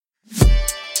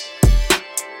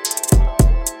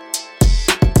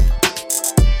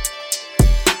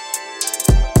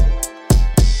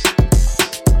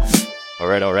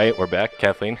right. We're back.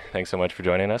 Kathleen, thanks so much for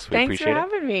joining us. We Thanks appreciate for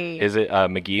having me. Is it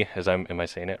McGee? Am I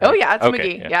saying it Oh, right? yeah, it's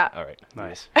okay, McGee. Yeah. All right.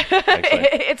 Nice.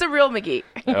 It's a real McGee.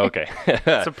 Okay.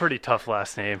 It's a pretty tough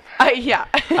last name. Yeah.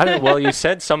 Well, you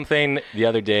said something the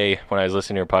other day when I was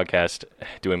listening to your podcast,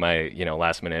 doing my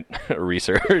last minute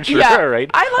research. Yeah. Right.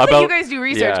 I love that you guys do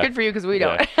research. Good for you, because we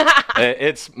don't.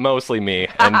 It's mostly me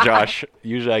and Josh.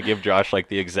 Usually I give Josh like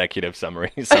the executive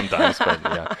summary sometimes, but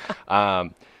yeah.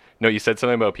 No, you said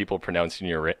something about people pronouncing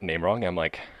your name wrong. I'm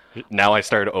like, now I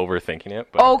started overthinking it.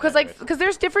 But because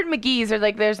there's different McGees. Or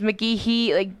like there's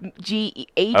McGee, like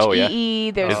G-H-E-E. Oh,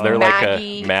 yeah. There's Is there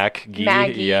Maggie, like a McGee?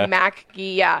 Maggie, Yeah.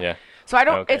 McGee, yeah. Yeah. So I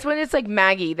don't. Okay. It's when it's like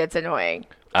Maggie that's annoying.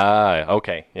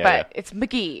 Okay. Yeah. But it's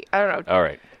McGee. I don't know. All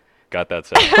right. Got that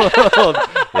settled.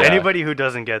 Yeah. Anybody who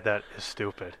doesn't get that is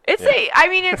stupid. It's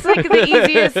it's like the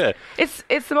easiest.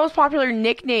 It's the most popular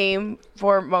nickname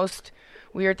for most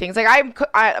weird things. Like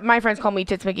my friends call me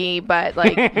Tits McGee, but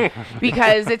like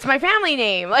because it's my family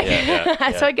name. Like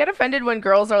so I get offended when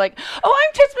girls are like, "Oh,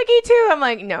 I'm Tits McGee too." I'm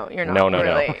like, "No, you're not." No.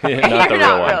 Really. Not the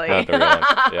real one. Really. Not the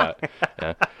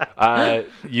real one. Yeah.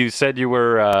 You said you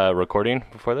were recording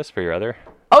before this for your other.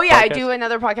 Oh yeah, podcast? I do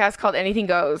another podcast called Anything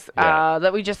Goes.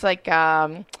 That we just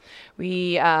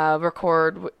we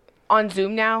record on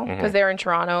Zoom now because they're in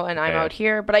Toronto and I'm out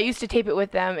here. But I used to tape it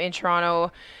with them in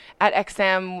Toronto at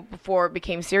XM before it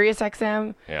became Sirius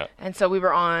XM. Yeah. And so we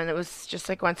were on. It was just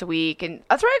like once a week, and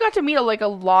that's where I got to meet a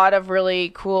lot of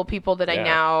really cool people that I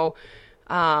now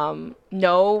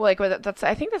know. Like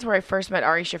I think that's where I first met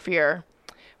Ari Shafir.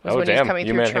 Was when he was coming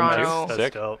through Toronto.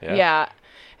 That's dope. Yeah.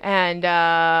 And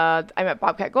I met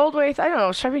Bobcat Goldthwait. I don't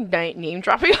know, should I be name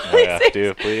dropping all Yeah, these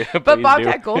do, things? please, but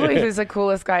Bobcat Goldthwait is the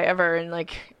coolest guy ever, and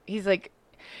he's a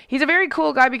very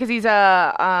cool guy because he's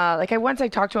I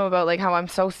talked to him about like how I'm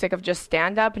so sick of just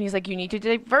stand up, and he's like, you need to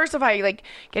diversify, like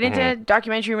get into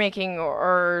documentary making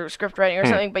or script writing or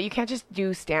something, but you can't just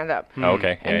do stand up.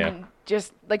 Okay. And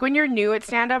just like when you're new at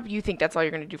stand up, you think that's all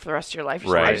you're going to do for the rest of your life.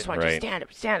 You're like, I just want to do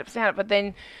stand up. But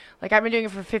then like I've been doing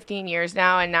it for 15 years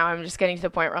now, and now I'm just getting to the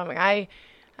point where I'm like,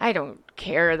 I don't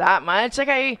care that much. Like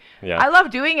I love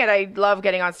doing it. I love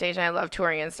getting on stage and I love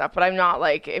touring and stuff, but I'm not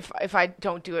like, if I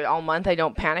don't do it all month, I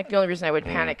don't panic. The only reason I would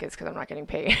panic is because I'm not getting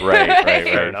paid. Right.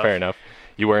 Fair enough.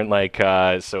 You weren't like,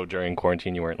 so during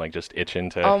quarantine, you weren't like just itching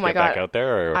to get back out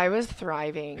there? Or? I was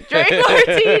thriving. During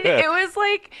quarantine, it was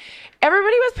like,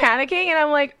 everybody was panicking and I'm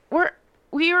like,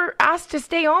 we were asked to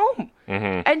stay home.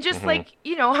 And just like,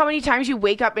 how many times you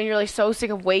wake up and you're like so sick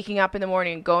of waking up in the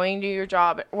morning and going to your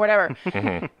job or whatever.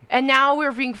 And now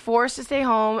we're being forced to stay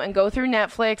home and go through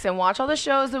Netflix and watch all the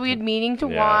shows that we had meaning to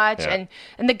watch. And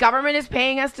the government is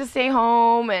paying us to stay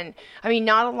home. And I mean,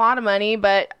 not a lot of money,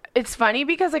 but it's funny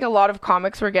because like a lot of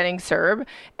comics were getting CERB,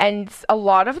 and a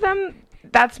lot of them,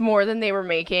 that's more than they were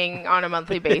making on a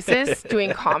monthly basis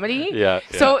doing comedy.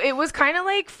 So it was kind of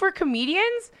like for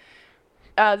comedians,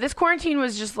 this quarantine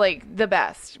was just like the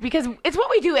best because it's what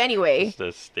we do anyway. It's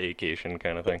a staycation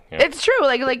kind of thing. Yeah. It's true.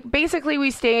 Like basically we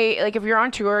stay, like if you're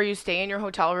on tour, you stay in your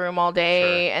hotel room all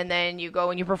day and then you go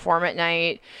and you perform at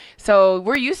night. So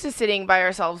we're used to sitting by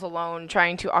ourselves alone,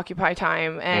 trying to occupy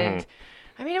time. And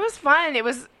I mean, it was fun. It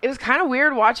was kind of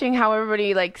weird watching how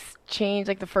everybody like changed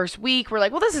like the first week. We're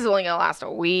like, well, this is only gonna last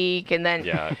a week, and then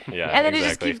and then it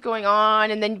just keeps going on.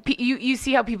 And then you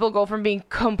see how people go from being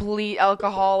complete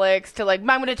alcoholics to like, I'm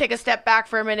gonna take a step back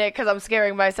for a minute because I'm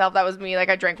scaring myself. That was me. Like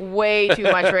I drank way too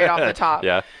much right off the top.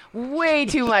 Way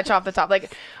too much off the top.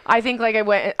 Like I think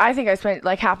I spent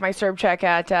like half my CERB check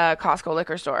at Costco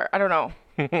liquor store. I don't know.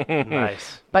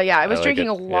 Nice. But yeah, I was drinking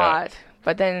a lot.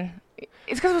 But then.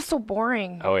 It's because it was so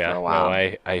boring for a while.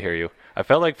 No, I hear you. I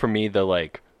felt like for me, the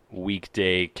like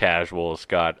weekday casuals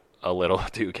got a little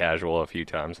too casual a few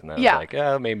times, and then I was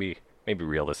like, maybe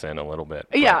reel this in a little bit.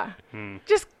 But,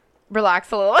 just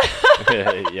relax a little.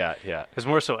 Yeah. It's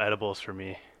more so edibles for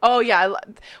me. Oh yeah.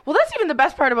 Well, that's even the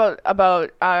best part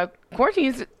about quarantine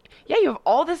is, you have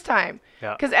all this time.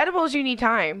 Yeah. Because edibles, you need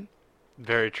time.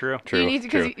 Very true. You need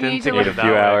to a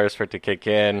few hours for it to kick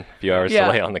in, a few hours to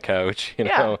lay on the couch,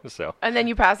 know. So. And then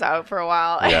you pass out for a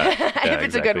while. If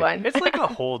it's a good one. It's like a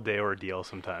whole day ordeal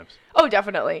sometimes. Oh,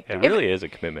 definitely. It really is a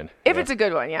commitment. If it's a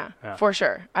good one, for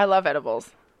sure. I love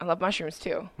edibles. I love mushrooms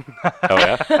too. Oh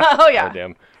yeah. Oh yeah. Oh,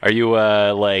 damn. Are you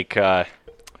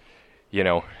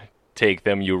take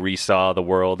them, you resaw the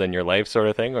world in your life sort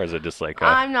of thing, or is it just like?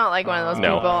 I'm not like one of those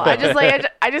people. I just like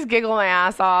I just giggle my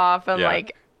ass off and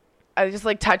like. I just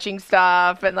like touching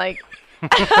stuff and like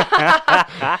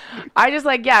I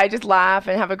just laugh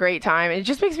and have a great time. It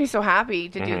just makes me so happy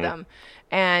to do them.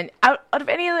 And out of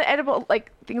any of the edible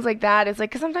like things like that, it's like,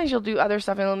 because sometimes you'll do other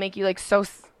stuff and it'll make you like so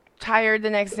tired the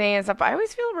next day and stuff. I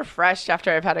always feel refreshed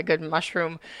after I've had a good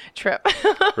mushroom trip.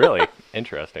 Really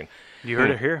interesting. You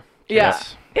heard it here. Yeah.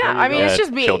 Yes. Yeah, I mean, it's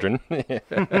just me. Children. Some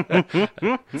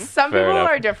Fair people enough.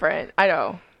 are different. I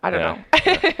don't know.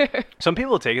 Some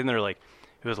people take it and they're like,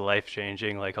 it was life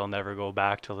changing. Like, I'll never go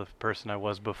back to the person I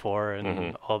was before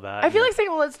and all that. I feel like saying,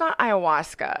 well, it's not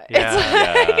ayahuasca.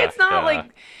 Yeah. It's not Yeah. like,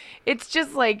 it's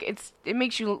just like, it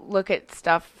makes you look at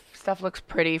stuff. Stuff looks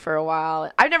pretty for a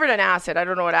while. I've never done acid. I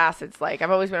don't know what acid's like.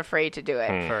 I've always been afraid to do it.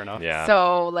 fair enough. Yeah.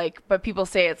 So, like, but people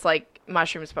say it's like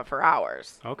mushrooms, but for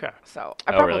hours. Okay. So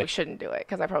I Oh, probably really? shouldn't do it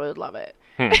because I probably would love it.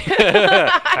 I've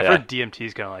Yeah. heard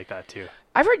DMT's kind of like that too.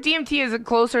 I've heard DMT is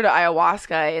closer to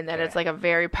ayahuasca in that it's like a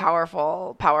very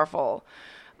powerful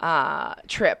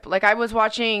trip. Like I was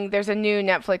watching, there's a new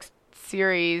Netflix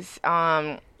series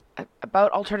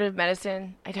about alternative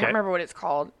medicine. I don't remember what it's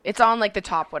called. It's on like the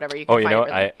top, whatever you can Oh, you find know,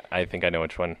 it really. I think I know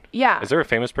which one. Yeah. Is there a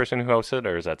famous person who hosts it,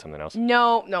 or is that something else?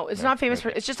 No, it's not famous for.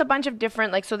 It's just a bunch of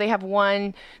different. Like, so they have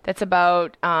one that's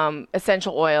about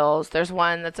essential oils. There's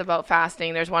one that's about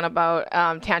fasting. There's one about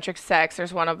tantric sex.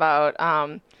 There's one about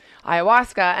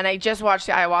ayahuasca. And I just watched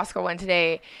the ayahuasca one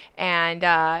today, and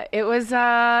it was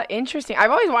interesting.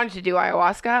 I've always wanted to do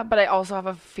ayahuasca, but I also have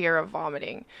a fear of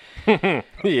vomiting.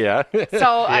 Yeah.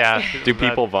 So Yeah. Do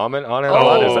people vomit on it a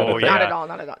lot? Is that a Oh, thing? yeah. not at all,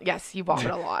 not at all. Yes, you vomit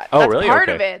a lot. Oh, That's really? part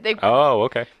Okay. of it. They, Oh,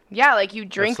 okay. yeah, like you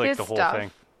drink That's like this the whole stuff.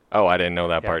 thing. Oh, I didn't know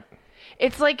that part.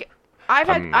 It's like I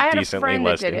I'm had a decently friend that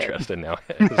less did it. interested now.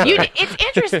 It's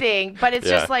interesting, but it's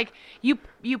Yeah. just like you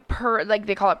like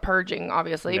they call it purging,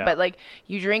 obviously, Yeah. but like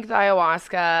you drink the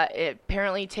ayahuasca, it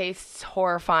apparently tastes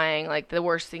horrifying, like the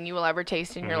worst thing you will ever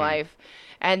taste in your life,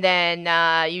 and then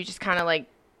you just kind of like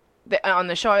on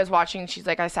the show I was watching, she's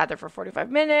like, I sat there for 45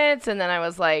 minutes, and then I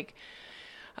was like,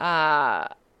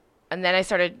 and then I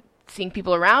started seeing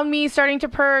people around me starting to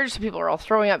purge. So people are all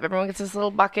throwing up. Everyone gets this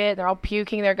little bucket. They're all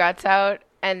puking their guts out.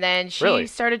 And then she Really?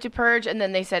 started to purge. And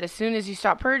then they said, as soon as you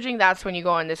stop purging, that's when you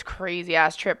go on this crazy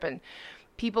ass trip. And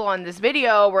people on this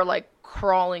video were like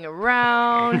crawling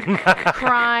around,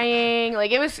 crying.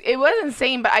 Like it was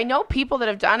insane. But I know people that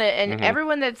have done it, and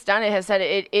everyone that's done it has said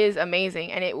it is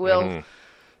amazing, and it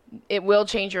will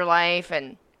change your life.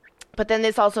 And but then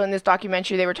this also in this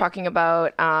documentary they were talking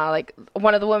about like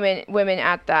one of the women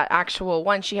at that actual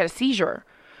one, she had a seizure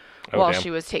while damn. she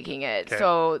was taking it. Okay.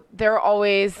 So there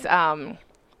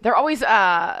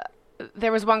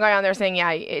was one guy on there saying,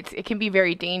 yeah, it can be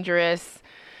very dangerous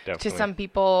Definitely. to some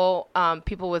people,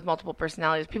 people with multiple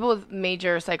personalities, people with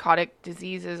major psychotic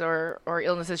diseases or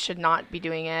illnesses should not be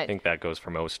doing I it. think that goes for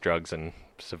most drugs and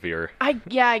severe. I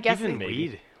guess Even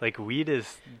weed. Like, weed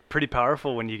is pretty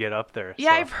powerful when you get up there.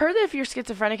 yeah, so. I've heard that if you're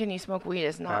schizophrenic and you smoke weed,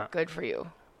 it's not good for you.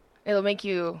 It'll make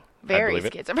you very believe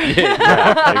it. schizophrenic.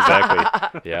 Yeah,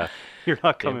 exactly. Yeah. You're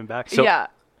not coming back. So- yeah.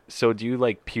 So do you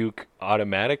like puke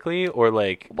automatically, or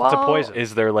like It's a Well, poison.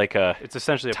 is there like a It's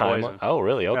essentially a time? poison. Oh,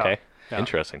 really? Okay. Yeah.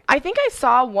 Interesting. I think I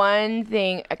saw one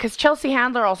thing because Chelsea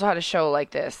Handler also had a show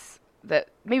like this. That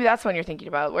maybe that's one you're thinking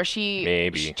about, where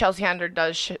Chelsea Handler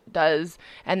does,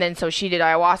 and then so she did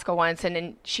ayahuasca once, and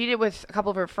then she did with a couple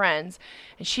of her friends,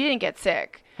 and she didn't get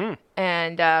sick,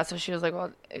 and so she was like,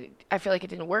 well, I feel like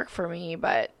it didn't work for me,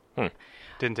 but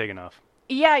Didn't take enough.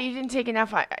 yeah, you didn't take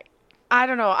enough. I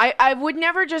don't know. I would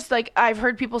never just like, I've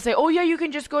heard people say, oh yeah, you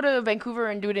can just go to Vancouver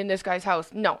and do it in this guy's house.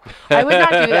 No, I would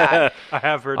not do that. I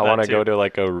have heard I that want to too. go to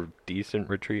like a decent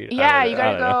retreat. Yeah, you I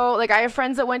gotta don't know. go. Like I have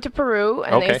friends that went to Peru,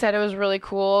 and they Okay. said it was really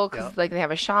cool because Yep. like they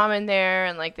have a shaman there,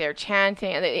 and like they're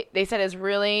chanting, and they said it's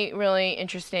really, really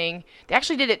interesting. They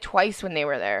actually did it twice when they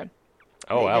were there.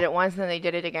 Oh, They wow. did it once, and then they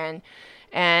did it again.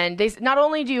 And not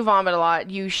only do you vomit a lot,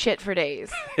 you shit for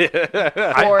days.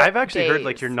 I've actually heard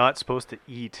like days. you're not supposed to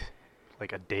eat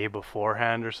like a day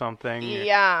beforehand or something.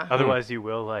 Yeah, Otherwise, you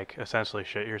will like essentially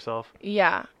shit yourself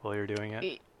yeah. while you're doing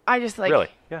it. I just like Really?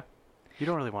 Yeah. You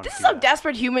don't really want This to is do how that.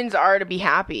 desperate humans are to be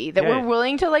happy. That Yeah. we're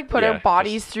willing to like put Yeah, our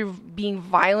bodies through being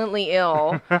violently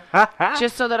ill,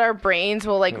 just so that our brains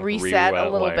will like reset a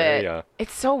little Rewire, bit. yeah.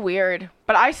 It's so weird,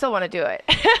 but I still want to do it.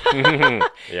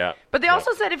 Yeah. But they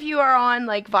also said if you are on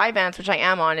like Vyvanse, which I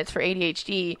am on, it's for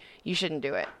ADHD, you shouldn't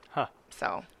do it. Huh.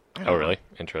 So Oh, really?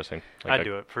 Interesting. I'd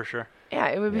do it for sure. yeah,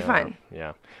 it would be Yeah, fun.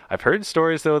 Yeah. I've heard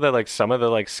stories though that like some of the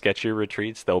like sketchy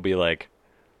retreats, they'll like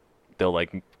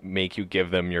make you give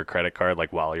them your credit card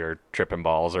like while you're tripping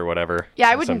balls or whatever. Yeah,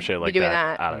 I Some wouldn't shit be like doing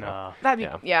that. that. I don't know. No. That'd be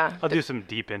Yeah. yeah. I'll do some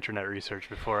deep internet research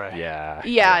before I. Yeah.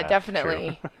 Yeah,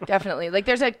 definitely. Definitely. Like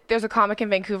there's a comic in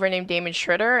Vancouver named Damon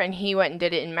Schroeder, and he went and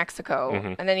did it in Mexico.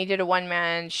 And then he did a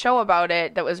one-man show about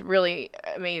it that was really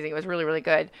amazing. It was really, really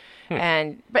good.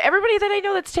 But everybody that I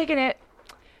know that's taken it,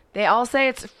 they all say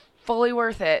it's fully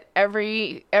worth it.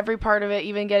 Every part of it,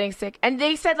 even getting sick. And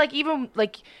they said, like, even,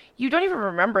 like, you don't even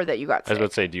remember that you got sick. I was about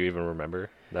to say, do you even remember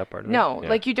that part of it? No, Yeah.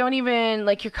 like, you don't even,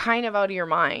 like, you're kind of out of your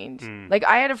mind. Like,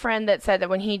 I had a friend that said that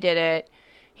when he did it,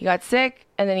 he got sick,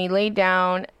 and then he laid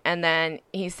down, and then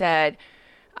he said,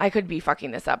 I could be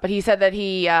fucking this up, but he said that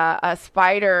a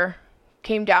spider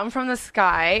came down from the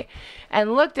sky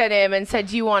and looked at him and said,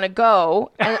 do you want to go?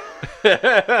 And,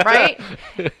 right?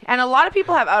 And a lot of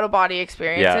people have out-of-body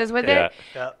experiences with it.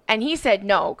 Yeah. And he said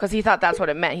no, because he thought that's what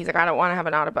it meant. He's like, I don't want to have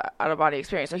an out-of-body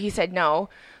experience. So he said no.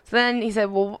 So then he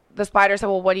said, well, the spider said,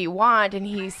 well, what do you want? And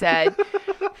he said,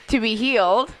 to be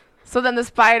healed. So then the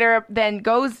spider then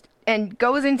goes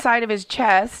inside of his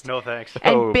chest. No thanks.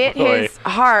 And bit his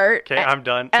heart. Okay, I'm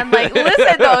done. And like,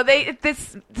 listen though,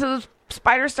 so the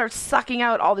spider starts sucking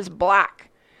out all this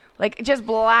black, like just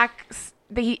black.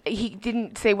 He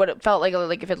didn't say what it felt like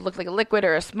if it looked like a liquid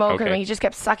or a smoke. Okay. I mean, he just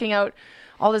kept sucking out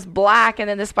all this black, and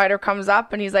then the spider comes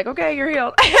up and he's like, okay, you're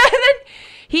healed. And then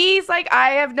he's like,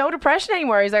 I have no depression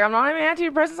anymore. He's like, I'm not on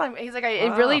antidepressants. He's like,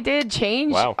 it really did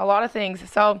change a lot of things.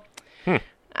 So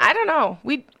I don't know.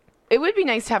 It would be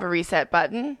nice to have a reset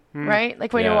button, right?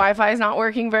 Like when your Wi-Fi is not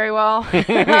working very well. Like,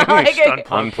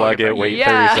 unplug it, wait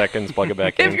 30 seconds, plug it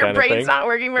back in. If your brain's not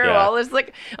working very well, just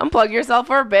like unplug yourself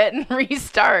for a bit and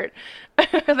restart.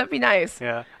 That'd be nice.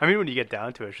 Yeah. I mean, when you get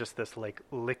down to it, it's just this like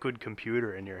liquid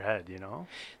computer in your head, you know?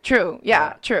 True.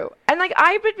 Yeah, true. And like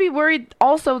I would be worried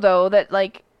also though that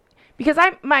like, because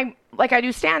I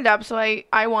do stand up, so I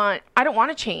don't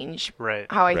want to change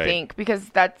how I think, because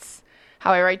that's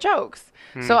how I write jokes.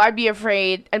 So I'd be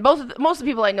afraid, and most of the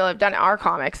people I know have done are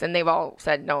comics, and they've all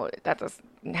said no, that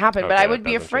doesn't happen. But I would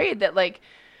be afraid that like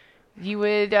you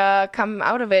would come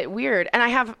out of it weird. And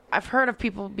I've heard of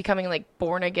people becoming like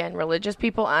born again religious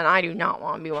people, and I do not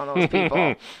want to be one of those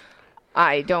people.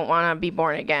 I don't want to be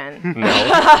born again. No.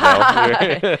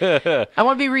 I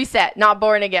want to be reset, not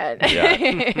born again.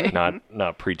 Yeah.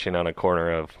 Not preaching on a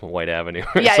corner of White Avenue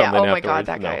or yeah. something Oh my God, afterwards.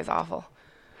 that guy is awful.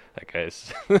 That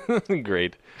guy's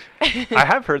great. I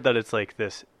have heard that it's like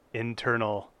this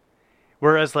internal,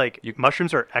 whereas like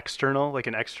mushrooms are external, like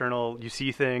an external, you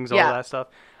see things, all that stuff.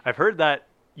 I've heard that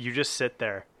you just sit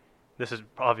there. This is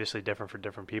obviously different for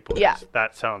different people. Yeah.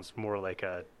 That sounds more like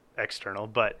a external,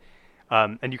 but,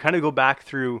 and you kind of go back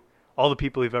through all the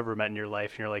people you've ever met in your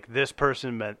life, and you're like, this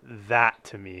person meant that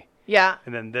to me. Yeah.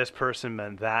 And then this person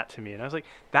meant that to me. And I was like,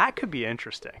 that could be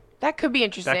interesting. That could be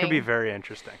interesting. That could be very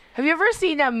interesting. Have you ever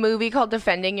seen a movie called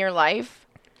Defending Your Life?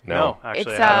 No,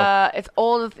 actually, it's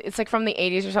old. It's like from the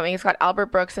 80s or something. It's got Albert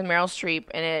Brooks and Meryl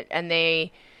Streep in it, and Meryl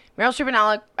Streep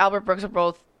and Albert Brooks are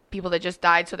both people that just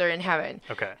died, so they're in heaven.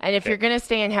 Okay. And if you're gonna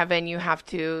stay in heaven, you have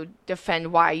to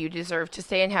defend why you deserve to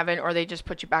stay in heaven, or they just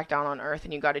put you back down on earth,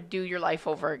 and you got to do your life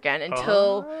over again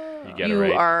until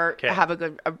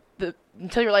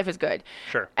until your life is good.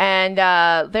 Sure. And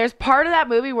there's part of that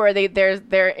movie where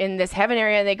they're in this heaven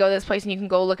area, and they go to this place, and you can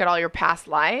go look at all your past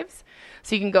lives.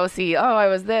 So you can go see, oh, I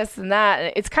was this and that.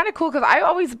 And it's kind of cool because I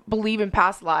always believe in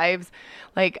past lives.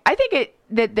 Like, I think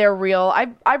that they're real.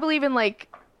 I believe in,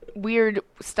 like, weird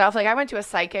stuff. Like, I went to a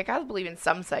psychic. I believe in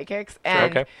some psychics.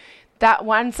 And that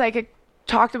one psychic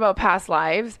talked about past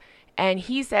lives. And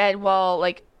he said, well,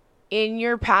 like, in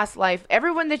your past life,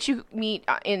 everyone that you meet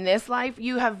in this life,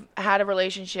 you have had a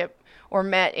relationship or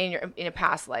met in a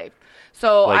past life.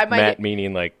 So like I might met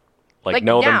meaning like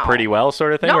know them pretty well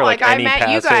sort of thing? No, or like I any met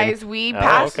passing? you guys. We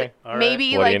passed. Okay.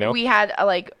 Maybe What do like you know? we had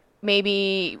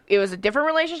maybe it was a different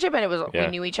relationship and we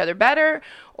knew each other better,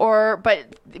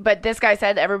 but this guy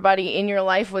said everybody in your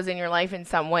life was in your life in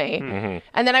some way. Mm-hmm.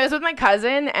 And then I was with my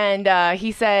cousin, and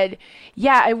he said,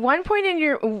 yeah, at one point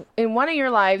in one of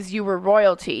your lives you were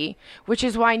royalty, which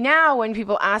is why now when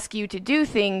people ask you to do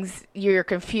things you're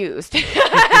confused.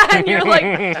 And you're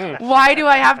like, why do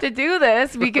I have to do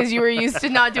this? Because you were used to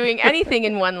not doing anything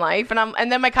in one life.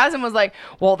 And then my cousin was like,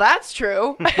 well, that's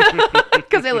true,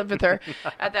 because I lived with her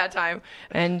at that time,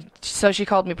 and so she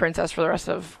called me princess for the rest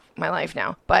of my life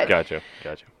now. But Gotcha.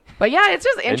 But yeah, it's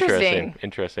just interesting.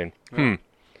 Interesting. Do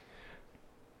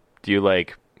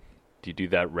you do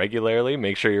that regularly?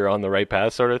 Make sure you're on the right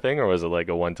path sort of thing, or was it like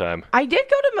a one time? I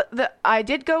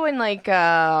did go in like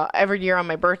every year on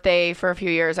my birthday for a few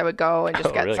years. I would go and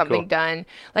just get really something cool. done.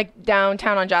 Like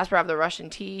downtown on Jasper, I have the Russian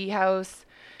Tea House.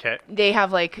 Okay. They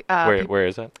have like Where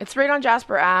is that? it's right on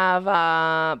Jasper Ave.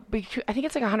 I think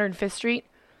it's like 105th Street.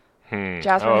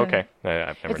 Jasper. Oh, okay. I've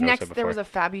never It's noticed next. that before. There was a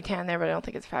Fabutan there, but I don't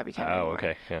think it's Fabutan anymore.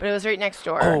 okay. Yeah. But it was right next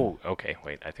door. Oh, okay.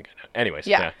 Wait, I think I know. Anyways,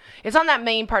 Yeah. It's on that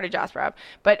main part of Jasper Ave.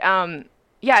 But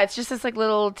yeah, it's just this like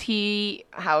little tea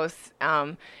house.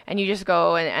 And you just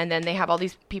go and then they have all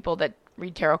these people that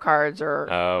read tarot cards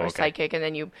or okay. psychic, and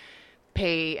then you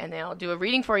pay, and they'll do a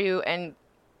reading for you. And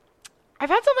I've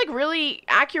had some like really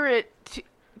accurate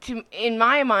to in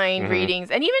my mind readings,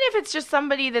 and even if it's just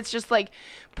somebody that's just like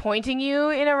pointing you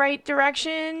in a right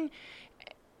direction,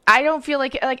 I don't feel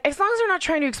like as long as they're not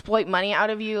trying to exploit money out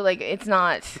of you, like it's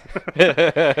not.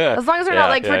 As long as they're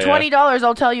not like for $20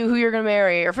 I'll tell you who you're gonna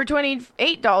marry, or for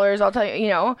 $28 I'll tell you, you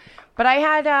know. But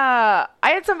I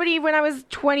had somebody when I was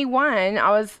 21.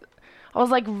 I was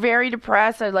like very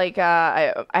depressed.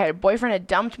 I had a boyfriend had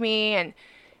dumped me,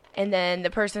 and then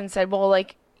the person said, well,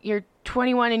 like, you're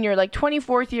 21 and you're like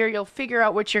 24th year, you'll figure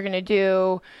out what you're going to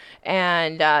do.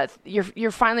 And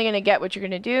you're finally going to get what you're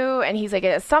going to do. And he's like,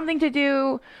 it has something to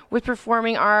do with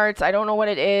performing arts. I don't know what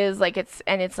it is. Like it's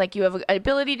like you have an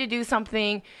ability to do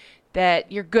something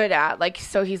that you're good at. Like,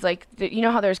 so he's like, you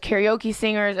know how there's karaoke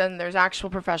singers and there's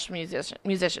actual professional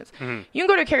musicians. You can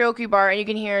go to a karaoke bar and you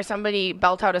can hear somebody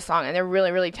belt out a song and they're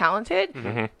really, really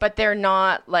talented, but they're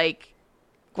not like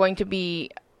going to be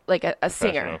like a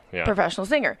singer, professional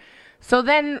singer. So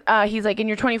then he's like, in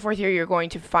your 24th year, you're going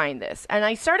to find this. And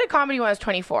I started comedy when I was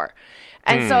 24.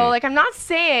 And so, like, I'm not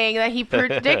saying that he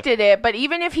predicted it, but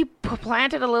even if he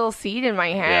planted a little seed in my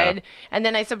head, and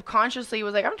then I subconsciously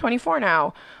was like, I'm 24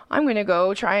 now, I'm going to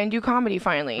go try and do comedy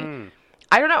finally.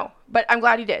 I don't know, but I'm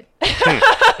glad he did.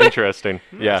 Interesting.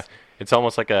 Yeah. It's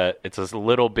almost like it's a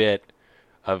little bit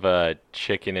of a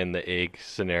chicken and the egg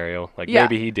scenario. Like,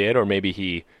 maybe he did, or maybe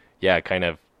he, kind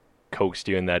of coaxed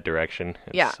you in that direction.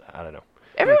 I don't know.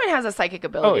 Everyone has a psychic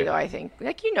ability, though, I think.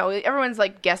 Like, you know, everyone's,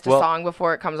 like, guessed a song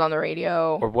before it comes on the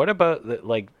radio. Or what about,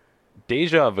 like,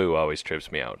 deja vu always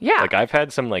trips me out. Yeah. Like, I've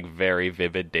had some, like, very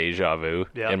vivid deja vu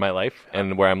in my life,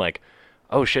 and where I'm like,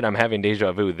 oh, shit, I'm having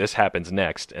deja vu. This happens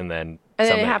next, and then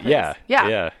it happens.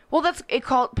 Yeah. Well,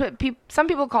 some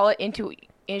people call it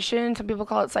intuition. Some people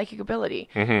call it psychic ability.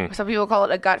 Some people call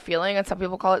it a gut feeling, and some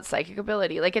people call it psychic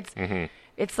ability. Like,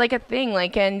 it's like a thing,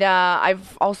 like, and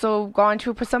I've also gone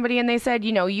to somebody and they said,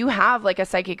 you know, you have like a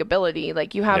psychic ability,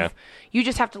 like you have, you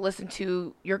just have to listen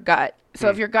to your gut. So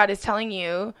if your gut is telling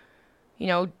you, you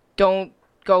know, don't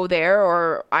go there,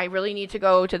 or I really need to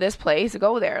go to this place,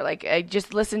 go there. Like, I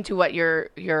just listen to what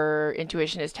your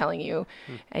intuition is telling you,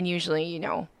 and usually, you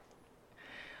know,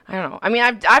 I don't know. I mean,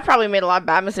 I've probably made a lot of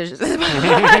bad decisions, but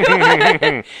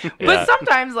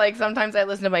sometimes I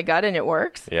listen to my gut and it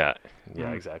works. Yeah,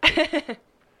 exactly.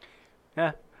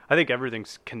 Yeah, I think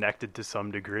everything's connected to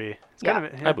some degree. It's kind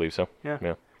of, I believe so. Yeah.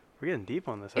 We're getting deep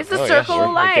on this. It's the circle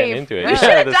of life. We're getting into it. We should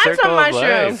have done some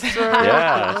mushrooms.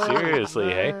 Yeah,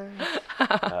 seriously, hey.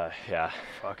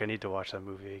 Fuck, I need to watch that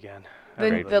movie again.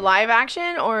 The live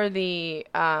action or the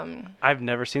I've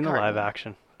never seen the live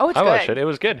action. Oh, it's good. I watched it. It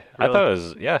was good. Really? I thought it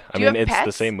was, I mean, it's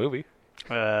the same movie.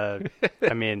 I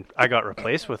mean, I got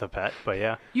replaced with a pet, but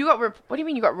yeah. You got what do you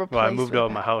mean you got replaced? Well, I moved out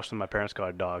of my house and my parents got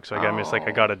a dog, so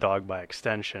I got a dog by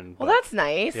extension. Well, that's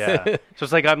nice. Yeah. So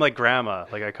it's like I'm like grandma.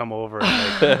 Like I come over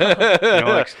and like, you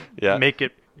know, like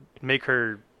make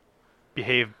her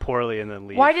behave poorly and then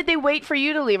leave. Why did they wait for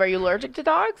you to leave? Are you allergic to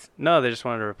dogs? No, they just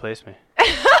wanted to replace me.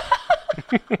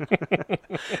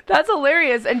 That's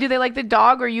hilarious. And do they like the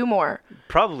dog or you more?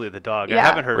 Probably the dog. Yeah. I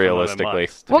haven't heard Realistically. from them in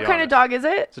months, What kind of dog is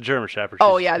it? It's a German Shepherd.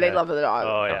 Oh, yeah, they love the dog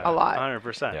a lot.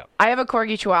 100%. Yeah. I have a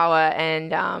Corgi Chihuahua,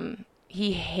 and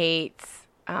he hates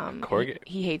Corgi?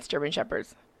 He hates German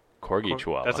Shepherds. Corgi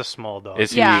Chihuahua. That's a small dog.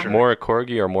 Is he more a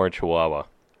Corgi or more Chihuahua?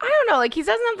 I don't know. Like, he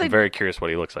doesn't have the... I'm very curious what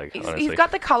he looks like, honestly. He's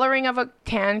got the coloring of a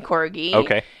tan Corgi.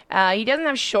 Okay. He doesn't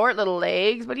have short little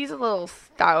legs, but he's a little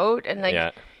stout, and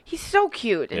like he's so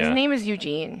cute. His name is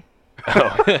Eugene.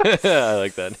 Oh, I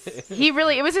like that.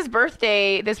 It was his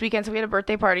birthday this weekend, so we had a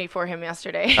birthday party for him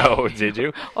yesterday. Oh, did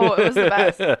you? Oh, it was the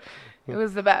best. It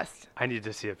was the best. I need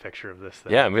to see a picture of this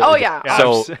thing. Yeah. Oh, yeah.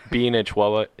 So, being a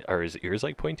Chihuahua, are his ears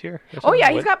like pointier? Oh,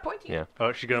 yeah, he's got pointy. Yeah.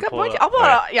 Oh, she's going to pull it I'll up. pull it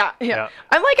up. Yeah.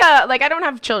 I'm like I don't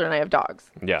have children, I have dogs.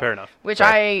 Yeah. Fair enough. Which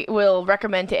I will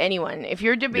recommend to anyone. If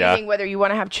you're debating whether you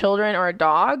want to have children or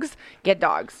dogs, get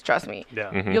dogs. Trust me.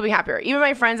 Yeah. Mm-hmm. You'll be happier. Even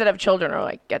my friends that have children are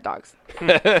like, get dogs.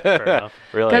 Fair enough.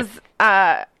 Really? Because,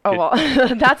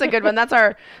 that's a good one.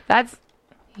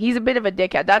 He's a bit of a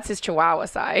dickhead. That's his Chihuahua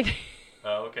side.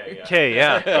 Oh, okay. Yeah. Okay,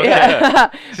 yeah. Okay. Yeah.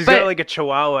 She's got like a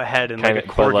Chihuahua head and like a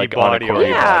corgi body.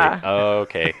 Yeah. Oh,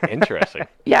 okay. Interesting.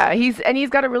 Yeah, he's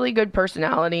got a really good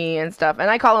personality and stuff. And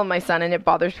I call him my son, and it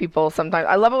bothers people sometimes.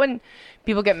 I love it when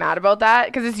people get mad about that,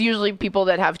 because it's usually people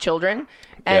that have children.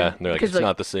 And they're like, it's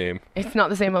not the same. It's not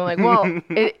the same. I'm like, well,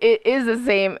 it is the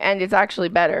same, and it's actually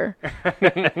better.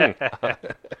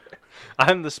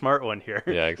 I'm the smart one here.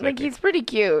 Yeah, exactly. Like, he's pretty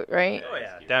cute, right? Oh,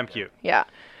 yeah. Damn cute. Yeah.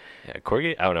 Yeah,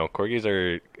 corgi. I don't know. Corgis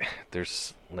are.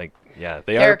 There's like. Yeah,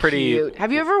 They're are pretty. cute.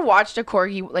 Have you ever watched a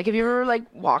corgi? Like, have you ever like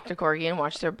walked a corgi and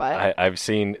watched their butt? I've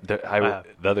seen the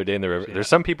other day in the river. There's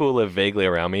some people who live vaguely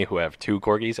around me who have 2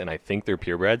 corgis, and I think they're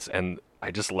purebreds, and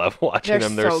I just love watching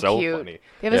them. They're so cute. funny.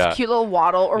 They have this cute little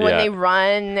waddle, or when they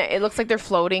run, it looks like they're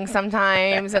floating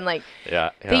sometimes, and like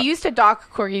they used to dock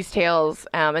corgis' tails,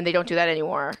 and they don't do that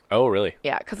anymore. Oh, really?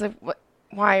 Yeah, because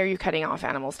why are you cutting off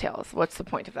animals' tails? What's the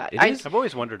point of that? I've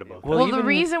always wondered about that. Well, the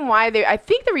reason why I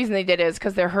think the reason they did it is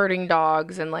because they're hurting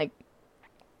dogs and like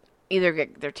either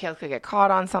their tails could get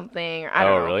caught on something. Or I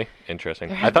don't know. Oh, really?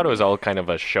 Interesting. I thought it was all kind of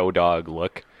a show dog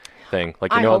look thing.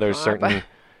 Like, there's certain,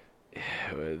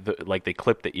 like they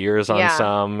clip the ears on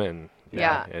some, and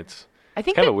it's. I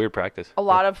think kind of a weird practice. A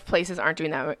lot of places aren't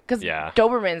doing that because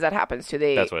Dobermans that happens to.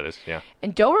 That's what it is. Yeah.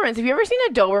 And Dobermans, have you ever seen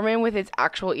a Doberman with its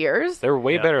actual ears? They're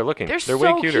way better looking. They're so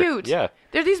way cuter. Cute. Yeah.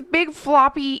 They're these big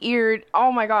floppy eared.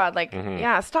 Oh my god! Like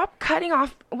stop cutting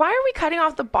off. Why are we cutting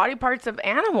off the body parts of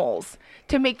animals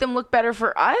to make them look better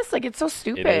for us? Like it's so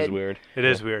stupid. It is weird. It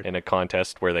is weird. In a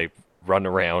contest where they run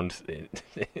around.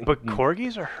 But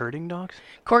corgis are herding dogs?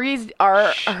 Corgis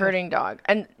are a herding dog.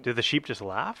 And do the sheep just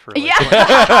laugh? Or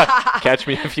catch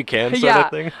me if you can sort of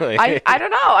thing? Like, I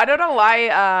don't know. I don't know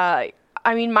why.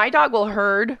 I mean, my dog will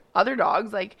herd other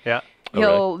dogs. Like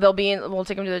we'll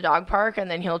take him to the dog park, and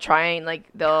then he'll try and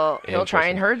he'll try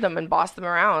and herd them and boss them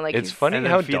around. Like it's funny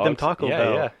how feed them Taco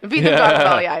Bell. Feed them Taco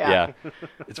Bell. Yeah.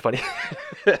 It's funny.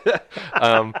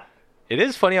 It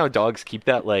is funny how dogs keep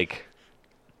that like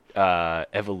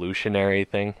evolutionary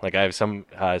thing. Like I have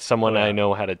someone I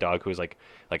know had a dog who was like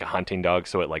a hunting dog,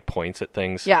 so it like points at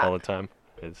things all the time.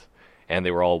 And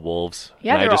they were all wolves.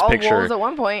 Yeah, and they were all wolves at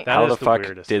one point. How the fuck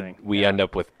did we end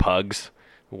up with pugs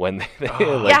when they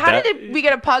how did we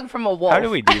get a pug from a wolf? How do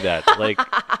we do that? Like,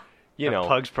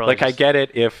 pugs probably like I get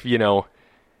it if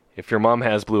if your mom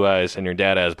has blue eyes and your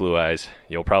dad has blue eyes,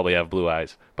 you'll probably have blue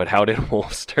eyes. But how did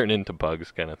wolves turn into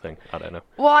pugs, kind of thing? I don't know.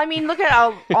 Well, I mean, look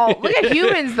at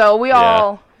humans though.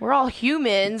 We're all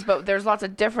humans, but there's lots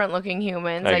of different looking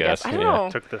humans. I guess. I don't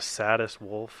know. Took the saddest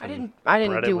wolf. I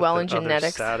didn't do well in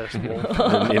genetics. Saddest wolf.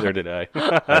 Neither did I.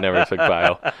 I never took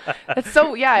bio.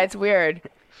 It's weird.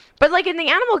 But like in the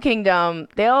animal kingdom,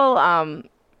 they'll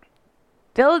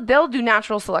do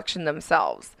natural selection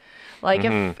themselves. Like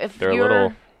if they're you're a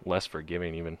little less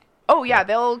forgiving even. Oh yeah,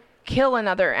 they'll kill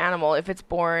another animal if it's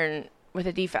born with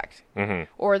a defect,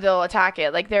 or they'll attack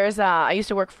it. Like I used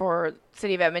to work for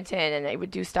City of Edmonton, and I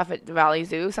would do stuff at the Valley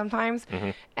Zoo sometimes,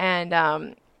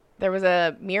 and there was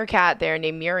a meerkat there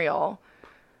named Muriel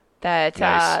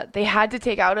that they had to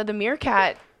take out of the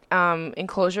meerkat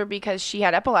enclosure because she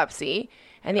had epilepsy,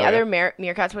 and the other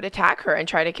meerkats would attack her and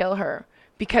try to kill her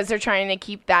because they're trying to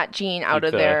keep that gene out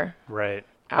of there. Right.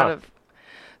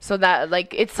 So that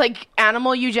it's like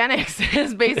animal eugenics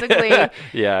is basically.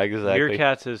 Yeah, exactly.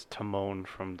 Meerkats is Timon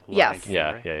from the Lion King,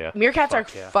 right? Yeah. Meerkats are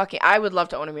fucking. I would love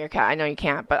to own a meerkat. I know you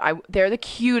can't, but they're the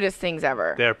cutest things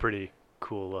ever. They're pretty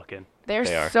cool looking.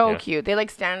 They're so cute. They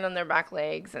stand on their back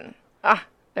legs and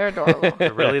they're adorable.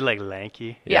 They're really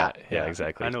lanky. Yeah,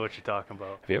 exactly. I know what you're talking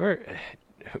about. Have you ever?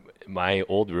 My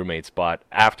old roommates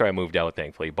after I moved out,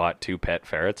 thankfully, bought 2 pet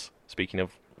ferrets. Speaking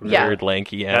of weird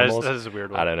lanky animals, that is a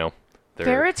weird one. I don't know.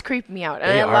 Ferrets creep me out,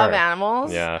 and I love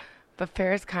animals. Yeah, but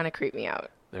ferrets kind of creep me out.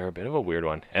 They're a bit of a weird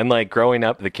one. And like growing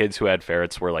up, the kids who had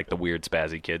ferrets were like the weird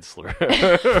spazzy kids,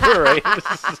 right?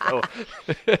 So,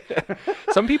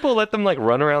 some people let them like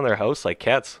run around their house like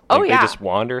cats. Like, they just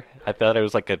wander. I thought it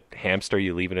was like a hamster,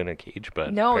 you leave it in a cage,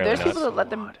 but no, there's people that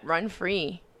let them run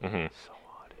free. Mm-hmm. So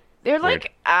odd. They're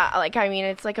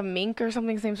it's like a mink or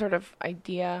something, same sort of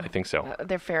idea. I think so.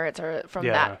 Their ferrets are from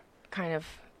that kind of.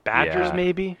 Badgers,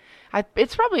 maybe.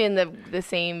 It's probably in the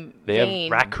same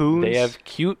vein. Have raccoons. They have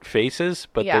cute faces,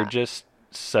 but they're just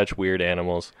such weird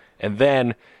animals. And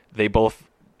then they both,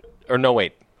 or no,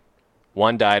 wait,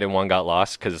 one died and one got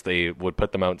lost because they would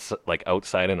put them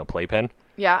outside in a playpen.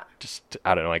 Yeah. Just,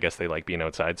 I don't know, I guess they like being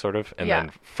outside sort of, and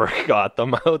then forgot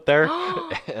them out there.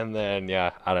 And then,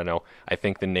 I don't know. I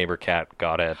think the neighbor cat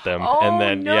got at them. And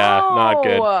then, not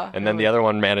good. And then the other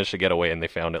one managed to get away, and they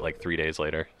found it like 3 days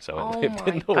later. So it lived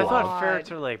in the wild. I thought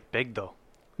ferrets are like big, though.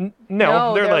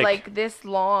 No, they're like this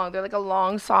long. They're like a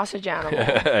long sausage animal.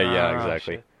 Yeah,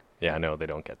 exactly. Shit. Yeah, no, they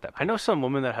don't get that. I know some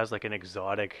woman that has like an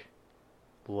exotic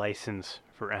license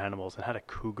for animals and had a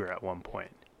cougar at one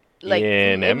point. Like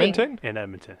in Edmonton? In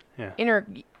Edmonton, yeah. In her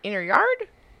yard?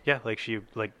 Yeah, like she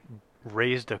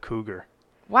raised a cougar.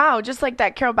 Wow, just like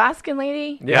that Carol Baskin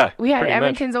lady? Yeah. We had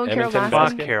Edmonton's own Carol Baskin.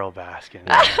 Fuck Carol Baskin.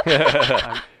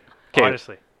 Yeah.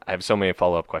 Honestly. I have so many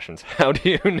follow-up questions. How do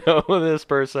you know this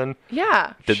person?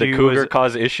 Yeah. Did the She cougar was-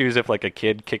 cause issues if like a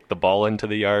kid kicked the ball into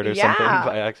the yard or something Yeah.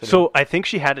 by accident? So I think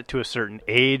she had it to a certain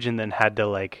age and then had to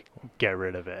like get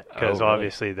rid of it because Oh, really?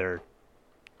 obviously they're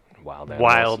wild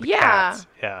wild Yeah. cats.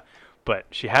 Yeah. But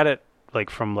she had it like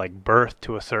from like birth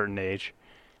to a certain age,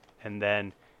 and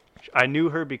then I knew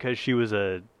her because she was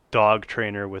a dog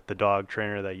trainer with the dog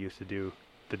trainer that used to do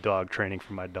the dog training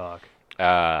for my dog.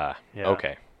 Yeah.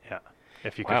 Okay. Yeah.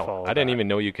 If you could Wow. follow I didn't that. even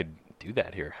know you could do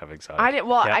that here. Have exotic. I did.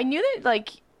 Well, Yeah. I knew that. Like,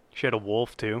 She had a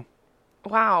wolf too,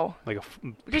 wow. like a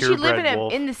Did she live purebred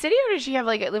wolf. in the city, or did she have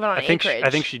like live on an acreage? I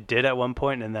think she did at one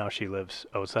point, and now she lives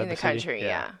outside in the city. country.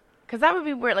 Yeah. Because that would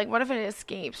be weird. Like, what if it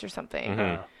escapes or something?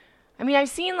 Mhm. I mean, I've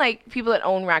seen like people that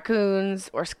own raccoons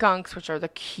or skunks, which are the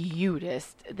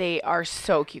cutest. They are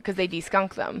so cute because they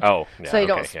de-skunk them. Oh, yeah, so they okay,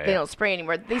 don't yeah, they yeah. don't spray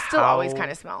anymore. They still always How-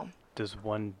 kind of smell. Does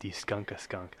one de-skunk a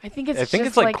skunk? I think it's I think just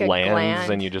it's like a glands,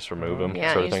 gland. and you just remove them,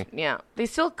 yeah, sort of thing. yeah. They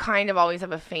still kind of always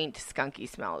have a faint skunky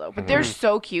smell though. But they're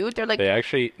so cute. They're like They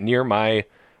actually near my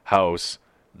house.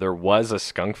 There was a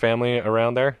skunk family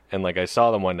around there, and like I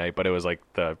saw them one night, but it was like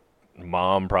the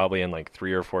mom probably and like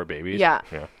 3 or 4 babies. Yeah.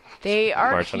 Yeah. they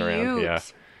are marching cute. around, yeah.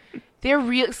 They're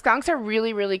real. Skunks are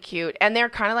really really cute, and they're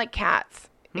kind of like cats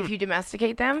if you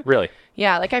domesticate them. Really.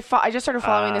 Yeah, like I just started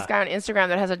following this guy on Instagram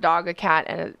that has a dog, a cat,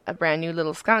 and a brand new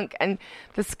little skunk. And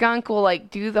the skunk will like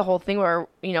do the whole thing where,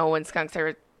 you know, when skunks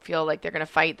feel like they're gonna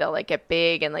fight, they'll like get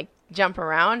big and like jump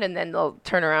around, and then they'll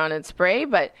turn around and spray.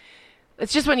 But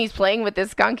it's just when he's playing with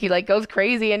this skunk, he like goes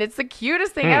crazy, and it's the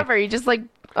cutest thing ever. He just like,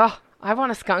 oh, I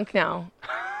want a skunk now.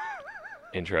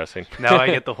 Interesting. Now I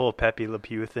get the whole Pepe Le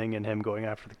Pew thing and him going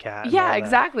after the cat. and all Yeah, that.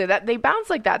 exactly. That they bounce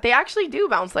like that. They actually do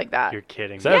bounce like that. You're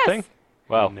kidding. Is that Yes. a thing?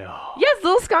 Wow. No. Yes,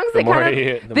 little skunks. The They more kind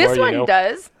you- of. the This more you one know.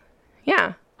 does.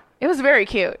 Yeah, it was very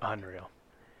cute. Unreal.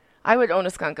 I would own a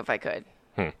skunk if I could.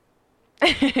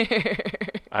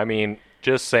 I mean,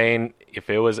 just saying, if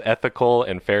it was ethical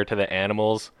and fair to the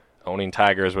animals, owning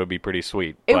tigers would be pretty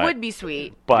sweet. It but, would be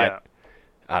sweet, But Yeah.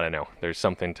 I don't know. There's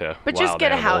something to. but just wild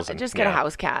get a animals house. and- Just get a yeah.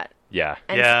 house cat Yeah.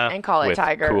 and, Yeah. and call it With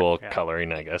tiger. cool Yeah.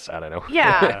 coloring, I guess. I don't know.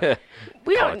 Yeah,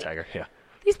 we Call it don't. tiger. Yeah.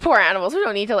 These poor animals. We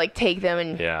don't need to like take them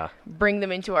and Yeah. bring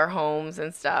them into our homes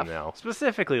and stuff. No.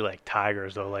 Specifically like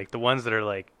tigers though, like the ones that are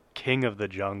like king of the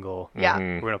jungle. Yeah.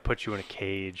 Mhm. We're gonna put you in a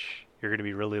cage. You're gonna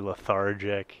be really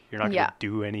lethargic. You're not gonna Yeah.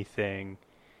 do anything.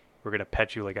 We're gonna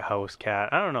pet you like a house cat.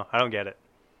 I don't know. I don't get it.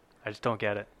 I just don't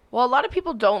get it. Well, a lot of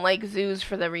people don't like zoos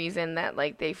for the reason that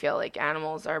like they feel like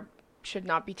animals should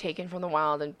not be taken from the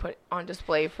wild and put on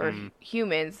display for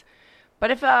humans.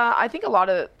 But if I think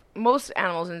most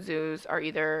animals in zoos are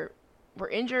either were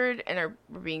injured and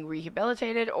were being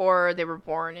rehabilitated, or they were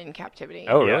born in captivity.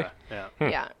 Oh, really? Yeah.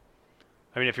 Yeah.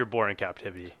 I mean, if you're born in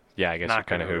captivity, Yeah, I guess you're not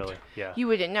kind gonna of hooped. really. Yeah. You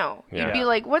wouldn't know. Yeah. You'd be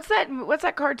like, "What's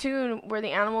that cartoon where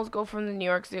the animals go from the New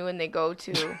York Zoo and they go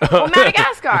to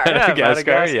Madagascar?"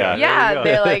 Madagascar, yeah. Yeah, There you go.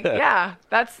 they're like, yeah,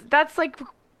 that's like,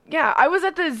 yeah. I was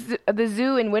at the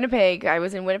zoo in Winnipeg. I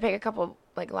was in Winnipeg a couple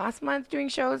like last month doing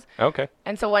shows, Okay.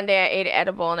 and so one day I ate an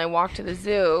edible and I walked to the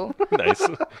zoo, Nice.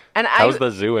 and How's the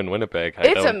zoo in Winnipeg?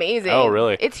 It's amazing. Oh,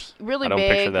 really? It's really I don't big.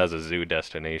 picture that as a zoo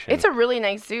destination. It's a really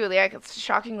nice zoo. Like, it's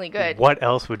shockingly good. What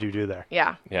else would you do there?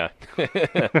 Yeah. Yeah.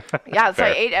 Yeah, so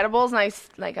I Fair. ate edibles,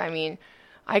 and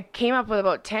I came up with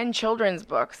about 10 children's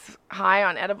books high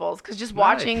on edibles because just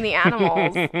watching the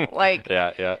animals, like,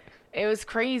 Yeah, yeah. it was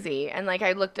crazy. And like,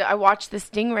 I watched the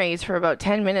stingrays for about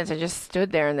 10 minutes. I just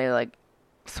stood there and they like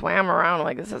swam around.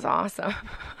 Like, this is awesome.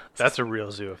 That's a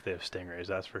real zoo if they have stingrays.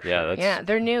 That's for sure. Yeah, that's Yeah,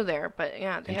 they're new there, but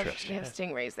yeah, they have Interesting.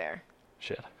 stingrays there.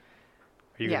 shit.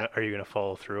 yeah. Are you gonna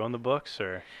follow through on the books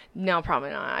or? No, probably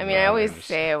not. I mean, No, I always just-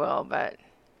 say I will, but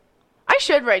I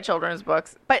should write children's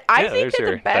books. But I Yeah, think there's that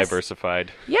your the best.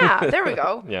 diversified. Yeah, there we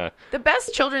go. Yeah. The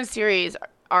best children's series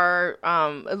are.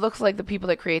 It looks like the people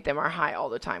that create them are high all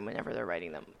the time whenever they're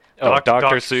writing them. Oh, Dr.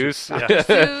 Dr. Seuss. Yeah.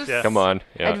 Seuss, Yeah. Come on.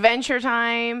 Yeah. Adventure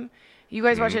Time. You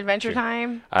guys watch Adventure sure.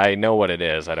 Time? I know what it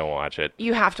is. I don't watch it.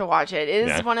 You have to watch it. It is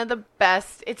Yeah. one of the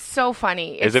best. It's so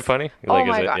funny. Is it funny? Oh Like,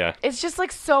 my is it? god! Yeah. It's just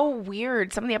like so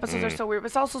weird. Some of the episodes are so weird, but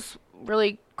it's also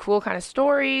really cool kind of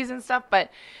stories and stuff.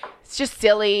 But it's just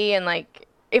silly and like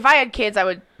if I had kids, I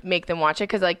would make them watch it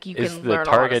because like you Is can the learn a lot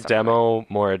of target stuff. demo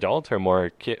more adult or more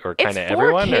kid or It's kind of for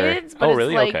everyone? kids, or? but Oh, it's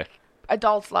really? like Okay.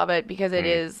 adults love it because it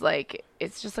is like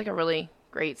it's just like a really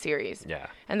great series. Yeah.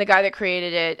 And the guy that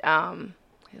created it,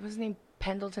 what was his name?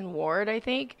 Pendleton Ward, I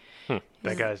think.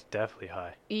 That guy's definitely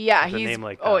high. Yeah, With a he's name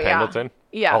like oh that. yeah, Pendleton?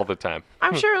 yeah. All the time.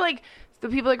 I'm sure like the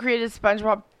people that created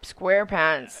SpongeBob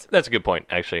SquarePants, That's a good point,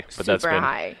 actually. But that's super been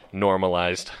high.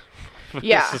 normalized.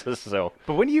 Yeah. So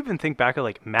But when you even think back of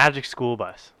like Magic School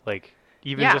Bus, like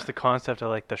even just the concept of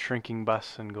like the shrinking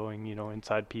bus and going,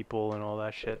 inside people and all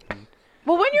that shit. And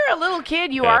well, when you're a little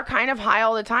kid, you are kind of high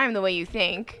all the time the way you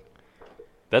think.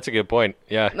 That's a good point.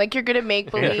 Yeah. Like you're good at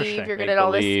make-believe, you're good at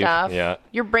all this stuff. Yeah.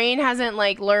 Your brain hasn't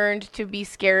like learned to be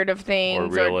scared of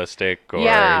things. Or realistic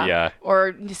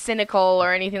or cynical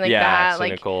or anything like that. Yeah,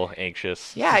 cynical,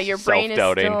 anxious. Yeah, your brain is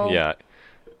still... Yeah.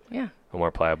 Yeah.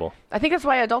 More pliable. I think that's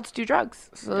why adults do drugs.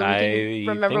 So that we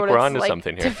can remember what we're it's onto like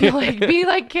something to here. feel like, be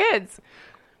like kids.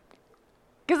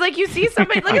 Because, like, you see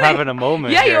somebody... Look I'm at having a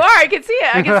moment Yeah, here. you are. I can see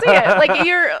it.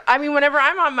 Like, whenever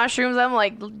I'm on mushrooms, I'm,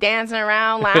 like, dancing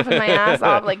around, laughing my ass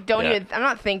off. Like, I'm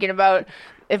not thinking about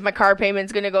if my car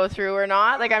payment's going to go through or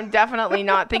not. Like, I'm definitely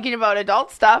not thinking about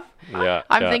adult stuff. Yeah.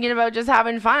 I'm thinking about just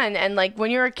having fun. And, like,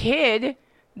 when you're a kid,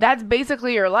 that's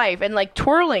basically your life. And, like,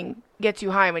 twirling gets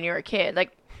you high when you're a kid.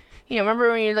 Like,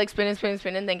 remember when you're, like, spinning,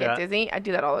 then get dizzy? I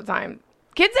do that all the time.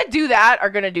 Kids that do that are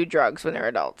going to do drugs when they're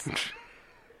adults.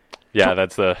 Yeah,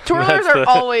 that's the... Twirlers are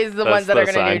always the ones that are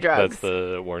going to do drugs. That's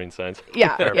the warning signs.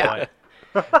 Yeah,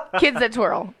 Kids that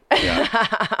twirl.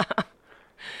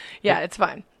 Yeah, it's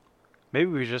fun.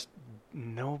 Maybe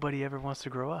nobody ever wants to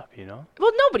grow up, Well,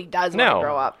 nobody does want to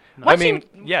grow up. No.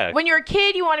 When you're a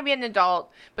kid, you want to be an adult,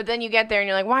 but then you get there and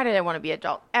you're like, why did I want to be an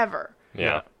adult ever?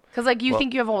 Yeah. Because, like, you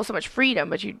think you have so much freedom,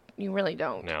 but you really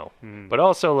don't. No. But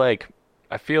also, like,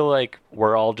 I feel like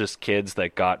we're all just kids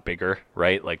that got bigger,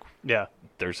 right? Like,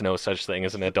 there's no such thing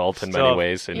as an adult in many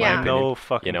ways. In my opinion, no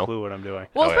fucking clue what I'm doing.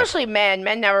 Well, especially men.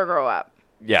 Men never grow up.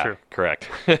 Yeah, True. Correct.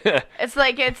 It's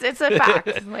like it's a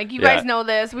fact. Like you guys know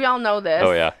this. We all know this.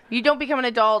 Oh yeah. You don't become an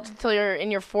adult until you're in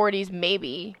your 40s,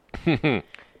 maybe.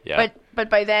 Yeah.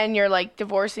 But by then you're like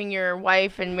divorcing your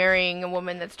wife and marrying a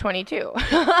woman that's 22.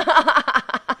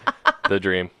 The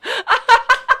dream.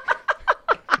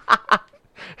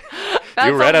 That's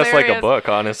you read hilarious. us like a book,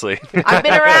 honestly. I've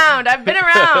been around. I've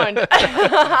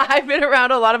been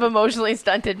around a lot of emotionally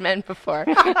stunted men before.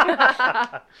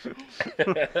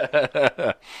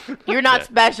 You're not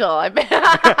special.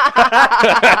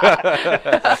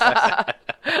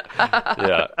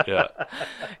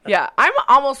 Yeah. I'm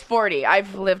almost 40.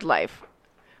 I've lived life.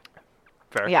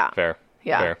 Fair. Yeah. Fair.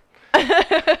 Yeah.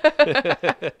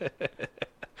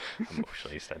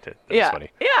 Emotionally stunted. That's funny.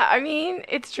 Yeah, I mean,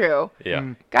 it's true. Yeah.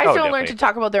 Guys don't definitely. learn to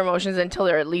talk about their emotions until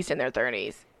they're at least in their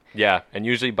 30s. Yeah, and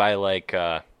usually by like,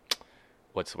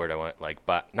 what's the word I want? Like,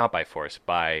 not by force,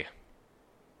 by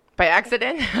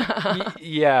accident.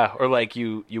 Yeah, or like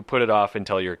you put it off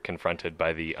until you're confronted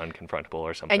by the unconfrontable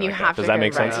or something. And you like have that. to. Does that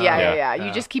make sense? Yeah.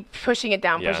 You just keep pushing it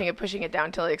down, pushing it down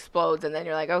until it explodes, and then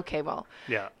you're like, okay, well,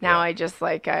 now I just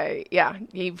like,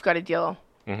 you've got to deal.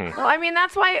 Mm-hmm. Well, I mean,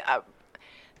 that's why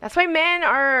men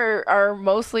are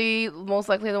most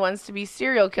likely the ones to be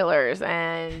serial killers,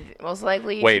 and most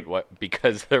likely. Wait, what?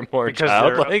 Because they're more Because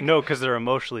childlike? because they're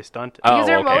emotionally stunted. Because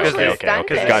they're okay. emotionally Okay.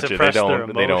 stunted. Gotcha. They Suppress their don't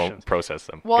emotions. process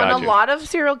them. Well, Gotcha. and a lot of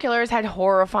serial killers had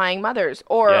horrifying mothers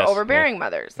or overbearing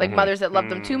mothers, like mothers that loved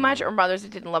them too much or mothers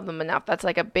that didn't love them enough. That's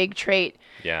like a big trait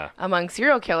among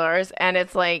serial killers, and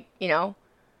it's like,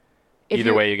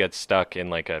 either way, you get stuck in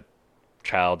like a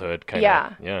childhood kind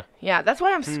of. Yeah, that's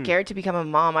why I'm scared to become a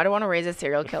mom. I don't want to raise a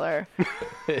serial killer.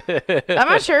 I'm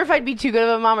not sure if I'd be too good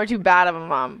of a mom or too bad of a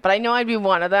mom, but I know I'd be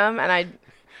one of them, and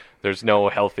There's no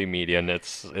healthy median.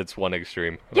 It's one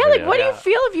extreme. Yeah, like what do you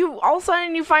feel if you all of a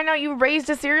sudden you find out you raised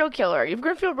a serial killer? You're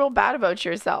gonna feel real bad about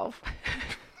yourself.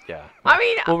 Yeah. I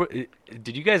mean, well,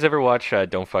 did you guys ever watch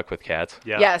Don't Fuck with Cats?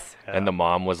 Yeah. Yes. And the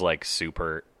mom was like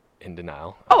super in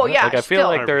denial. Oh yeah. Like I feel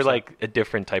like they're 100%. like a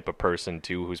different type of person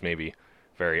too, who's maybe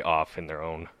very off in their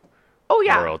own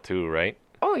world too, right?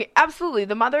 Oh, yeah, absolutely.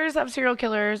 The mothers of serial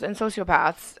killers and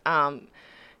sociopaths,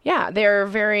 they're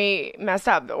very messed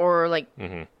up, or like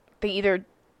they either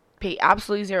pay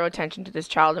absolutely zero attention to this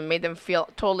child and made them feel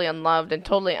totally unloved and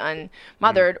totally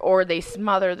unmothered, or they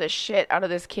smother the shit out of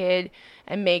this kid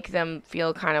and make them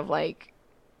feel kind of like,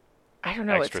 I don't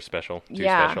know, Extra special, too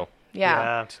yeah, special.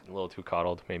 Yeah. A little too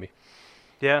coddled, maybe.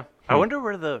 Yeah. I wonder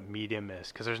where the medium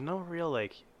is, because there's no real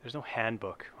there's no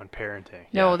handbook on parenting.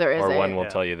 No, there isn't. Or one will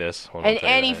tell you this. One And will tell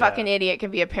you any that. fucking idiot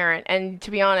can be a parent. And to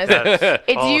be honest, That's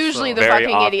it's also usually the Very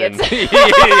fucking often. idiots.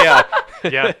 Yeah.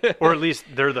 Yeah. Or at least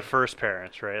they're the first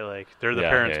parents, right? Like they're the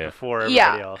parents before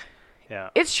everybody else.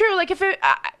 Yeah. It's true. Like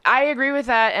I agree with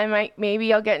that, and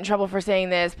maybe I'll get in trouble for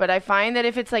saying this, but I find that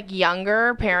if it's like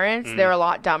younger parents, they're a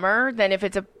lot dumber than if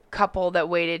it's a couple that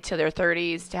waited till their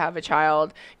 30s to have a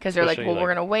child, because they're Especially like, well,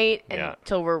 we're gonna wait Yeah.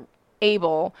 until we're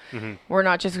able. We're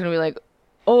not just gonna be like,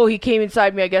 oh, he came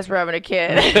inside me, I guess we're having a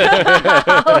kid.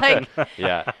 Like,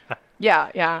 Yeah. Yeah.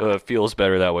 It feels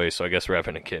better that way, so I guess we're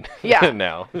having a kid. Yeah.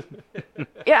 Now.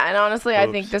 Yeah, and honestly, I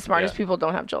think Oops. the smartest Yeah. people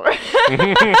don't have children.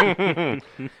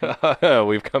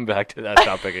 We've come back to that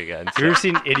topic again. Have you ever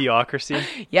seen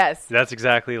Idiocracy? Yes. That's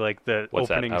exactly like the What's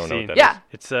that? opening I don't know scene. what that Yeah.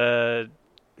 is. It's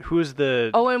who's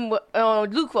the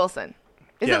Luke Wilson.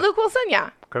 Is Yeah. it Luke Wilson? Yeah.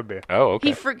 could be. Oh,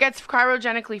 okay. He gets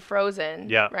cryogenically frozen.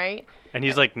 Yeah. Right? And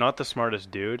he's like not the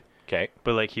smartest dude, Okay.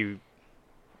 but like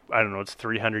I don't know, it's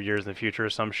 300 years in the future or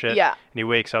some shit. Yeah. And he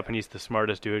wakes up and he's the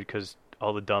smartest dude because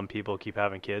all the dumb people keep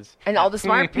having kids. And all the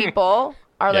smart people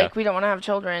are Yeah. like, we don't want to have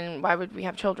children. Why would we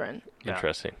have children? Yeah.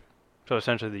 Interesting. So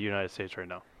essentially the United States right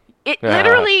now. It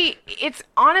literally, it's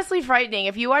honestly frightening.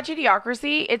 If you watch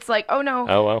Idiocracy, it's like, oh no,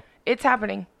 Oh, well. it's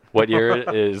happening. What year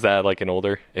is that, like, an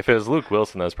older? If it was Luke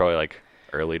Wilson, that was probably, like,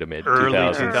 early to mid 2000s. Early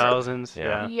 2000s. Yeah.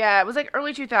 Yeah. Yeah, it was like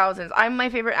early 2000s. My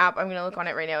favorite app, I'm going to look on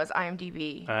it right now, is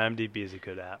IMDb. IMDb is a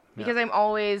good app. Yeah. Because I'm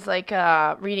always like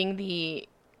reading the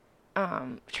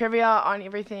trivia on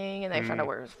everything, and I found out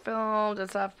where it was filmed and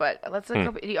stuff. But let's look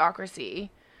up Idiocracy.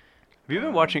 Have you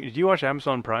been watching? Do you watch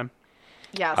Amazon Prime?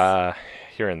 Yes.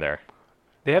 Here and there.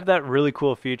 They have that really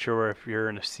cool feature where if you're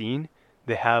in a scene,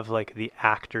 they have like the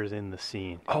actors in the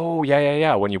scene. Oh,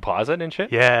 yeah. When you pause it and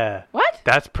shit? Yeah. What?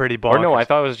 That's pretty bonkers. Or no, I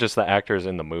thought it was just the actors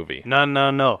in the movie.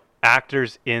 No.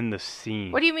 Actors in the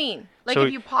scene. What do you mean? Like So-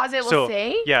 if you pause it, it will so,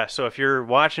 say? Yeah, so if you're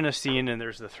watching a scene and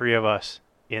there's the three of us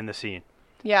in the scene,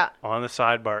 Yeah. on the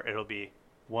sidebar it'll be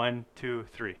 1, 2,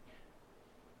 3.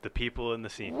 The people in the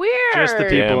scene. Weird. Just the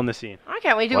people Damn. in the scene. I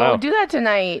can't wait to Wow. go do that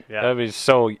tonight. Yeah. That'd be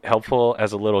so helpful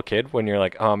as a little kid when you're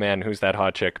like, oh man, who's that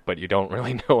hot chick? But you don't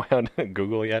really know how to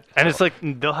Google yet. And it's like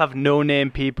they'll have no name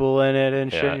people in it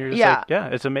and shit. Yeah. And you're just Yeah. like, yeah,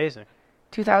 it's amazing.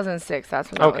 2006, that's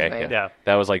when that Okay, was made. Yeah.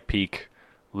 That was like peak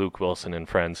Luke Wilson and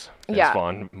Friends and Yeah.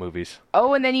 Spawn movies.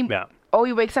 Oh, and then Yeah.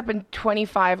 he wakes up in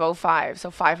 2505, so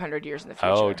 500 years in the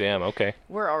future. Oh, damn. Okay.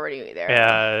 We're already there.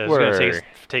 Yeah, it's going to Word.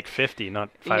 take 50, not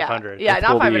 500. Yeah,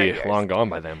 not we'll 500 be years. long gone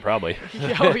by then, probably.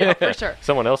 Oh, yeah, for sure.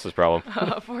 Someone else's problem.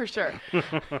 For sure.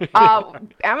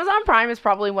 Amazon Prime is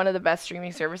probably one of the best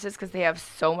streaming services because they have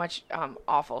so much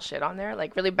awful shit on there,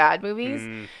 like really bad movies.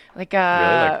 Like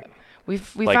Like- we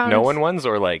Like found no one ones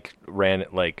or like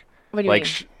like What do you like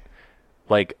mean?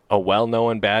 like a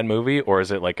well-known bad movie, or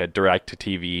is it like a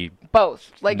direct-to-TV?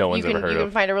 both. Like no one's you can ever heard you can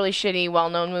of. find a really shitty,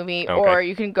 well-known movie, Okay. or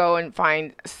you can go and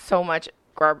find so much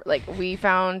garbage. Like we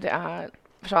found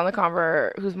Sean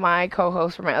LeComber, who's my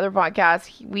co-host for my other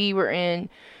podcast. We were in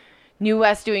New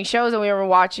West doing shows, and we were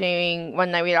watching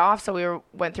one night we had off, so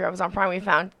went through Amazon Prime. We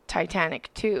found Titanic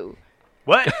 2.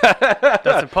 What?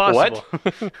 That's impossible.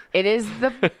 What? It is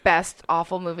the best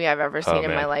awful movie I've ever seen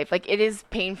in my man. life. Like it is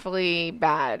painfully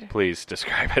bad. Please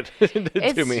describe it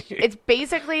to me. It's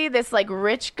basically this like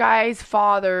rich guy's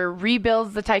father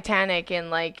rebuilds the Titanic in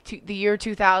like the year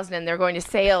 2000, and they're going to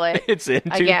sail it It's in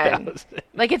again. 2000.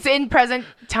 Like it's in present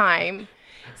time.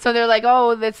 So they're like,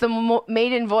 oh, that's the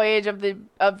maiden voyage of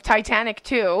Titanic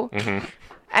 2. Mm-hmm.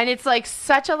 And it's like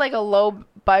such a low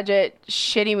budget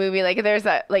shitty movie. Like there's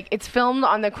it's filmed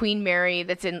on the Queen Mary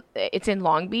it's in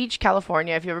Long Beach,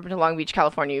 California. If you've ever been to Long Beach,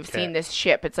 California, you've seen this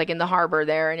ship. It's like in the harbor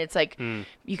there, and it's like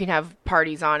you can have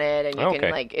parties on it, and you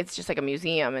can it's just like a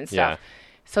museum and stuff. Yeah.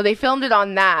 So they filmed it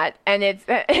on that, and it's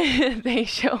they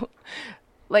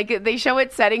show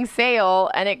it setting sail,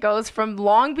 and it goes from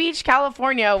Long Beach,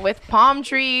 California, with palm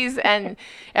trees and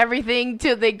everything,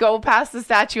 to they go past the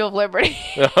Statue of Liberty.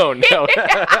 Oh no!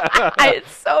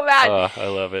 It's so bad. I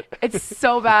love it. It's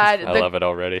so bad. I love it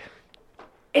already.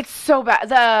 It's so bad.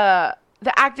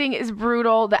 The acting is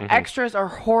brutal. The extras are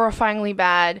horrifyingly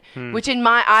bad. Which in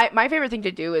my favorite thing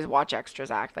to do is watch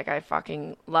extras act. Like I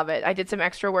fucking love it. I did some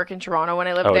extra work in Toronto when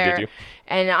I lived Oh, there, did you?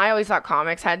 and I always thought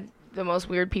comics had the most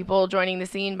weird people joining the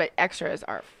scene, but extras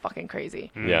are fucking crazy.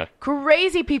 Yeah.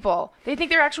 Crazy people. They think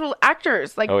they're actual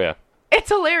actors. Like, Oh yeah. it's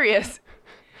hilarious.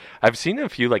 I've seen a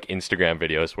few like Instagram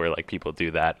videos where like people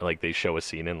do that. Like they show a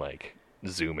scene and like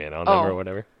zoom in on them or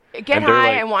whatever. Get And they're high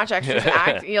like- and watch extras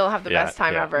act. You'll have the Yeah, best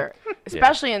time yeah. ever.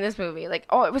 Especially in this movie. Like,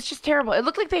 oh, it was just terrible. It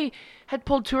looked like they had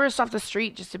pulled tourists off the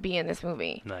street just to be in this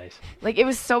movie. Nice. Like, it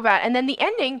was so bad. And then the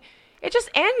ending, it just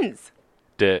ends.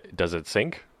 Does it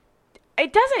sink?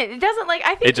 It doesn't like,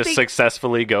 I think It just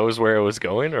successfully goes where it was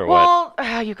going, or what?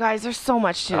 well, you guys, there's so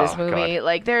much to this Oh, movie. God.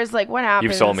 Like, there's like, what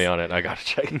happens? You've sold me on it. I gotta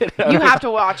check it out. You have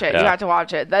to watch it. Yeah. You have to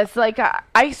watch it. That's like,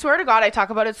 I swear to God, I talk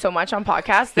about it so much on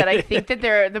podcasts that I think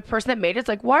that the person that made it's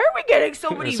like, why are we getting so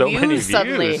many So views many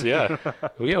suddenly? views, yeah.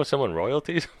 We owe someone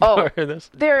royalties Oh. for this.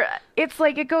 It's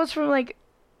like it goes from like,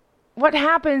 what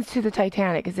happens to the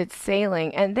Titanic is it's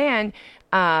sailing, and then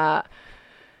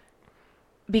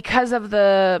because of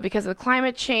the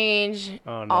climate change,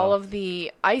 Oh, no. all of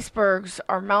the icebergs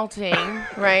are melting,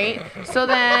 right? So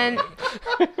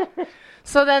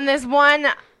then this one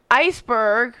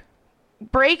iceberg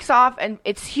breaks off, and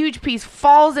its huge piece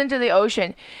falls into the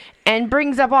ocean and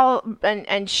brings up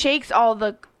and shakes all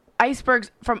the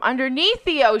icebergs from underneath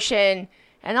the ocean.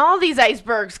 And all these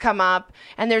icebergs come up,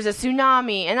 and there's a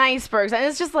tsunami and icebergs, and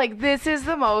it's just like, this is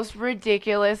the most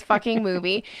ridiculous fucking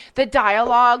movie. The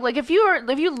dialogue, like, if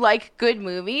you like good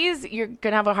movies, you're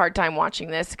gonna have a hard time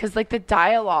watching this, because like the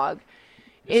dialogue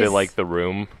Is it like The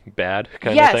Room bad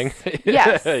kind Yes, of thing?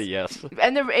 yes. Yes.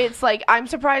 And it's like, I'm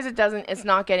surprised it's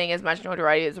not getting as much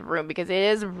notoriety as The Room, because it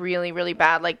is really, really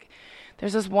bad. Like,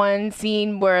 there's this one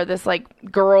scene where this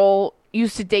like girl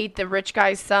used to date the rich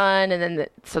guy's son, and then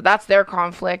so that's their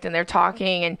conflict, and they're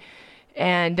talking,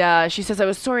 and she says, "I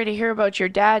was sorry to hear about your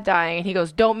dad dying," and he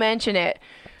goes, "Don't mention it."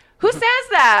 Who says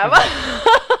that?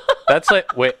 That's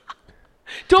like, wait,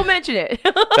 Don't mention it.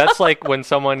 that's like when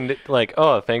someone like,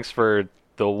 oh, thanks for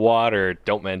the water,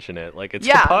 don't mention it. Like, it's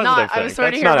Yeah, a positive not, thing. I was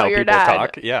sorry That's to hear not about how your people dad.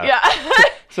 talk. Yeah. Yeah.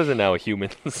 This isn't how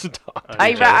humans talk.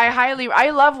 I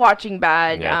love watching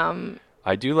bad. Yeah.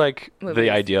 I do like Movies. the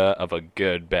idea of a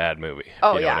good bad movie.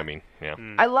 Oh, You know yeah. what I mean? Yeah.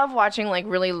 I love watching like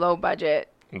really low budget,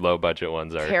 Low budget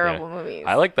ones are terrible yeah. movies.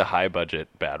 I like the high budget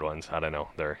bad ones. I don't know.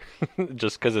 They're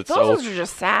just because it's Those so. are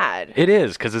just sad. It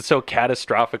is because it's so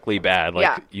catastrophically bad. Like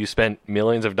Yeah. you spent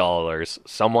millions of dollars.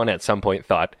 Someone at some point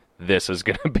thought this is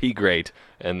gonna be great,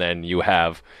 and then you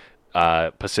have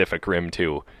Pacific Rim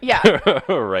 2. Yeah.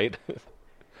 Right.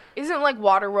 Isn't like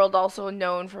Waterworld also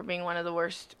known for being one of the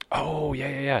worst Oh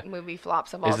yeah. movie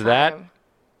flops of all Is time? that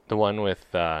the one with?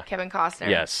 Kevin Costner?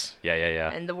 Yes. Yeah.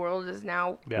 And the world is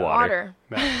now Yeah. water.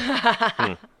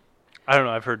 I don't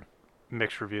know. I've heard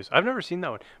mixed reviews. I've never seen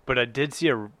that one, but I did see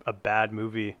a bad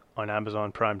movie on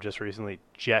Amazon Prime just recently.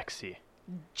 Jexy.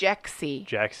 Jexy.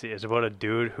 Is about a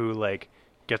dude who like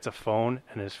gets a phone,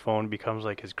 and his phone becomes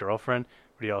like his girlfriend,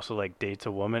 but he also like dates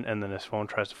a woman, and then his phone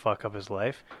tries to fuck up his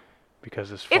life because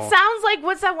his phone. It sounds like,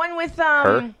 what's that one with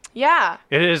Her? Yeah.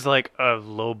 It is like a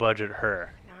low budget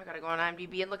Her. Now I gotta go on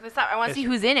IMDb and look this up. I want to see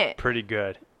who's in it. Pretty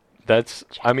good. That's.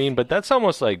 I mean, but that's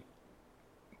almost like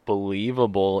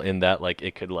believable in that like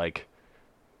it could like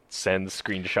send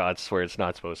screenshots where it's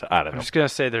not supposed to. I don't I'm know. just gonna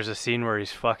say there's a scene where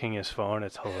he's fucking his phone.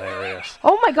 It's hilarious.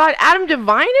 Oh my god, Adam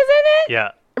Devine is in it?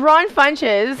 Yeah. Ron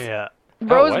Funches. Yeah.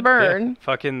 Rose what? Byrne.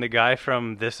 Fucking the guy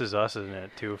from This Is Us is in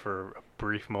it too for a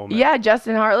brief moment. Yeah,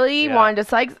 Justin Hartley, Yeah. Wanda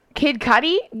Sykes, Kid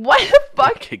Cudi. What the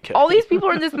fuck? Kid Cudi. All these people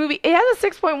are in this movie. It has a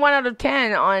 6.1 out of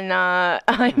 10 on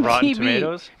IMDb. Rotten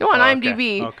Tomatoes? No, on Oh,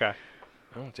 IMDb. Okay.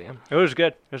 Oh damn. It was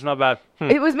good. It was not bad.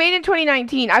 It was made in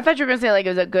 2019. I thought you were gonna say like it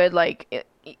was a good like.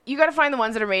 You got to find the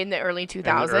ones that are made in the early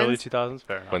 2000s. In the early 2000s?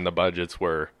 Fair enough. When the budgets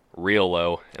were real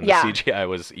low and Yeah. the CGI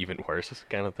was even worse,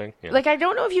 kind of thing. Yeah. Like, I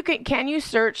don't know if you can you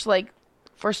search like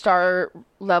for star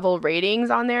level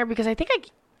ratings on there, because I think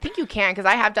you can, because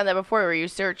I have done that before where you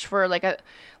search for like a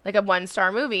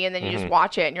 1-star movie and then you just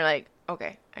watch it and you're like,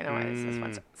 okay, I know why it's this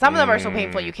one. Some of them are so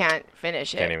painful you can't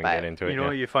finish it. Can't even but get into it. You know yeah.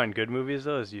 what you find good movies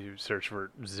though is you search for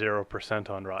 0%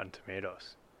 on Rotten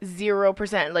Tomatoes.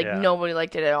 0%, like Yeah. nobody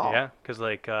liked it at all. Yeah, because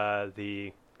like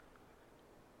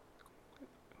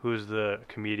who's the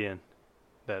comedian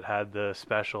that had the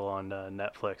special on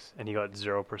Netflix and he got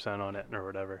 0% on it or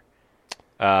whatever.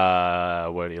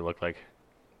 What do you look like?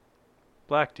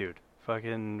 Black dude.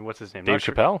 Fucking what's his name? Dave Not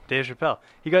sure- Chappelle? Dave Chappelle.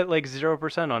 He got like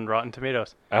 0% on Rotten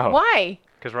Tomatoes Oh. Why?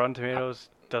 because Rotten Tomatoes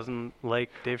doesn't like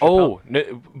Dave Chappelle. Oh,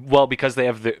 no, well, because they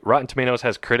have the Rotten Tomatoes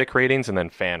has critic ratings and then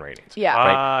fan ratings. Yeah.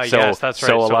 Ah, So, yes, that's right.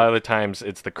 So a So- lot of the times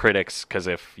it's the critics, because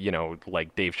if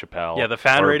like Dave Chappelle, Yeah, the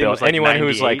fan or rating was, like, anyone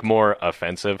who's like 98. more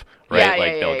offensive, right? Yeah, like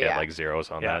yeah, they'll yeah, get yeah. like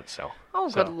zeros on Yeah. that. So Oh,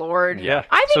 So- good lord. Yeah.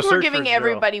 I think So we're search for giving 0.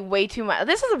 everybody way too much.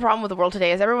 This is the problem with the world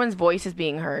today, is everyone's voice is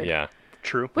being heard. yeah,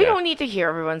 True. We Yeah. don't need to hear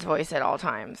everyone's voice at all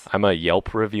times. I'm a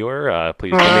Yelp reviewer. Please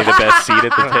give me the best seat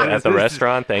at the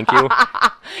restaurant. Thank you.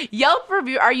 Yelp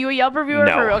review. Are you a Yelp reviewer?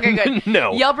 No. Okay, good.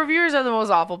 No. Yelp reviewers are the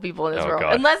most awful people in this Oh, world.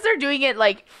 God. Unless they're doing it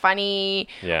like funny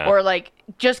Yeah. or like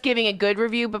just giving a good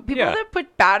review. But people Yeah. that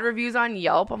put bad reviews on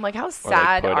Yelp, I'm like, how Or, like,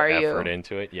 sad put are effort you?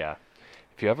 into it. Yeah.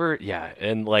 If you ever,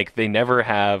 and like they never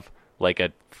have like a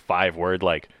 5-word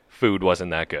like food wasn't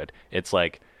that good. It's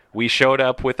like, we showed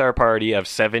up with our party of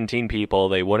 17 people.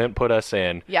 They wouldn't put us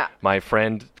in. Yeah. My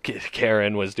friend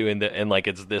Karen was doing the, and like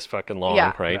it's this fucking long,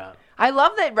 Yeah. right? Yeah. I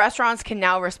love that restaurants can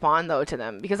now respond though to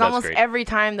them, because That's almost great. every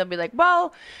time they'll be like,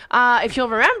 well, if you'll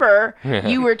remember,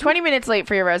 you were 20 minutes late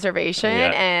for your reservation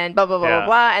Yeah. and blah, blah, blah, Yeah. blah,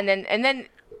 blah. And then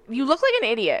you look like an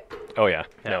idiot. Oh yeah.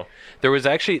 No. There was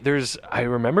actually I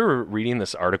remember reading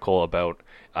this article about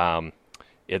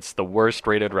it's the worst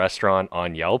rated restaurant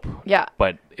on Yelp. Yeah.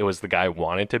 But it was the guy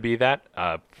wanted to be that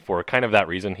for kind of that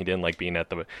reason. He didn't like being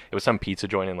at it was some pizza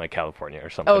joint in like California or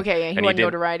something. Okay, and he wanted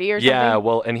notoriety or something? Yeah,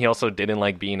 well, and he also didn't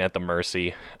like being at the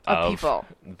mercy of people.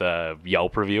 The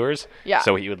Yelp reviewers. Yeah.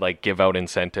 So he would like give out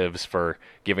incentives for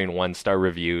giving 1-star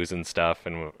reviews and stuff,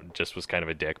 and just was kind of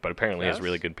a dick. But apparently it's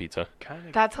really good pizza.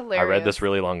 That's hilarious. I read this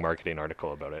really long marketing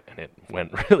article about it, and it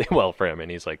went really well for him, and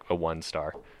he's like a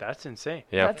 1-star. That's insane.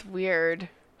 Yeah. That's weird.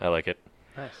 I like it.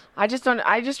 Nice. I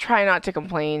just try not to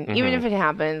complain, even if it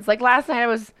happens. Like last night I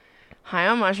was high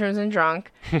on mushrooms and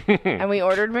drunk, and we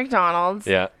ordered McDonald's.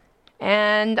 Yeah.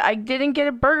 And I didn't get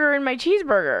a burger in my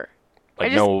cheeseburger. Like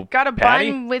I just no got a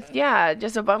patty? bun with,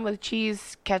 just a bun with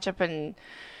cheese, ketchup, and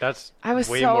That's I was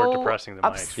way so more depressing than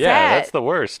mine. upset. Yeah, that's the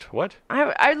worst. What?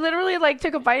 I literally like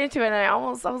took a bite into it, and I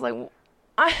was like,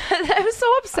 I was so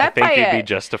I upset think by you'd it. be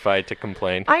justified to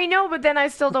complain. I know, but then I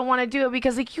still don't want to do it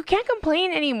because like you can't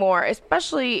complain anymore,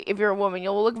 especially if you're a woman.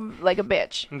 You'll look like a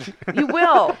bitch. You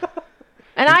will.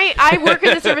 And I work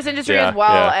in the service industry as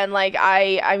well, and like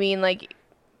I mean like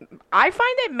I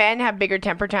find that men have bigger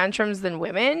temper tantrums than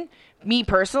women. Me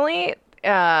personally,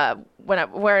 when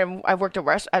I've worked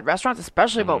at restaurants,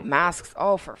 especially about masks.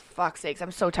 Oh, for fuck's sakes,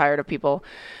 I'm so tired of people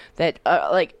that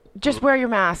like just wear your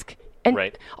mask. And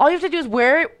all you have to do is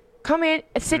wear it, come in,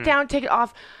 and sit down, take it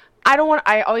off.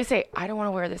 I always say, I don't want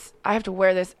to wear this. I have to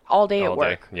wear this all day at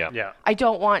work. Yeah. I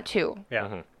don't want to.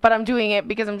 Yeah. But I'm doing it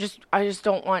because I just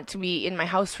don't want to be in my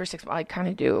house for 6 months. I kind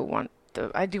of do want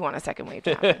I do want a second wave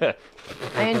to happen.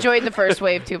 I enjoyed the first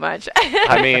wave too much.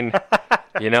 I mean,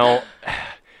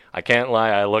 I can't lie.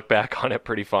 I look back on it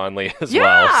pretty fondly as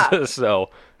well. So,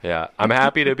 yeah, I'm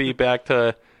happy to be back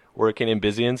to working and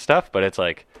busy and stuff, but it's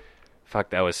like, fuck,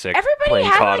 that was sick. Everybody playing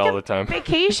had COD like all the time.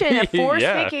 Vacation, a forced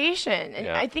vacation. And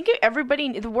I think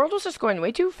the world was just going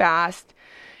way too fast.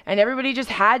 And everybody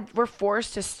just was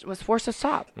forced to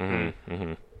stop.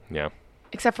 Yeah.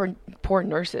 Except for poor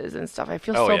nurses and stuff. I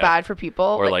feel so bad for people.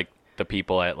 Or like the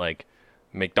people at like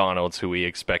McDonald's who we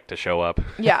expect to show up.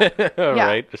 Yeah.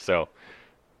 Right? So.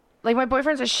 Like my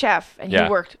boyfriend's a chef and he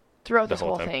worked throughout this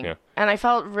whole thing. Yeah. And I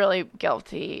felt really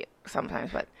guilty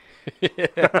sometimes, but.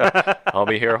 I'll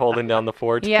be here holding down the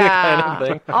fort. Yeah. Kind of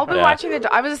thing. I'll be watching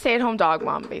I was a stay-at-home dog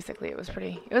mom, basically. It was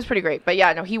pretty great. But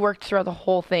yeah, no, he worked throughout the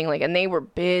whole thing, like, and they were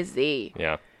busy.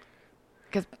 Yeah.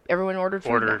 Because everyone ordered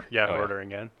food.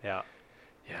 Ordering in. Yeah.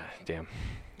 Yeah, damn.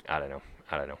 I don't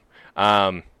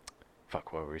know.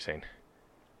 Fuck, what were we saying?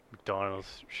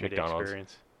 McDonald's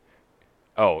experience.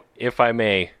 Oh, if I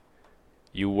may,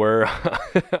 you were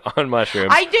on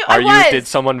mushrooms. I was. Did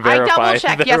someone verify? I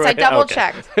double-checked. Yes, I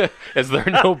double-checked. Is there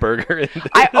no burger in this?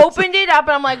 I opened it up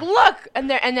and I'm like, look, and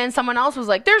then someone else was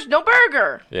like, there's no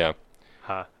burger. Yeah.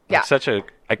 Huh. Yeah.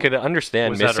 I could understand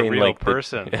was missing that a real like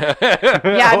person.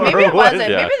 Yeah, maybe it wasn't.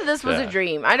 Yeah. Maybe this was a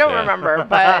dream. I don't remember,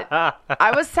 but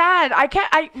I was sad.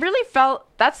 I really felt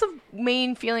that's the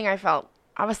main feeling I felt.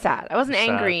 I was sad. I wasn't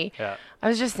angry. Yeah. I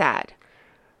was just sad.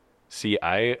 See,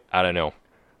 I don't know.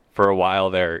 For a while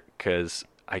there, because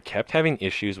I kept having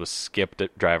issues with Skip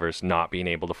drivers not being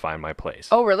able to find my place.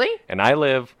 Oh, really? And I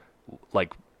live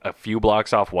like a few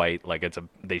blocks off White. Like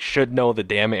they should know the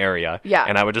damn area. Yeah.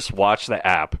 And I would just watch the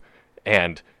app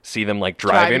and see them like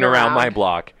driving around my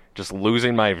block, just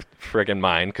losing my friggin'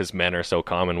 mind because men are so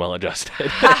calm and well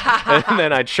adjusted. And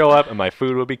then I'd show up and my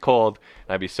food would be cold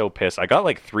and I'd be so pissed. I got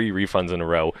like 3 refunds in a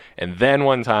row. And then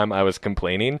one time I was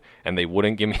complaining and they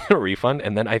wouldn't give me a refund.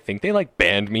 And then I think they like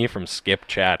banned me from Skip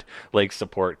chat like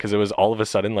support because it was all of a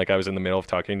sudden like I was in the middle of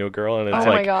talking to a girl and it's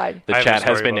my God. The chat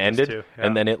has been ended.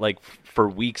 And then it like for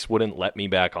weeks wouldn't let me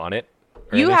back on it.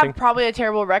 You have probably a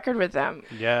terrible record with them.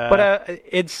 Yeah. But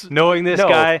it's knowing this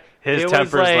guy, his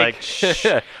temper's like shh.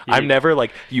 I'm never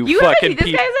like you You fucking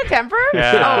this guy has a temper?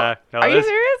 Yeah. Oh, are you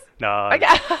serious? No.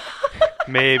 Okay.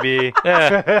 Maybe.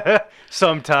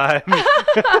 Sometime.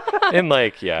 And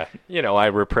like,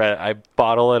 I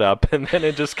bottle it up and then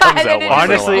it just comes out.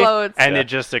 Honestly, explodes. and it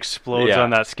just explodes on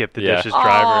that Skip the Dishes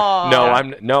driver.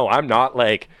 Oh. No, I'm not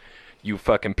like, you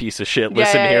fucking piece of shit,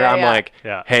 listen here. I'm like,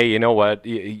 hey, you know what?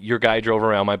 Your guy drove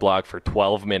around my block for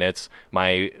 12 minutes.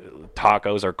 My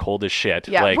tacos are cold as shit.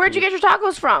 Yeah. Like, where'd you get your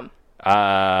tacos from?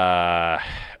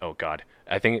 Oh, God.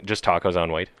 I think just tacos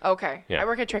on White. Okay. Yeah. I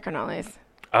work at Triconales.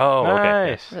 Oh,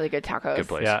 okay. Nice. Really good tacos. Good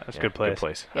place. Yeah, that's a good place. Good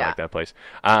place. Yeah. I like that place.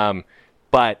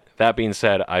 But that being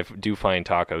said, I do find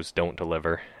tacos don't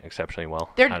deliver exceptionally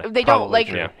well. They don't like.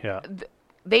 Yeah.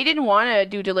 They didn't want to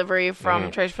do delivery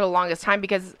from Trace for the longest time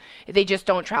because they just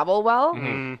don't travel well.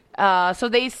 So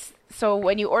they so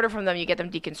when you order from them, you get them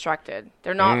deconstructed.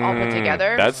 They're not all put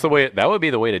together. That's the way. That would be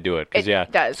the way to do it. Cause,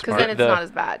 It does, because then it's not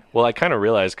as bad. Well, I kind of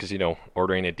realized because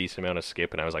ordering a decent amount of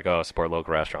skip, and I was like, oh, support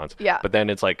local restaurants. Yeah. But then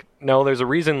it's like, no, there's a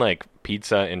reason like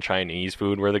pizza and Chinese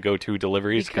food were the go-to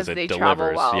deliveries because it they delivers.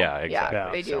 travel well. Yeah, exactly.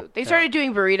 Yeah, they do. So, They started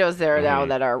doing burritos there now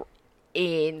that are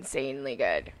insanely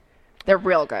good. They're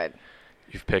real good.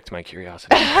 You've piqued my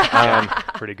curiosity.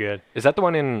 Pretty good. Is that the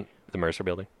one in the Mercer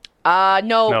building?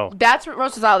 No. That's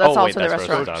Rosazal. That's also the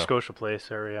restaurant. Rosazal. Scotia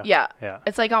Place area. Yeah. Yeah.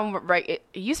 It's like on right. It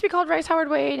used to be called Rice Howard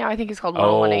Way. Now I think it's called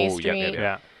 101A Street.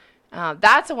 Yeah.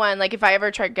 That's the one. Like if I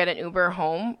ever try to get an Uber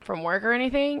home from work or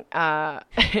anything,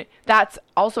 that's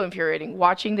also infuriating.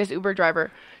 Watching this Uber driver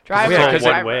drive.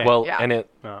 Well, and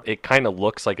it kind of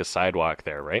looks like a sidewalk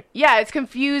there, right? Yeah, it's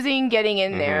confusing getting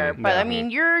in there. But I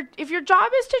mean, if your job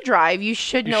is to drive, you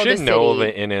should know the city. You should know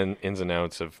the ins and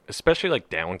outs of, especially like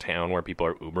downtown where people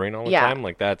are Ubering all the time.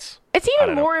 Like that's. It's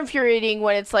even more infuriating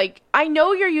when it's like, I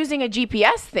know you're using a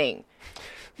GPS thing.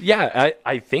 Yeah,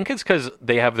 I think it's because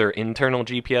they have their internal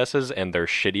GPSs and they're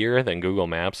shittier than Google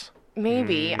Maps.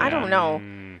 Maybe. I don't know.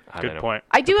 Good point.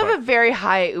 I do have a very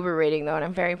high Uber rating, though, and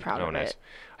I'm very proud of it.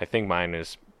 I think mine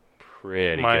is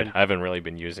pretty good. I haven't really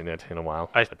been using it in a while.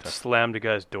 I slammed a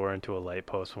guy's door into a light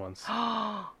post once.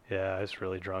 Yeah, I was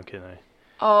really drunk, and I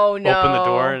opened the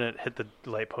door, and it hit the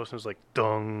light post, and it was like,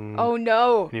 dung. Oh,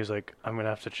 no. And he was like, I'm going to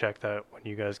have to check that when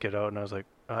you guys get out. And I was like,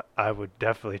 I would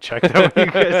definitely check that when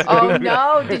you guys Oh,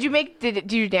 no. Did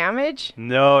you damage?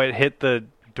 No, it hit the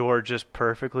door just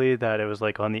perfectly that it was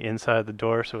like on the inside of the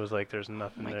door. So it was like there's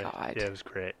nothing there. God. Yeah, it was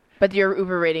great. But your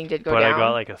Uber rating did go down. But I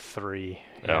got like a 3.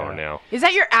 Oh, no. Is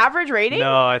that your average rating?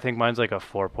 No, I think mine's like a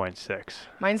 4.6.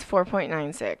 Mine's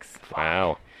 4.96.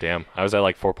 Wow. Damn. I was at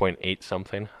like 4.8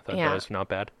 something. I thought that was not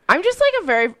bad. I'm just like a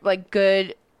very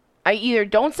good, I either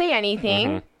don't say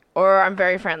anything or I'm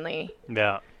very friendly.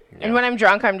 Yeah. And when I'm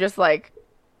drunk, I'm just like,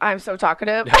 I'm so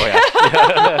talkative. Oh,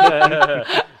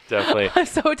 yeah. Definitely. I'm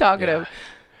so talkative. Yeah.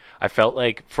 I felt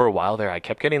like for a while there, I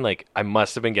kept getting like, I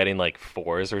must have been getting like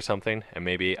 4s or something. And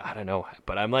maybe, I don't know.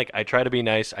 But I'm like, I try to be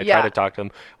nice. I try to talk to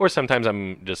them. Or sometimes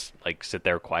I'm just like sit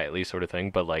there quietly sort of thing.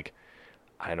 But like,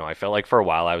 I don't know. I felt like for a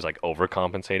while I was like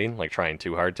overcompensating, like trying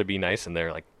too hard to be nice. And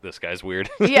they're like, this guy's weird.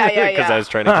 Yeah. Because I was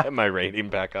trying to get my rating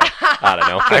back up. I don't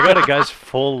know. I got a guy's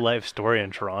full life story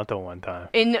in Toronto one time.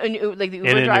 In like the Uber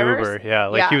in drivers? Uber, yeah.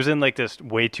 Like he was in like this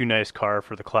way too nice car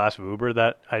for the class of Uber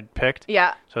that I'd picked.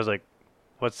 Yeah. So I was like,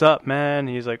 what's up, man?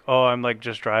 He's like, oh, I'm like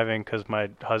just driving because my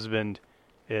husband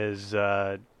is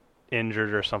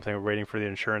injured or something. We're waiting for the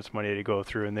insurance money to go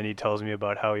through. And then he tells me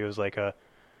about how he was like a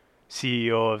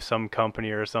CEO of some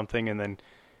company or something and then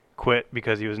quit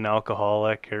because he was an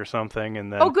alcoholic or something.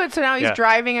 And then good. So now he's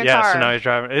driving a car. Yeah, so now he's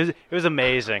driving. It was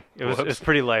amazing. It was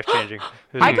pretty life-changing.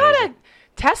 I got a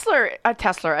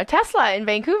Tesla in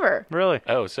Vancouver. Really?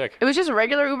 Oh, sick. It was just a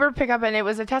regular Uber pickup, and it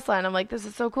was a Tesla, and I'm like, this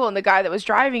is so cool. And the guy that was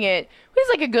driving it was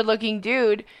like a good-looking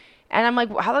dude, and I'm like,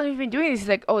 well, how long have you been doing this? He's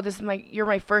like, oh, you're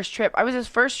my first trip. I was his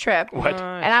first trip. What?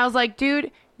 And I was like,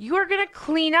 dude, you are gonna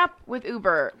clean up with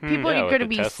Uber. People are gonna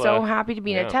be Tesla. so happy to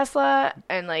be in a Tesla,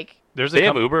 and like, they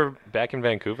have Uber back in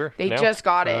Vancouver. They now? just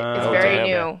got it. It's very new.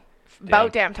 Yeah.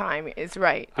 About damn time. It's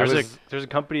right. There's a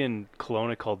company in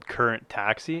Kelowna called Current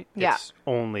Taxi. It's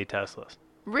only Teslas.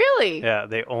 Really? Yeah,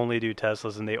 they only do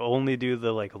Teslas, and they only do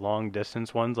the like long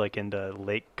distance ones, like into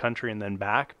Lake Country and then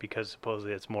back, because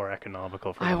supposedly it's more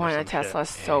economical for them. I want a Tesla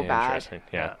so bad.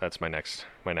 Yeah, that's my next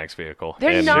vehicle.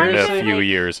 They're in a few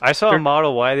years. I saw a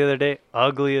Model Y the other day,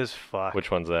 ugly as fuck.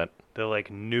 Which one's that? The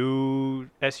like new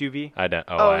SUV. I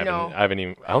haven't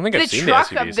even. I don't think I've seen the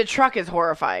SUVs. The truck is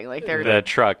horrifying. Like the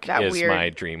truck is my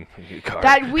dream car.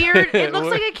 That weird. It looks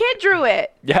like a kid drew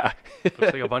it. Yeah.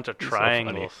 Looks like a bunch of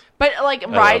triangles. But like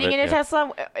riding in a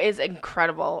Tesla is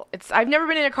incredible. I've never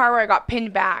been in a car where I got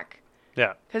pinned back.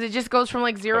 Yeah. Because it just goes from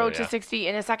like 0 to 60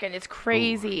 in a second. It's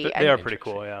crazy. They are pretty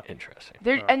cool, yeah. Interesting.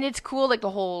 And it's cool. Like the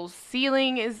whole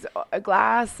ceiling is a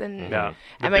glass and the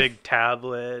and big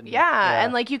tablet. Yeah,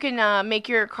 and like you can make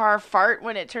your car fart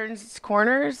when it turns its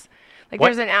corners. Like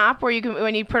there's an app where you can,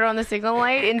 when you put it on the signal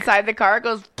light inside the car, it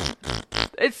goes.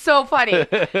 It's so funny.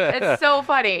 It's so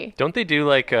funny. Don't they do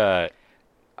like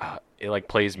it like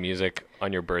plays music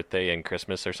on your birthday and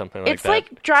Christmas or something like that? It's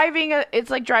like driving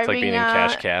being in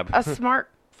cash cab. a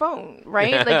smartphone,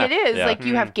 right? Like it is. Like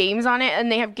you have games on it,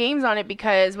 and they have games on it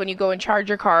because when you go and charge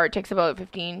your car, it takes about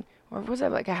 15 or was it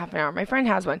like a half an hour? My friend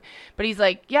has one, but he's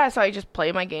like, yeah, so I just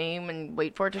play my game and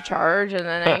wait for it to charge, and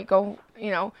then I go,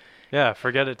 Yeah,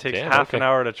 forget it takes half an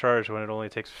hour to charge when it only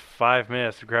takes 5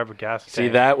 minutes to grab a gas tank. See,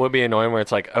 that would be annoying where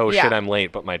it's like, oh shit, I'm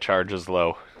late, but my charge is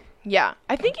low. Yeah,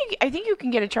 I think you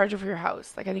can get a charger for your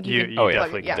house. Like I think you can. Oh yeah,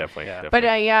 plug it, definitely. But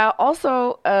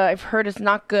also I've heard it's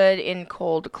not good in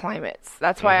cold climates.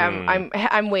 That's why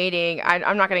I'm waiting.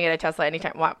 I'm not gonna get a Tesla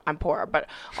anytime. Well, I'm poor, but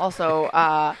also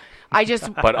I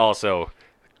just. But also,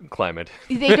 climate.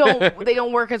 They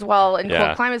don't work as well in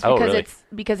cold climates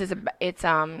because really? it's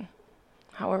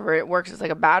however it works. It's like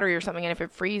a battery or something, and if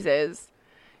it freezes,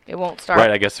 it won't start.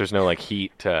 Right, I guess there's no like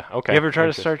heat to. Okay. You ever try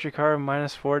to start your car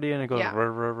minus 40 and it goes?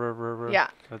 Yeah.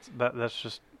 That's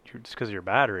just because of your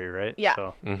battery, right? Yeah.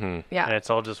 So, Yeah. And it's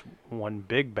all just one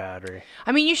big battery.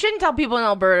 I mean, you shouldn't tell people in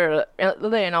Alberta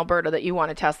that you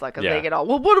want a Tesla because they get all,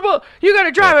 well, what about you got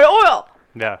to drive it oil?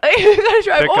 Yeah. You got to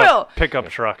drive oil. Pickup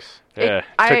trucks. Yeah.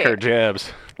 Took her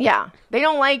jabs. Yeah. They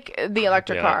don't like the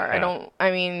electric car. Yeah. No.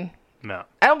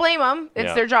 I don't blame them.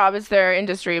 It's their job. It's their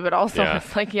industry. But also,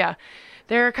 it's like,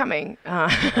 they're coming. Well,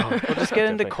 just get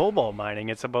into cobalt mining.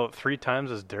 It's about 3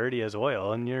 times as dirty as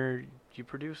oil, and you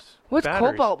produce. What's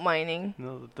batteries. cobalt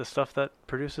mining? The stuff that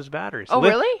produces batteries. Oh,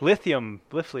 really? Lithium,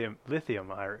 lithium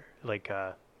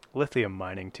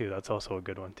mining too. That's also a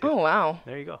good one too. Oh, wow.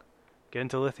 There you go. Get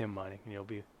into lithium mining, and you'll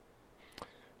be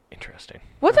Interesting.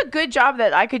 What's a good job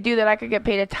that I could do that I could get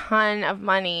paid a ton of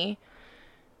money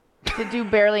to do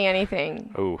barely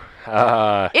anything? Oh.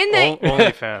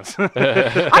 OnlyFans. I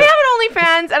have an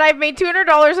OnlyFans, and I've made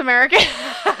 $200 American.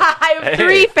 I have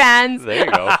 3 fans. There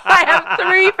you go. I have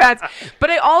 3 fans. But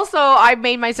I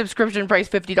made my subscription price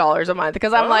 $50 a month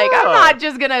because I'm like, I'm not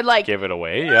just going to like. Give it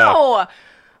away, No.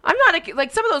 I'm not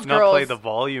like some of those girls. Not play the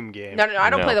volume game. No,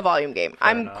 I don't play the volume game.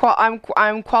 I'm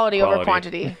quality over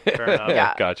quantity. Fair enough.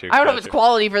 Yeah. Got you. I don't know if it's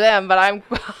quality for them, but I'm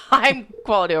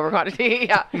quality over quantity.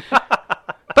 Yeah.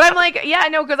 But I'm like,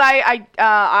 because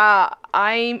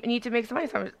I need to make some money.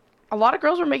 So a lot of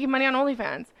girls were making money on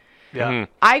OnlyFans. Yeah.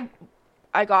 I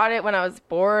got it when I was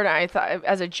bored. I thought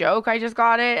as a joke I just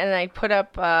got it, and I put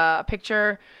up a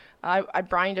picture. I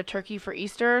brined a turkey for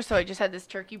Easter, so I just had this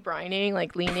turkey brining,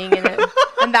 like leaning in it,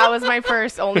 and that was my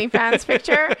first OnlyFans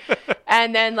picture.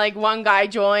 And then like one guy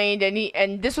joined,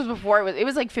 and this was before it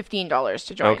was like $15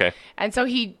 to join. Okay. And so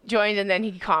he joined, and then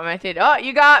he commented, "Oh,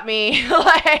 you got me!"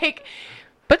 like.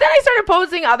 But then I started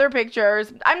posting other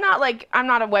pictures. I'm not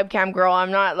a webcam girl.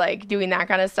 I'm not like doing that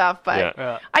kind of stuff. But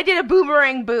I did a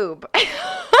boomerang boob.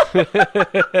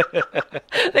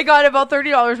 They got about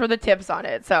 $30 worth of tips on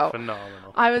it. So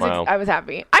phenomenal. I was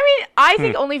happy. I mean, I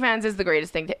think OnlyFans is the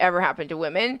greatest thing to ever happen to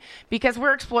women because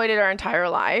we're exploited our entire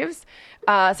lives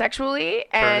sexually,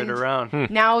 and turn it around.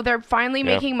 Now they're finally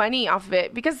making money off of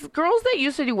it because girls that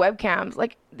used to do webcams,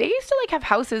 like they used to like have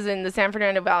houses in the San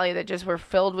Fernando Valley that just were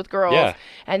filled with girls,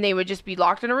 and they would just be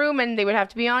locked in a room and they would have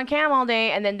to be on cam all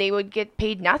day, and then they would get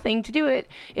paid nothing to do it.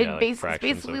 It's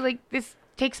basically like this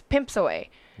takes pimps away.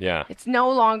 Yeah. It's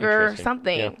no longer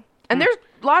something. Yeah. And there's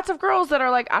lots of girls that are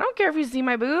like, I don't care if you see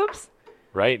my boobs.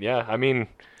 Right, yeah. I mean,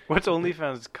 what's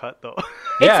OnlyFans cut though?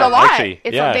 It's a lot. Actually,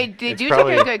 They do take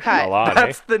a good cut. A lot,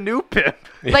 That's the new pimp.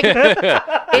 Like it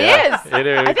is.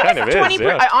 I think it's 20%.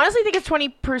 Yeah. I honestly think it's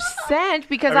 20%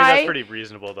 because that's pretty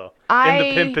reasonable though. In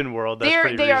the pimping world, that's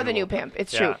pretty reasonable. They are the new pimp.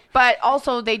 It's true. But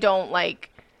also they don't like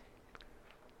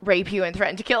rape you and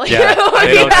threaten to kill you. Yeah,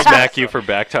 they don't smack you for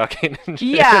back talking.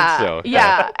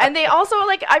 Yeah. And they also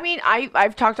like. I mean,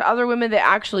 I've talked to other women that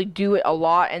actually do it a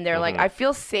lot, and they're like, I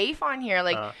feel safe on here.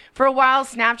 Like for a while,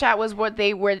 Snapchat was what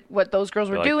those girls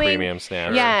were like doing. Premium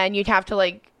Snap. Yeah, and you'd have to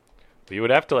like. You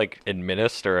would have to like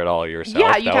administer it all yourself.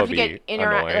 Yeah, you'd that have would to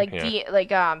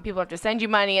get people have to send you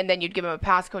money, and then you'd give them a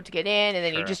passcode to get in, and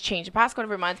then you just change the passcode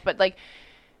every month. But like,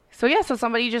 so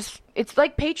somebody it's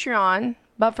like Patreon.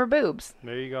 But for boobs.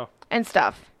 There you go. And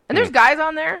stuff. And there's guys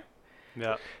on there.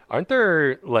 Yeah. Aren't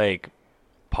there like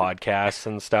podcasts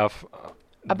and stuff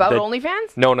about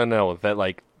OnlyFans? No. That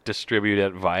like distribute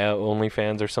it via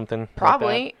OnlyFans or something.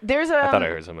 Probably. Like There's I thought I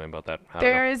heard something about that.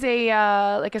 There is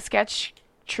a like a sketch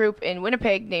troupe in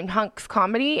Winnipeg named Hunks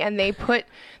Comedy, and they put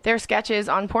their sketches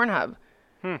on Pornhub.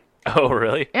 Oh,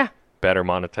 really? Yeah. Better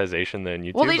monetization than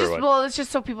YouTube. It's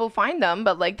just so people find them,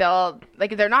 but like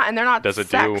they're not. Does it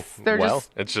sex. do they're well?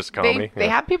 Just, it's just comedy. They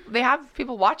have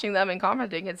people watching them and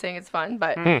commenting and saying it's fun,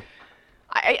 but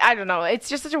I don't know. It's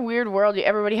just such a weird world.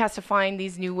 Everybody has to find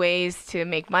these new ways to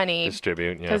make money.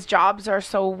 Distribute, because jobs are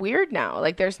so weird now.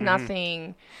 Like there's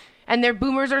nothing, and their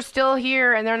boomers are still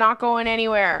here and they're not going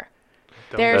anywhere.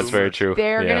 That's very true.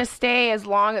 They're gonna stay as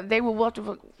long. They will have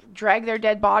to drag their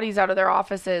dead bodies out of their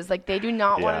offices. Like they do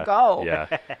not want to go.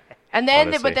 Yeah. And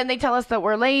then, but then they tell us that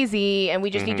we're lazy and we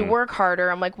just need to work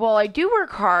harder. I'm like, well, I do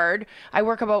work hard. I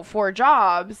work about 4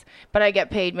 jobs, but I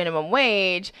get paid minimum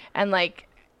wage. And like,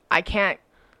 I can't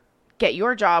get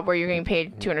your job where you're getting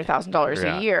paid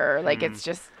 $200,000 a year. Like it's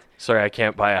just. sorry, I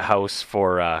can't buy a house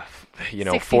for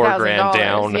 $4,000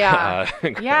 down.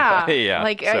 Yeah. Yeah.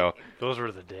 Like, so. Those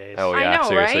were the days. Oh yeah, I know,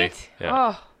 seriously. right?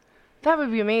 Yeah. Oh, that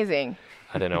would be amazing.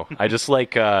 I don't know. I just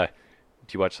like. Do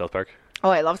you watch South Park? Oh,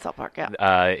 I love South Park.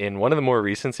 Yeah. In one of the more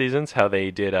recent seasons, how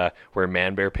they did where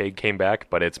Man Bear Pig came back,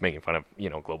 but it's making fun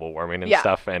of global warming and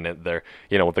stuff, and they're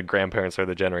the grandparents are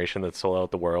the generation that sold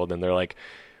out the world, and they're like,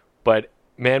 but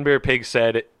Man Bear Pig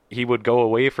said he would go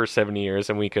away for 70 years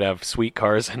and we could have sweet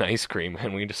cars and ice cream,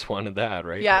 and we just wanted that,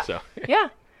 right? Yeah. So Yeah.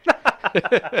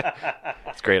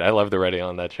 it's great. I love the writing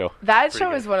on that show. That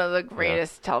show is one of the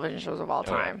greatest television shows of all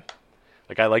time.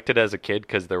 Like, I liked it as a kid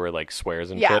because there were like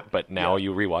swears and Yeah. shit, but now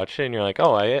you rewatch it and you're like,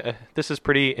 oh, this is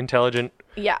pretty intelligent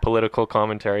Yeah. political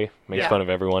commentary. Makes Yeah. fun of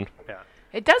everyone. Yeah.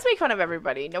 It does make fun of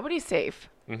everybody. Nobody's safe.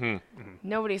 Mm-hmm.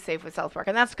 Nobody's safe with South Park,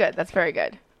 and that's good. That's very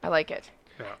good. I like it.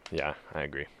 Yeah. Yeah, I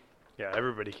agree. Yeah,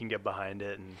 everybody can get behind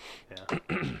it,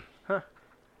 and huh.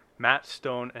 Matt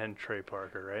Stone and Trey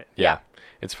Parker, right? Yeah.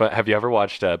 It's fun. Have you ever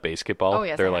watched Basketball? Oh,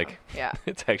 yes, They're I like, have. Yeah.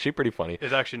 it's actually pretty funny.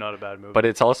 It's actually not a bad movie. But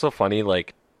it's also funny,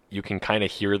 like, you can kind of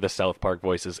hear the South Park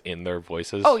voices in their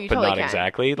voices. Oh, you but totally not can.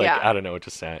 exactly. Like, Yeah. I don't know. It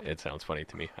just it sounds funny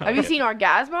to me. Have you seen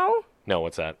Orgasmo? No,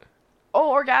 what's that?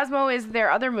 Oh, Orgasmo is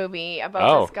their other movie about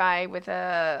Oh. this guy with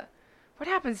a. What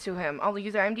happens to him? I'll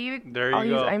use IMDb. There you I'll go.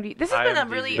 use IMDb. This has been a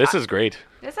IMDb. really. This is great.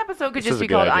 This episode could This just is a be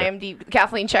good called idea. IMDb.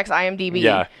 Kathleen checks IMDb.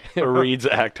 Yeah. It reads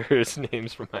actors'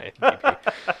 names from IMDb.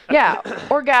 Yeah.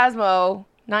 Orgasmo,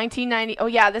 1990. Oh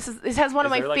yeah, this has one of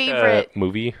my Is there, like, favorite. a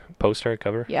movie poster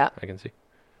cover? Yeah. I can see.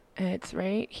 It's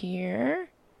right here.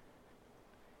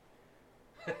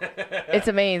 It's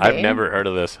amazing. I've never heard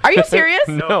of this. Are you serious?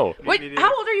 No. What? Me neither.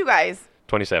 How old are you guys?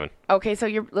 27. Okay, so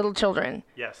you're little children.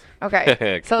 Yes.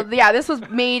 Okay. So yeah, this was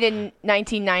made in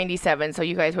 1997. So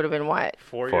you guys would have been what?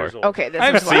 4 Four. years old. Okay, this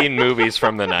I've is why. seen movies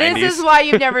from the 90s. This is why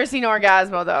you've never seen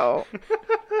Orgasmo, though.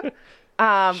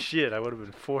 Shit, I would have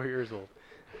been 4 years old.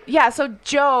 Yeah. So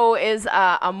Joe is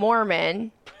a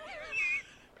Mormon.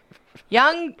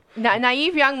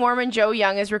 Naive young Mormon Joe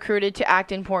Young is recruited to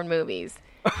act in porn movies.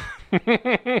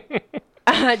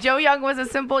 Joe Young was a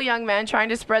simple young man trying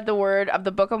to spread the word of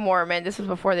the Book of Mormon. This was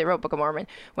before they wrote Book of Mormon.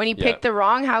 When he picked the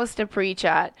wrong house to preach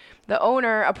at, the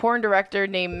owner, a porn director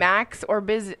named Max or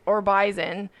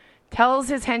Bison, tells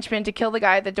his henchman to kill the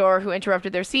guy at the door who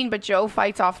interrupted their scene, but Joe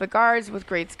fights off the guards with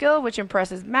great skill, which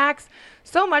impresses Max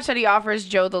so much that he offers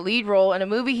Joe the lead role in a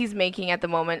movie he's making at the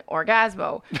moment,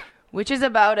 Orgasmo, which is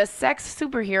about a sex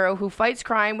superhero who fights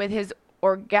crime with his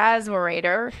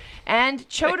orgasmerator and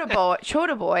Chota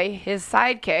Boy, his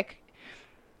sidekick.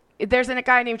 There's a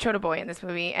guy named Chota Boy in this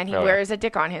movie, and he wears a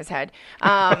dick on his head.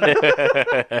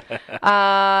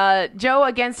 Joe,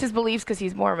 against his beliefs because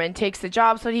he's Mormon, takes the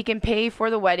job so he can pay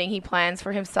for the wedding he plans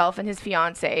for himself and his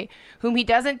fiancée, whom he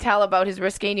doesn't tell about his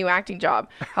risque new acting job.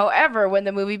 However, when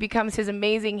the movie becomes his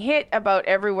amazing hit just about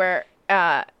everywhere,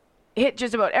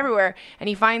 and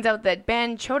he finds out that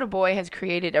Ben Chota Boy has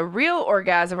created a real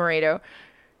orgasmerator,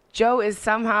 Joe is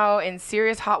somehow in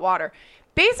serious hot water.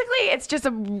 Basically, it's just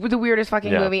the weirdest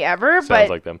fucking movie ever. Sounds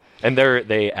like them. And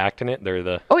they act in it? They're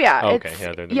the... Oh, yeah. okay.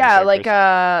 Yeah, they're the like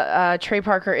Trey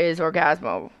Parker is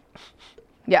Orgasmo.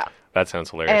 Yeah. That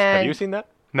sounds hilarious. And Have you seen that?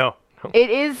 No. It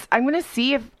is... I'm going to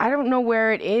see if... I don't know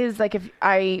where it is. Like, if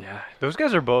I... Yeah. Those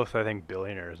guys are both, I think,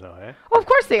 billionaires, though, eh? Oh, of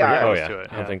course they are. Oh, close yeah. to it,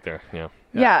 I yeah. think they're... Yeah.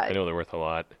 Yeah. I know they're worth a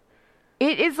lot.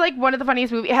 It is like one of the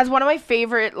funniest movies. It has one of my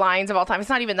favorite lines of all time. It's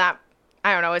not even that...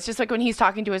 I don't know. It's just like when he's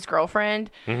talking to his girlfriend,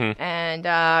 and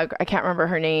I can't remember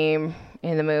her name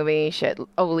in the movie. Shit.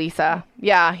 Oh, Lisa.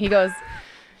 Yeah, he goes,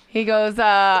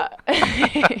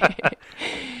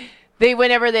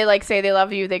 whenever they like say they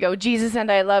love you, they go, Jesus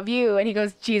and I love you. And he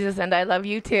goes, Jesus and I love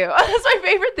you too. That's my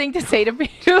favorite thing to say to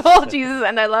people. Jesus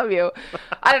and I love you.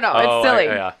 I don't know. It's silly.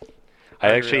 Yeah. I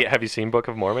actually... Have you seen Book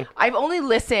of Mormon? I've only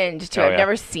listened to it. I've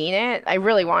never seen it. I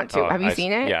really want to. Have you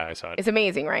seen it? Yeah, I saw it. It's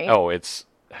amazing, right? Oh, it's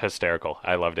hysterical.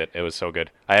 I loved it. It was so good.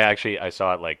 I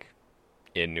saw it like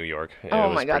in New York. Oh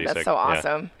was my God, pretty that's sick. so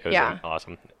awesome. It was Yeah.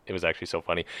 awesome. It was actually so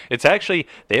funny. It's actually,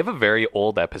 they have a very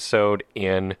old episode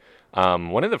in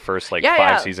one of the first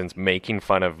 5 seasons making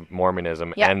fun of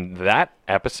Mormonism. Yeah. And that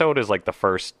episode is like the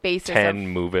first Basis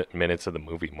 10 minutes of the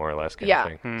movie, more or less, kind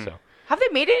of thing. So, Have they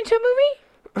made it into a movie?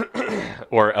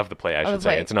 or of the play, I the should say.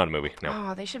 play. It's not a movie. No.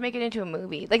 Oh, they should make it into a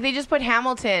movie. Like they just put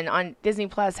Hamilton on Disney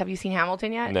Plus. Have you seen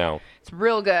Hamilton yet? No. It's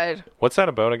real good. What's that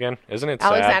about again? Isn't it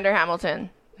sad? Alexander Hamilton,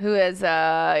 who is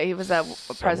he was a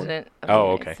president of the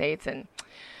United States, and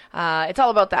it's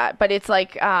all about that. But it's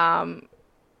like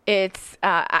it's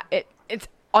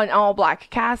an all black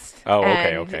cast. Oh,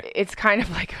 and okay. It's kind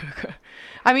of like.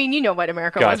 I mean, you know what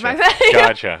America was back then.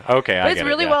 Gotcha. Okay, But it's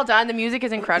really well done. The music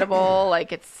is incredible.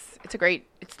 Like it's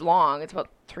It's long. It's about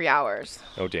 3 hours.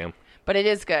 Oh, damn. But it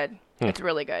is good. It's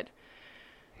really good.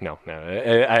 No.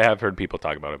 I have heard people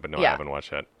talk about it, but no, I haven't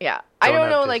watched it. Yeah. I don't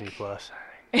know, Disney like... Plus.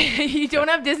 You don't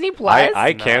have Disney Plus?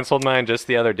 I canceled mine just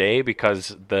the other day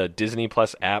because the Disney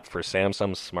Plus app for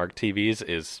Samsung Smart TVs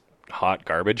is hot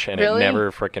garbage, and Really? it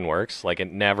never frickin' works. Like,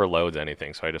 it never loads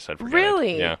anything, so I just said forget it.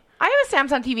 Really? Yeah. I have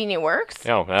a Samsung TV and it works.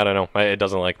 No, I don't know. It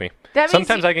doesn't like me. That means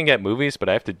Sometimes I can get movies, but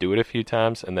I have to do it a few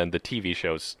times, and then the TV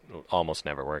shows almost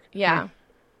never work. Yeah.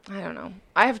 I don't know.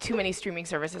 I have too many streaming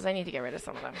services. I need to get rid of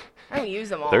some of them. I don't use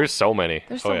them all. There's so many.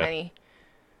 There's so yeah. many.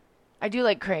 I do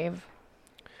like Crave.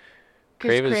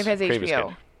 Because Crave has Crave is HBO.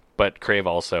 good. But Crave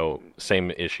also,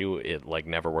 same issue. It like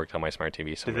never worked on my smart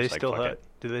TV. So Do I'm they just still like, fuck have?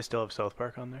 Do they still have South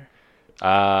Park on there?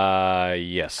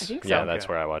 Yes. I think so. Yeah, that's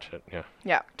Okay. where I watch it. Yeah.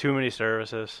 Yeah. Too many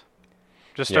services.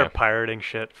 Just start pirating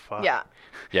shit. Fuck. Yeah.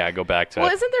 Yeah, I go back to.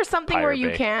 Well, isn't there something where Pirate you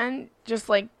Bay. can just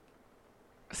like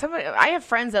somebody? I have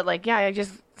friends that like, yeah, I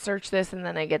just search this and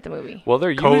then I get the movie. Well,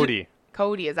 they're Cody.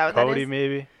 Cody, is that what that Cody, is?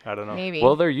 maybe. I don't know. Maybe.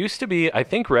 Well, there used to be. I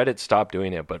think Reddit stopped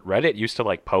doing it, but Reddit used to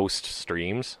like post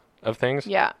streams of things.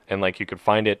 Yeah. And like you could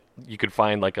find it. You could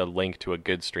find like a link to a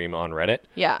good stream on Reddit.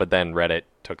 Yeah. But then Reddit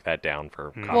took that down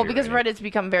for. Well, because copywriting. Reddit's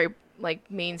become very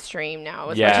like mainstream now.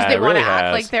 As Yeah, much as they it want to really act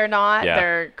has. like they're not, Yeah.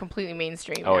 they're completely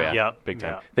mainstream. Oh now. yeah, Yeah, big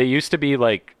time. yeah. They used to be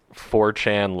like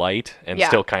 4chan light and Yeah.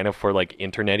 still kind of for like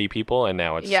internety people, and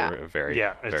now it's Yeah. very very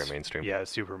it's- mainstream. Yeah,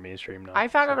 it's super mainstream now. I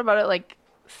found out about it like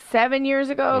 7 years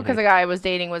ago because a guy I was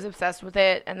dating was obsessed with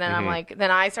it, and then I'm like,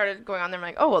 then I started going on there. I'm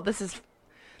like, oh well, there's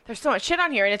so much shit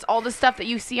on here, and it's all the stuff that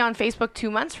you see on Facebook 2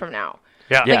 months from now.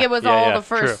 Yeah. Yeah. Like it was all yeah, the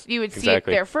first. true. You would see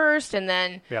Exactly. it there first, and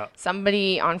then Yeah.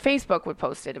 somebody on Facebook would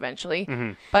post it eventually.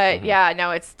 But yeah,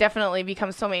 no, it's definitely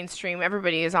become so mainstream.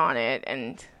 Everybody is on it,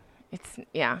 and it's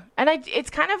and it's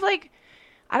kind of like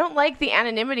I don't like the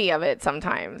anonymity of it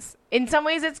sometimes. In some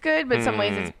ways, it's good, but some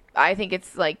ways I think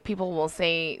it's like people will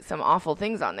say some awful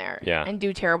things on there Yeah. and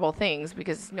do terrible things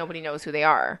because nobody knows who they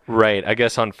are. Right. I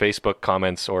guess on Facebook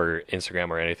comments or Instagram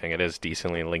or anything, it is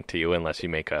decently linked to you unless you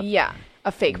make a Yeah,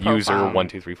 a fake user profile.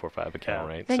 12345 account,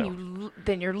 Yeah. right? Then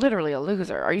then you're literally a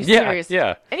loser. Are you Yeah, serious?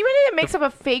 yeah. Anybody that makes up a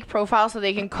fake profile so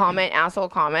they can comment asshole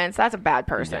comments, that's a bad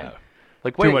person. Yeah.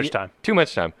 Like Too much time. Too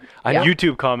much time. Yeah.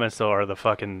 YouTube comments though are the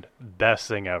fucking best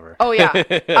thing ever. Oh yeah.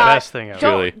 Best thing ever.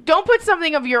 Really. Don't put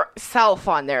something of yourself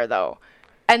on there though,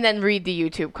 and then read the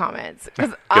YouTube comments.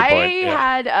 Because point, yeah.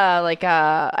 had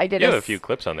I did You have a few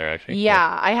clips on there actually.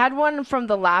 Yeah, I had one from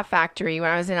the Laugh Factory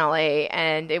when I was in LA,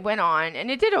 and it went on,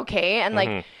 and it did okay. And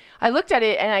like, I looked at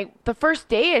it, and the first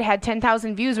day it had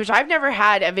 10,000 views, which I've never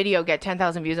had a video get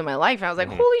 10,000 views in my life. And I was like,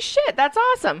 holy shit, that's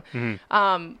awesome.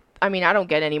 I mean, I don't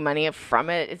get any money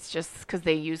from it. It's just because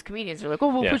they use comedians. They're like, oh,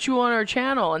 we'll put you on our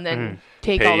channel, and then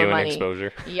take Pay all you the an money.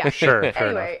 exposure. Yeah, Sure, fair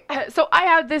Anyway, so I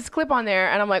had this clip on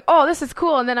there, and I'm like, oh, this is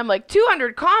cool. And then I'm like,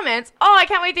 200 comments. Oh, I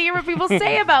can't wait to hear what people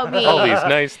say about me. All these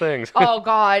nice things. Oh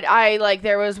God,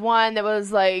 there was one that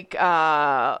was like, there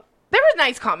was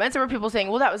nice comments. There were people saying,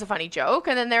 well, that was a funny joke.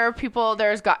 And then there were people,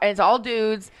 it's all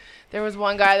dudes. There was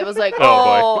one guy that was like,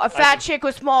 Oh, boy. a fat chick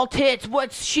with small tits,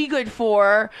 what's she good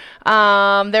for?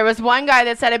 There was one guy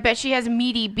that said, I bet she has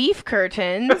meaty beef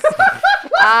curtains.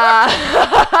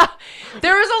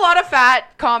 There was a lot of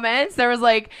fat comments. There was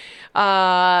like,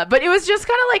 but it was just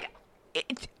kind of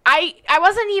like, I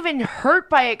wasn't even hurt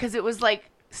by it because it was like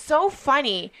so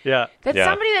funny. Yeah. That Yeah.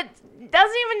 somebody that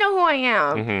doesn't even know who I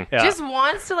am Yeah. just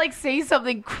wants to like say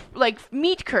something like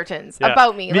meat curtains Yeah.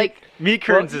 about me. like meat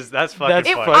curtains that's fucking that's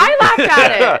funny. funny. I laughed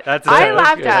at it. That's I good.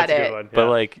 laughed That's at a good it. one. But Yeah.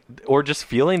 like, or just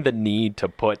feeling the need to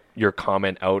put your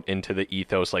comment out into the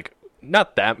ethos, like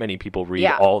not that many people read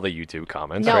Yeah. all the YouTube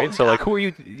comments, No. right? So like, who are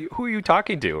you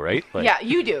talking to, right? Like, Yeah,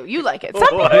 you do. You like it. Some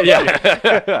people do.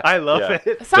 yeah. I love Yeah.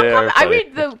 it. They're I funny.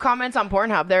 read the comments on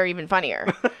Pornhub. They're even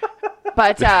funnier.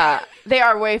 But they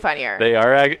are way funnier. They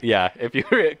are, yeah. If you,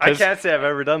 I can't say I've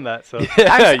ever done that. So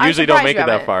I'm usually don't surprised make you it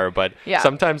that haven't. far, but Yeah.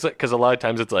 sometimes, because a lot of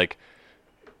times it's like,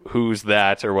 who's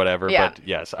that or whatever. Yeah. But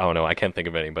yes, I don't know. I can't think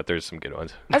of any, but there's some good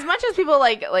ones. As much as people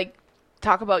like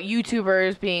talk about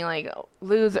YouTubers being like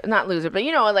not loser, but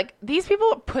you know, like these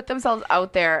people put themselves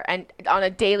out there and on a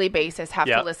daily basis have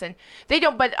Yeah. to listen. They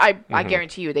don't, but I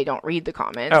guarantee you they don't read the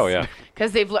comments. Oh, yeah.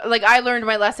 Because like I learned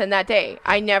my lesson that day.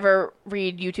 I never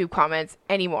read YouTube comments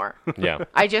anymore. Yeah.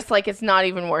 I just like, it's not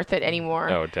even worth it anymore.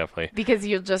 Oh, definitely. Because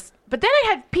you'll just, but then I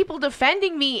had people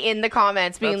defending me in the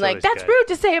comments being That's like, always that's good. rude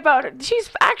to say about her. She's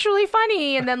actually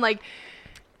funny. And then like,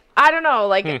 I don't know,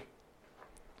 like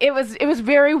it was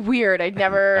very weird. I'd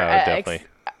never, Oh, definitely.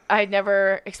 I'd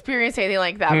never experienced anything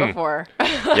like that before.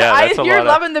 Yeah, that's a you're lot of-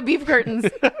 loving the beef curtains.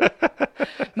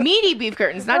 Meaty beef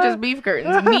curtains, not just beef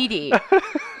curtains, meaty.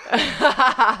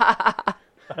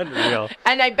 Unreal.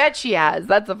 And I bet she has.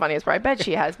 That's the funniest part. I bet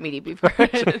she has meaty beef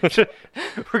gratitude.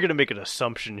 We're gonna make an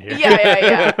assumption here.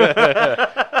 Yeah.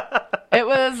 It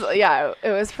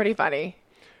was pretty funny.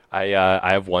 I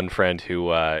have one friend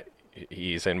who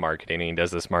he's in marketing. And he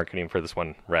does this marketing for this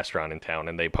one restaurant in town,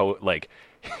 and they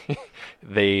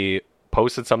they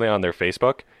posted something on their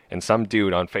Facebook, and some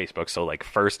dude on Facebook, so like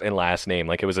first and last name,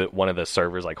 like it was one of the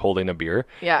servers like holding a beer,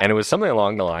 and it was something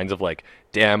along the lines of like,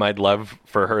 damn, I'd love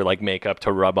for her like makeup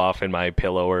to rub off in my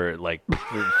pillow or like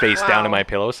face down in my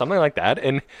pillow, something like that.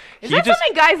 And is that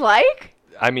something guys like?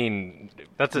 I mean,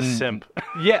 that's a simp.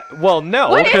 Yeah, well, no.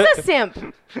 What is a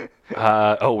simp?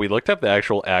 We looked up the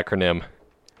actual acronym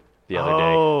the other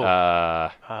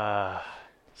day.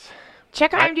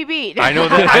 Check IMDb. I know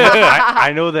that.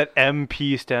 I know that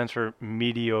MP stands for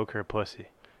mediocre pussy.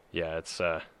 Yeah, it's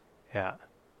yeah.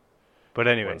 But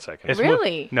anyway, 1 second. It's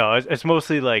really? No, it's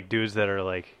mostly like dudes that are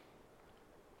like,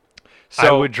 so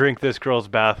I would drink this girl's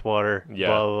bathwater. Yeah.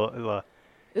 Blah, blah, blah.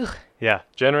 Ugh. Yeah.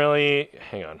 Generally,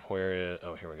 hang on. Where?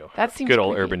 Here we go. That seems good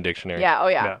old creepy. Urban Dictionary. Yeah. Oh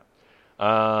yeah.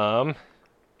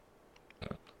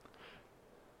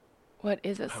 What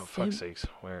is a simp? Oh, fuck's sakes.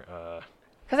 Where?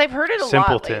 Because I've heard it a lot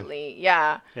Simpleton. lately.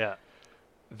 Yeah. Yeah.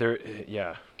 There.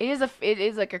 Yeah. It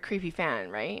is like a creepy fan,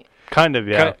 right? Kind of.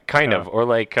 Yeah. Kind of. Or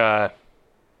like. How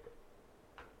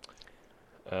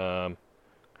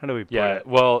do we put it?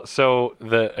 Well, so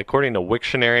according to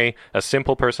Wiktionary, a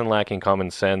simple person lacking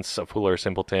common sense, a fool or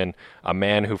simpleton, a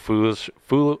man who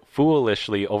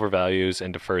foolishly overvalues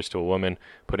and defers to a woman,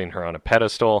 putting her on a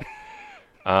pedestal.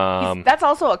 That's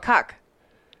also a cuck.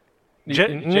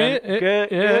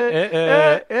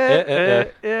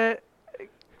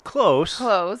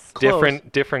 Close.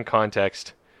 Different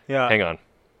context. Yeah. Hang on.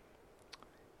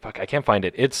 Fuck, I can't find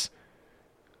it. It's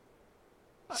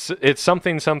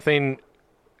something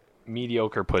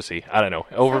mediocre pussy. I don't know.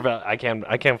 I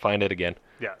can't find it again.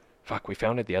 Yeah. Fuck, we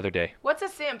found it the other day. What's a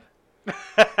simp?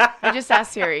 I just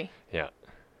asked Siri. Yeah.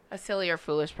 A silly or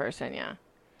foolish person, yeah.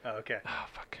 Oh, okay. Oh,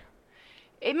 fuck.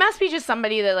 It must be just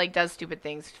somebody that like does stupid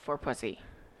things for pussy.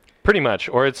 Pretty much,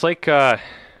 or it's like kind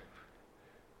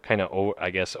of I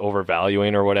guess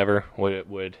overvaluing or whatever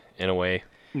would in a way.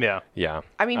 Yeah. Yeah.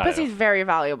 I mean, pussy's very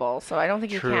valuable, so I don't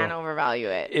think True. you can overvalue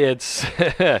it. It's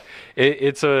the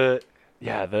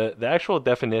actual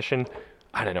definition,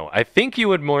 I don't know. I think you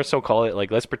would more so call it like,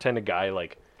 let's pretend a guy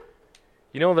like,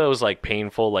 you know those like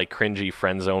painful like cringy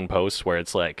friend zone posts where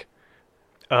it's like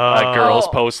girls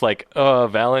post like,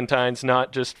 Valentine's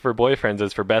not just for boyfriends,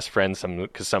 it's for best friends,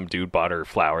 because some dude bought her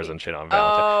flowers and shit on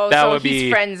Valentine's. That would be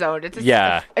friend zoned.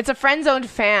 It's a friend zoned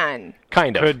fan.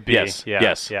 Kind of. Could be. Yes. Yeah.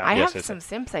 Yes. Yeah. I have some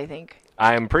simps, I think.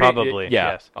 I'm pretty Probably,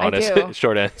 yeah. yes. Honest I do.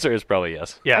 short answer is probably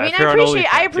yes. Yeah. I mean, if you're on I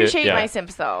OnlyFans. appreciate Yeah. my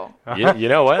simps though. You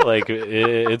know what? Like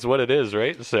it's what it is,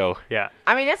 right? So Yeah.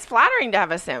 I mean, it's flattering to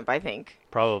have a simp, I think.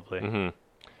 Probably. Mm-hmm.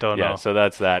 Don't yeah. know. So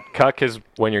that's that. Cuck is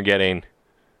when you're getting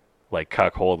like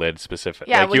cuckolded specific.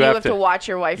 Yeah, like, when you have to watch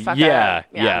your wife fuck yeah, up.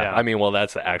 yeah. I mean, well,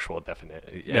 that's the actual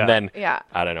definition. Yeah. And then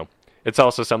I don't know. It's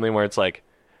also something where it's like,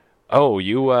 oh,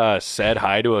 you said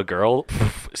hi to a girl,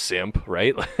 simp,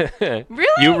 right?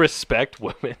 Really? You respect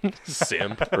women,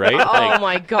 simp, right? Oh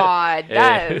my god,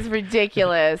 that is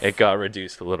ridiculous. It got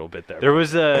reduced a little bit there. There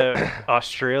was a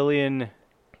Australian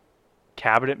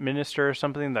cabinet minister or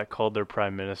something that called their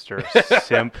prime minister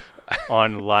simp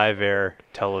on live air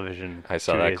television. I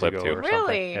saw 2 that days clip ago too. or something.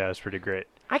 Really? Yeah, it was pretty great.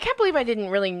 I can't believe I didn't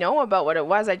really know about what it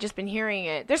was. I've just been hearing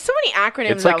it. There's so many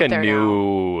acronyms It's like out a there now.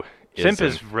 new. Simp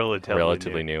is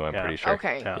relatively new. I'm Yeah. pretty sure.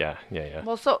 Okay. Yeah.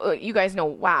 Well, so you guys know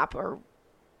WAP or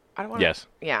I don't want. Yes.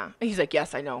 Yeah. He's like,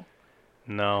 yes, I know.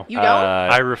 No. You don't?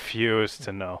 I refuse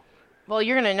to know. Well,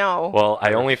 you're gonna know. Well,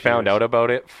 I only found refuse. out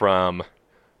about it from.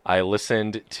 I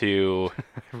listened to.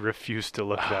 Refuse to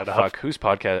look that up. Fuck, whose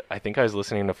podcast? I think I was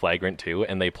listening to Flagrant 2,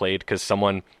 and they played because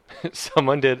someone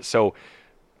did. So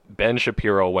Ben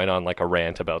Shapiro went on like a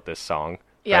rant about this song,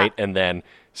 right? And then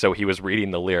so he was reading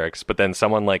the lyrics, but then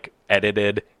someone like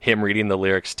edited him reading the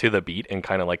lyrics to the beat and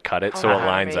kind of like cut it so it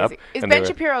lines up. Is and Ben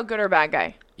Shapiro a good or bad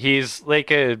guy? He's like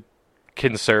a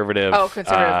conservative.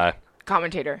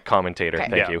 Commentator. Commentator. Okay.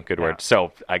 Thank Yeah. you. Good Yeah. word.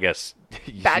 So I guess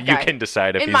Bad you guy. can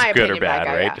decide if In he's my good or opinion, bad bad,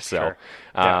 guy, right? yeah. So, Sure.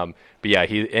 Yeah. but yeah,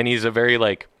 he's a very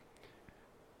like.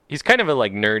 He's kind of a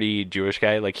like nerdy Jewish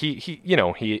guy. Like he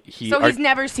So he's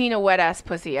never seen a wet ass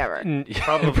pussy ever.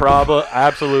 Probably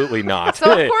absolutely not.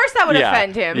 So of course that would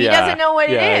offend him. He doesn't know what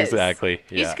it is. Exactly.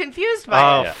 He's Yeah. confused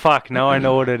by it. Fuck! Now I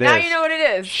know what it is. Now you know what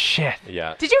it is. Shit.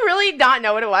 Yeah. Did you really not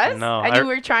know what it was? No, And you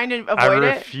were trying to I avoid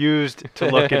it? refused to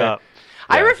look it up.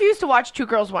 I Yeah. refuse to watch Two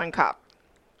Girls, One Cup.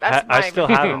 That's I still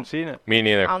haven't seen it. Me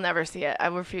neither. I'll never see it. I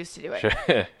refuse to do it. Should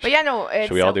But yeah, no.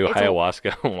 It's, we all do it's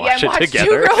ayahuasca and Yeah, watch it watch together?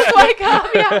 two girls wake up.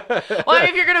 Yeah. Well,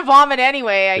 if you're gonna vomit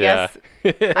anyway, I guess.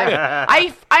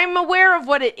 I'm aware of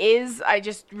what it is. I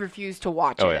just refuse to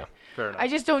watch it. Oh yeah. Fair enough. I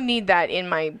just don't need that in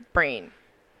my brain,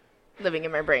 living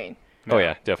in my brain. Oh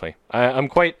yeah, definitely. I'm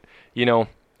quite,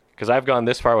 because I've gone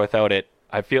this far without it.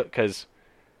 I feel because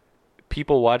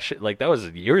people watch it like that was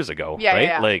years ago, Yeah, right?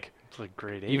 yeah. Like It's like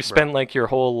grade 8. you've spent like your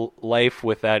whole life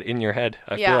with that in your head.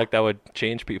 I Yeah. feel like that would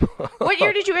change people. What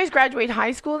year did you guys graduate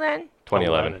high school then?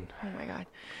 2011. Oh my god.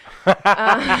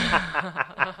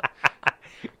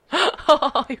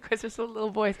 Oh, you guys are so little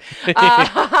boys. Oh,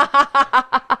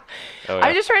 yeah.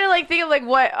 I'm just trying to like think of like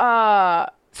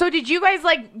what. So did you guys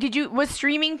was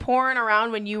streaming porn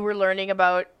around when you were learning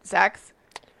about sex?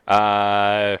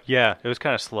 Yeah, it was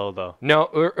kind of slow though. No.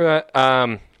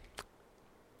 I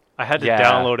had to Yeah.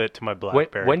 download it to my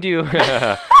BlackBerry. When do you?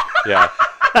 Yeah.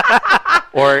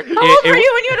 Or How old were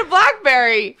you when you had a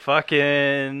BlackBerry?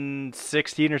 Fucking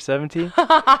 16 or 17?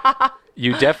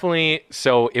 You definitely.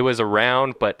 So it was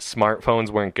around, but smartphones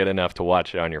weren't good enough to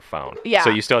watch it on your phone. Yeah. So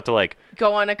you still had to like.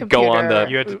 Go on a computer. on the-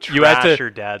 You had to You had trash to- your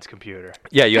dad's computer.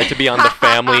 Yeah, you had to be on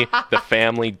the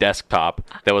family desktop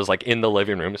that was like in the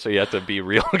living room, so you had to be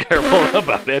real careful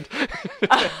about it.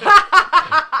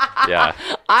 Yeah,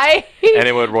 and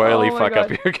it would royally Oh my fuck up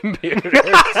God. your computer.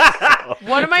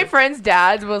 One of my friend's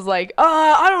dads was like,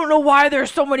 I don't know why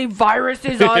there's so many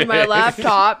viruses on my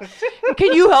laptop.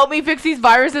 Can you help me fix these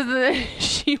viruses? And then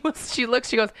she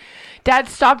goes, Dad,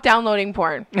 stop downloading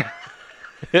porn. He's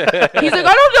like,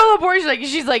 I don't download porn.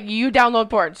 She's like, you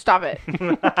download porn. Stop it.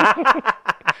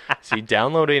 See,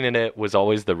 downloading it was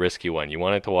always the risky one. You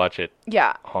wanted to watch it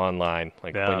Yeah. online,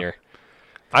 like Yeah. when you're.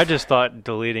 I just thought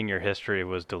deleting your history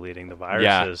was deleting the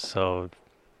viruses. So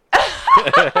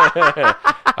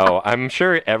Oh, I'm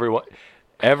sure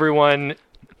everyone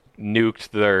nuked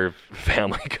their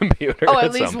family computer. Oh, at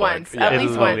at least some point. once. Yeah. At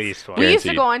least once. once. We used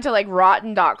to Guaranteed. go onto like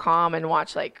rotten.com and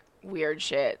watch like weird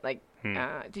shit. Like,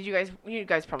 did you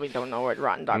guys probably don't know what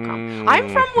rotten.com. I'm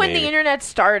from when the maybe. internet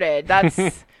started. That's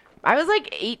I was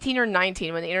like 18 or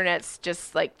 19 when the internet's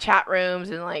just like chat rooms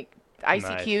and like ICQ.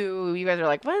 Nice. You guys are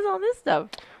like, what is all this stuff?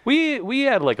 We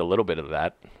had like a little bit of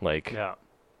that, like yeah,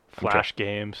 Flash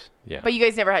games. yeah. But you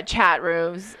guys never had chat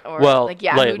rooms or Well, like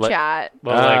Yahoo like- chat.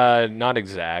 Well, Not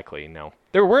exactly. No,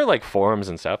 there were like forums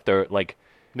and stuff. There like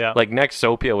Yeah,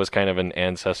 Nextopia was kind of an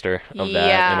ancestor of that in a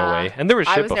Yeah. way, and there was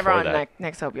shit I was before never on that.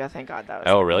 Nextopia, thank God. That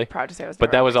was Oh, really? I'm proud to say I was. But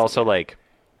never that on was also Nextopia. like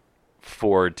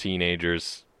for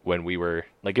teenagers when we were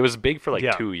like it was big for like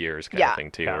Yeah. 2 years kind Yeah. of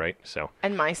thing too, Yeah. right? So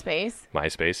And MySpace.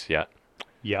 MySpace, yeah,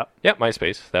 yeah.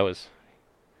 MySpace. That was.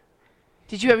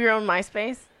 Did you have your own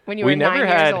MySpace when you We were 9 never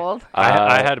years had- old?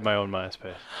 I had my own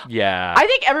MySpace. Yeah. I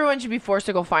think everyone should be forced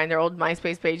to go find their old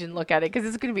MySpace page and look at it because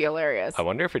it's going to be hilarious. I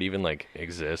wonder if it even like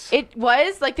exists. It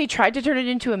was like they tried to turn it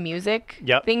into a music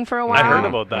Yep. thing for a while. I heard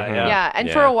about that. Mhm. Yeah. Yeah, and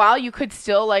for Yeah. a while you could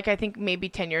still like I think maybe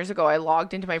 10 years ago I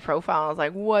logged into my profile. I was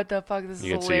like, "What the fuck? This is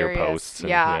You could see your hilarious." posts and-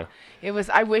 yeah. yeah. It was.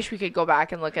 I wish we could go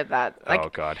back and look at that. Like, Oh,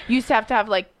 God. You used to have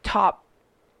like Top.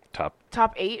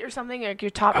 top 8 or something, like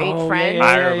your top 8 Oh, yeah, friends. yeah,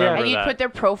 I yeah, remember And you'd that. put their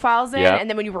profiles in, Yeah. and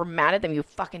then when you were mad at them, you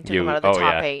fucking took You- them out of the oh,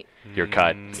 top yeah. 8. You're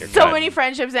cut. You're So cut. many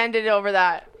friendships ended over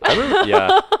that.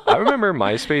 Yeah, I remember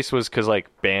MySpace was because like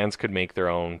bands could make their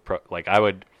own like I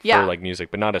would Yeah. for like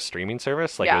music, but not a streaming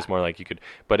service. Like Yeah. it was more like you could,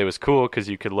 but it was cool because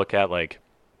you could look at like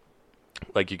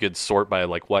you could sort by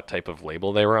like what type of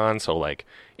label they were on. So like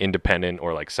independent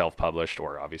or like self-published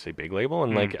or obviously big label.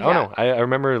 And like I don't Yeah. know, I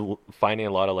remember finding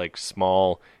a lot of like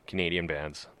small Canadian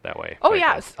bands that way. Oh back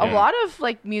yeah, then. a lot of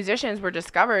like musicians were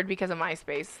discovered because of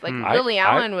MySpace. Like Lily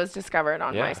I- Allen was discovered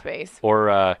on Yeah. MySpace. Or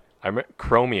I remember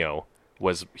Chromeo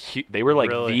was they were like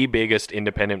Really? the biggest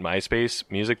independent MySpace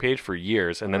music page for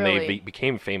years, and then they Really?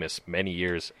 became famous many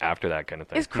years after that kind of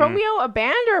thing. Is Chromeo a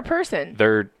band or a person?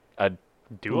 They're a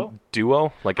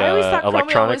Duo? like I always thought a Chromeo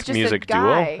electronic was just a music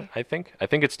guy. duo. I think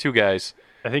it's two guys.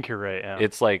 I think you're right. Yeah.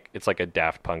 It's like a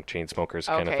Daft Punk Chainsmokers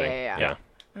kind of Okay, thing. yeah.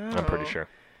 I'm pretty Oh. sure.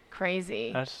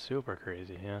 Crazy. That's super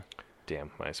crazy. Yeah.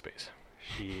 Damn MySpace.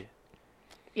 She.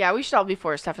 Yeah, we should all be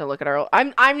forced to have to look at our.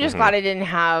 I'm just glad I didn't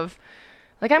have.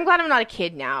 Like, I'm glad I'm not a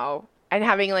kid now and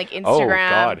having like Instagram Oh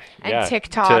God, and yeah.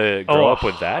 TikTok. To grow up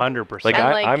with that, 100%. Like and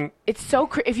I, like, I'm it's so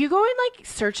if you go and like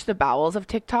search the bowels of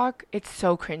TikTok, it's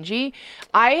so cringy.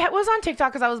 I was on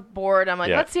TikTok because I was bored. I'm like,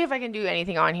 Yeah. let's see if I can do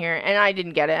anything on here, and I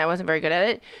didn't get it. I wasn't very good at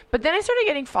it. But then I started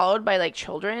getting followed by like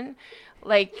children,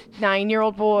 like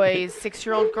 9-year-old boys,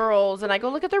 6-year-old girls, and I go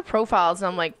look at their profiles, and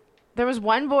I'm like, There was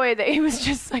one boy that he was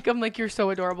just like, I'm like, you're so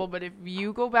adorable, but if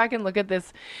you go back and look at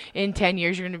this in 10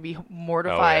 years, you're going to be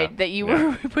mortified that you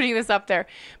were putting this up there.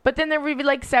 But then there would be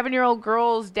like 7-year-old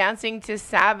girls dancing to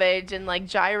Savage and like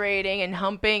gyrating and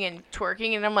humping and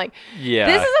twerking. And I'm like,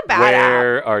 this is a bad app.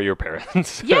 Where are your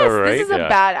parents? Yes, right? this is a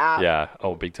bad app. Yeah.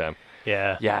 Oh, big time.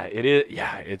 Yeah. Yeah, it is.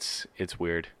 Yeah, it's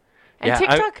weird. And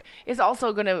TikTok is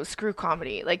also going to screw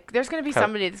comedy. Like, there's going to be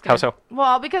somebody that's going to... How so?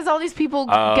 Well, because all these people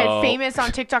get famous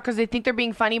on TikTok because they think they're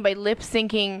being funny by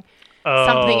lip-syncing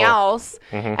something else.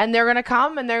 Mm-hmm. And they're going to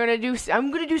come and they're going to do...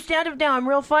 I'm going to do stand-up now. I'm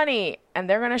real funny. And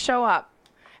they're going to show up.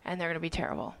 And they're going to be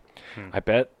terrible. I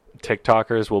bet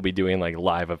TikTokers will be doing, like,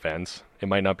 live events. It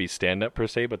might not be stand-up per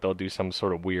se, but they'll do some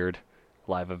sort of weird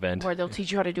live event. Where they'll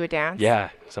teach you how to do a dance. Yeah,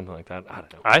 something like that. I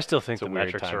don't know. I still think It's a the weird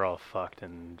metrics time. are all fucked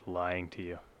and lying to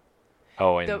you.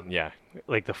 Oh, and yeah.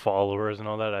 Like the followers and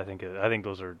all that, I think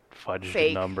those are fudged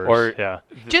Fake. numbers. Or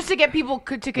just to get people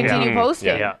to continue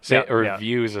posting. Yeah.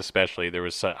 Views especially. There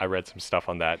was I read some stuff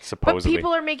on that But supposedly.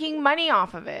 people are making money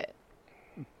off of it.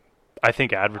 I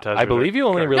think advertisers. I believe you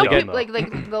only are really getting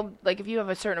get they'll like if you have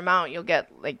a certain amount, you'll get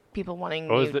like people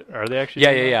wanting. Oh, you. are they actually?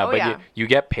 Yeah. Oh, But yeah. you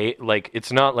get paid. Like,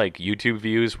 it's not like YouTube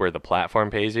views where the platform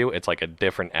pays you. It's like a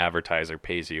different advertiser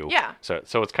pays you. Yeah. So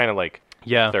it's kind of like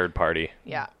third party.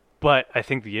 Yeah. But I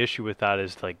think the issue with that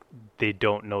is like they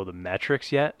don't know the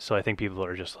metrics yet, so I think people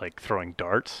are just like throwing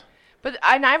darts. But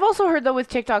and I've also heard though with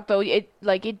TikTok though it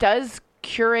does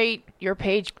curate your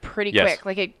page pretty quick.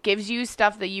 Like it gives you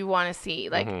stuff that you want to see.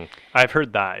 Like I've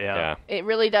heard that. Yeah. it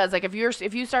really does. Like if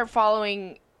you start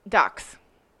following ducks,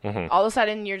 all of a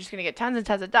sudden you're just gonna get tons and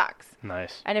tons of ducks.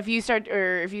 Nice. And if you start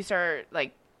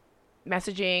like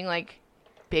messaging like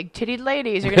big titted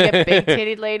ladies, you're gonna get big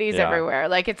titted ladies everywhere.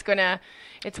 Like it's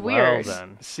weird. Well,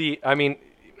 then. See, I mean,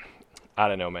 I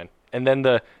don't know, man. And then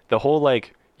the whole,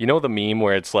 like, you know the meme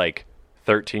where it's like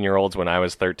 13-year-olds when I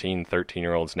was 13,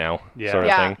 13-year-olds now sort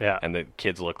of thing? Yeah. And the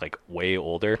kids look like way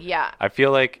older. Yeah. I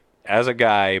feel like as a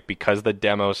guy, because the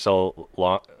demo's so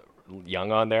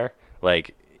young on there,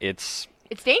 like, it's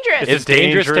dangerous. It's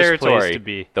dangerous place territory. to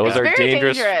be. Those are Very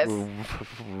dangerous, dangerous.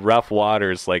 rough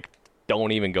waters. Like,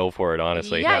 don't even go for it,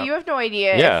 honestly. Yeah, you have no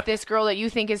idea if this girl that you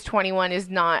think is 21 is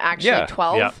not actually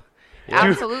 12. Yeah.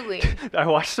 Absolutely. I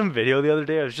watched some video the other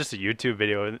day. It was just a YouTube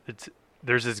video. And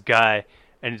there's this guy,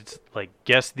 and it's like,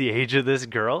 guess the age of this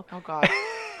girl. Oh, God.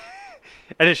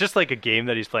 And it's just like a game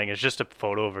that he's playing. It's just a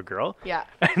photo of a girl. Yeah.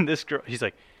 And this girl, he's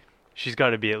like, she's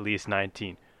got to be at least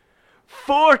 19.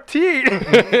 14!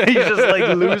 He's just like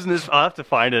losing his... I'll have to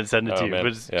find it and send it to you. Man.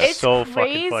 But it's It's so crazy.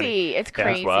 fucking funny. It's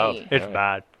crazy. wild. It's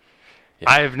bad.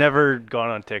 I've never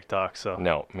gone on TikTok, so...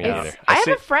 No, me neither. I have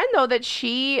a friend though that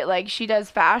she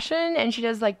does fashion and she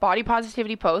does like body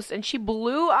positivity posts and she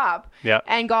blew up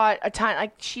and got a ton,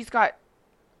 like she's got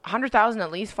 100,000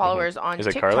 at least followers on Is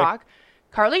it TikTok. Carly?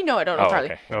 Carly? No, I don't know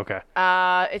Carly. Okay.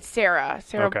 It's Sarah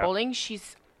Okay. Bowling.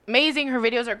 She's amazing. Her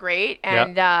videos are great.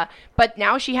 And but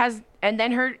now she has, and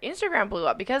then her Instagram blew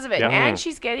up because of it. Yeah. And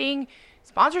she's getting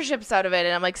sponsorships out of it.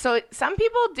 And I'm like, so some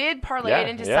people did parlay it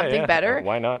into something better.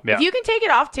 Why not? Yeah. If you can take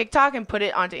it off TikTok and put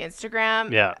it onto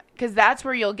Instagram, because that's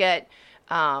where you'll get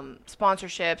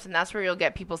sponsorships, and that's where you'll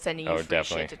get people sending you free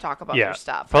shit to talk about their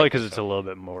stuff. Probably because it's a little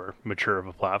bit more mature of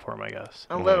a platform, I guess.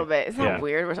 A little bit. It's not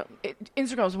weird.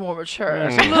 Instagram's more mature.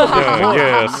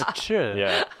 Yes. Sure.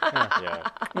 Yeah.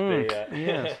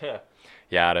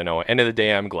 Yeah, I don't know. End of the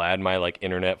day, I'm glad my like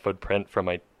internet footprint from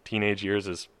my teenage years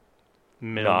is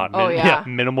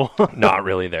minimal. not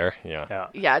really there. Yeah.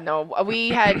 Yeah, no. We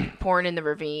had porn in the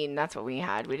ravine. That's what we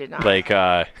had. We did not. Like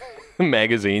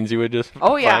magazines you would just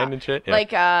find and shit. Yeah.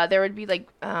 Like there would be like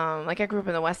I grew up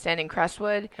in the West End in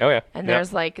Crestwood. Oh yeah. And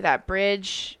there's like that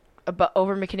bridge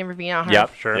over McKinnon Ravine on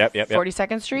Yep.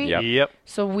 42nd Street. Yep.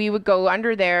 So we would go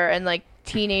under there, and like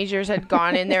teenagers had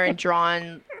gone in there and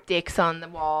drawn dicks on the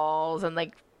walls and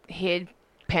like hid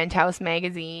Penthouse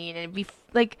magazine, and it'd be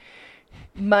like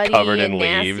muddy covered and in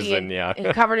nasty leaves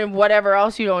and covered in whatever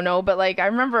else you don't know. But like I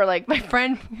remember like my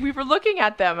friend, we were looking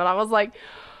at them, and I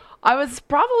was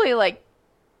probably like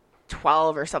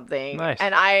 12 or something. Nice.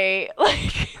 And I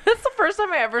like that's the first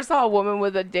time I ever saw a woman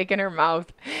with a dick in her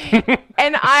mouth.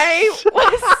 And I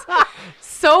was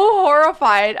so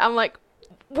horrified. I'm like,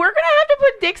 we're going to have to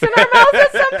put dicks in our mouths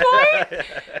at some point?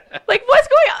 Like, what's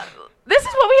going on? This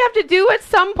is what we have to do at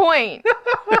some point.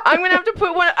 I'm gonna have to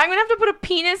put a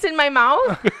penis in my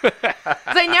mouth. 'Cause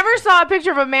I never saw a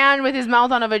picture of a man with his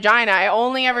mouth on a vagina. I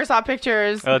only ever saw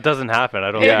pictures. It doesn't happen.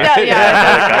 I don't. Guys do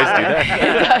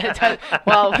that.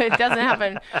 Well, it doesn't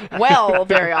happen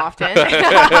very often.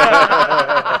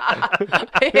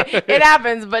 It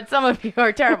happens, but some of you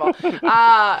are terrible.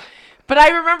 But I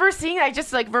remember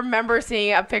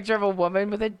seeing a picture of a woman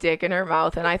with a dick in her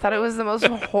mouth, and I thought it was the most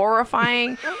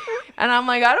horrifying. And I'm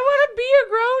like, I don't want to be a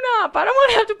grown up. I don't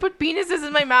want to have to put penises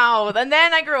in my mouth. And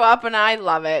then I grew up and I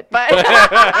love it. But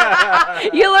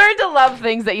you learn to love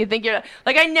things that you think you're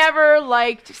like. I never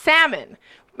liked salmon.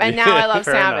 And now I love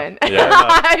salmon.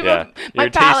 Yeah. My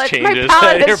Your palate, taste changes. my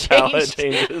palate Your has palate changed.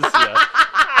 changes.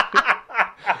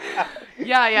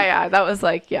 Yeah. That was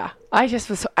like,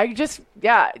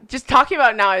 just talking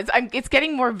about it now, it's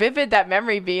getting more vivid, that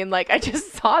memory being like, I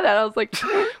just saw that. I was like,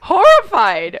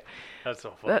 horrified. That's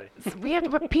so funny. We have to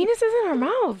put penises in our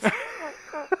mouths.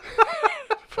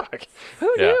 Fuck.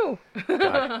 Who knew?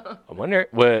 God. I wonder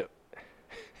what.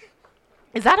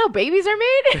 Is that how babies are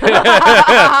made?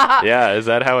 Yeah, is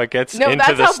that how it gets into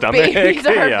that's the how stomach? Babies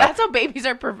are, Yeah. That's how babies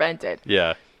are prevented.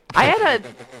 Yeah. I had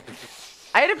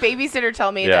a babysitter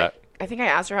tell me Yeah. that, I think I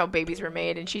asked her how babies were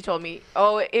made, and she told me,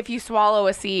 if you swallow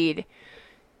a seed,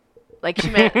 like she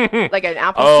meant like an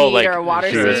apple seed like or a water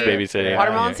she was seed, babysitting.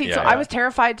 watermelon Yeah, seed. yeah, So yeah. I was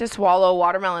terrified to swallow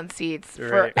watermelon seeds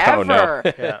Right. forever Oh, no.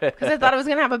 because I thought I was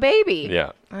gonna have a baby.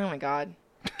 Yeah. Oh my god,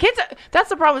 kids! That's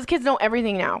the problem. Is kids know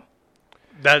everything now.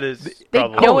 That is They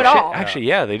probably know it shit. all. Actually,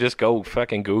 yeah, they just go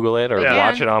fucking Google it or They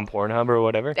watch can. it on Pornhub or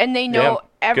whatever. And they know Yeah,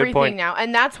 good everything point. now.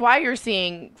 And that's why you're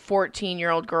seeing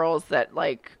 14-year-old girls that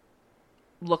like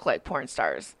look like porn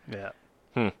stars.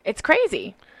 Yeah. It's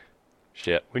crazy.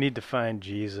 Shit. We need to find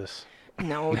Jesus.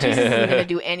 No, Jesus isn't going to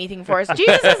do anything for us.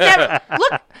 Jesus has never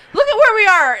look at where we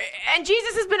are. And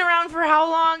Jesus has been around for how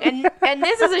long? And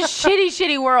this is a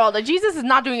shitty world. And Jesus is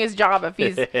not doing his job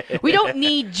we don't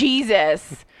need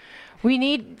Jesus. We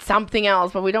need something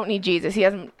else, but we don't need Jesus. He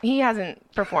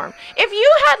hasn't performed. If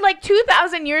you had like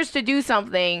 2,000 years to do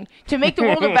something to make the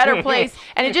world a better place,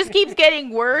 and it just keeps getting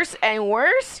worse and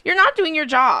worse, you're not doing your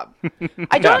job.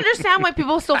 I don't understand why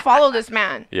people still follow this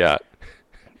man. Yeah.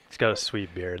 He's got a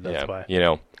sweet beard. That's Yeah. why. You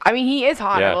know, I mean, he is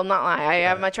hot. Yeah. I will not lie. I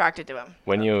am attracted to him.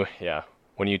 when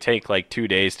you take like 2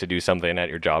 days to do something at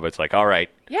your job, it's like, all right,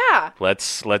 Yeah.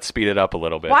 let's speed it up a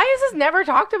little bit. Why is this never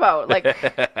talked about? Like,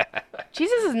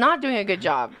 Jesus is not doing a good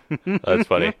job. That's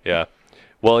funny. Yeah.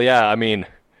 Well, yeah. I mean,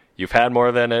 you've had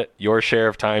more than your share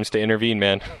of times to intervene,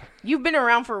 man. You've been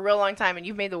around for a real long time, and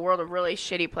you've made the world a really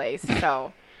shitty place.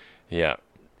 So Yeah.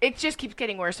 it just keeps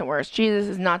getting worse and worse. Jesus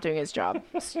is not doing his job.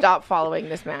 Stop following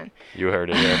this man. You heard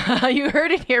it here. You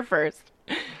heard it here first.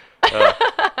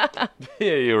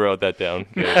 Yeah, you wrote that down.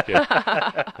 Good, good.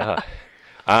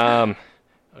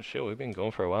 Oh shit, we've been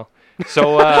going for a while.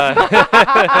 So time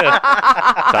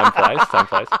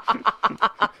flies.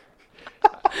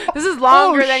 This is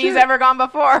longer than he's ever gone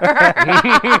before.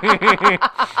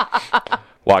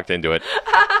 Walked into it,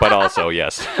 but also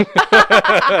yes.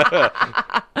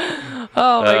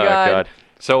 Oh my God.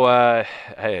 So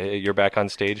hey, you're back on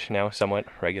stage now, somewhat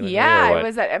regularly. Yeah, or I what?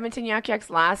 was at Edmonton Yuck Yucks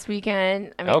last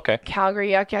weekend. I'm Okay. at Calgary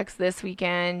Yuck Yucks this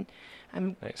weekend.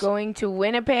 I'm Nice. going to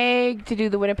Winnipeg to do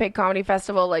the Winnipeg Comedy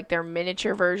Festival, like their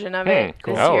miniature version of it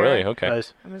Cool. this Oh, year. really? Okay.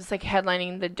 Nice. I'm just like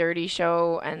headlining the Dirty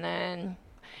Show, and then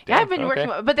Damn, I've been okay.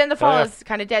 working, but then the fall yeah. is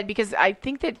kind of dead because I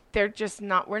think that they're just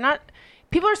not. We're not.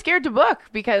 People are scared to book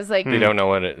because like We don't know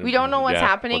We don't know what's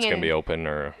happening What's gonna and- be open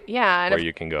or yeah, and where if-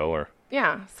 you can go or.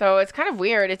 yeah. So it's kind of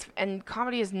weird. And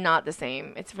comedy is not the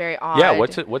same. It's very odd. Yeah.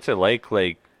 What's it like?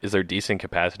 Like, is there decent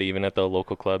capacity even at the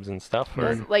local clubs and stuff? Or?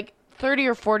 There's, like 30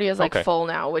 or 40 is like Okay. full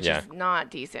now, which Yeah. is not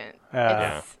decent.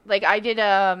 Yeah. It's, like I did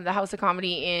the House of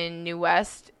Comedy in New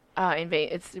West.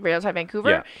 It's right outside Vancouver,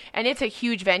 Yeah. and it's a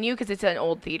huge venue because it's an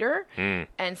old theater, Mm.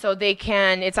 and so they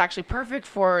can. It's actually perfect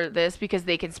for this because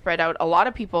they can spread out. A lot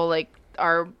of people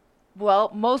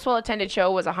most well attended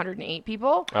show was 108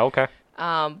 people, Oh, okay.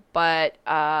 but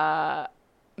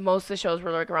most of the shows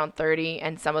were like around 30,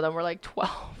 and some of them were like 12.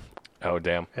 Oh,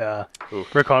 damn. Yeah. Oof.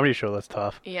 For a comedy show, that's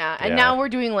tough. Yeah, and Yeah. now we're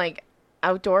doing like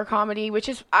outdoor comedy, which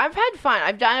is I've had fun.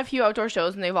 I've done a few outdoor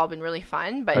shows and they've all been really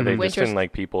fun. But Are they just winter's in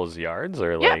like people's yards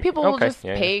or yeah, like? people will Okay. just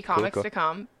Yeah, pay yeah. Cool, comics cool. to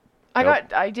come.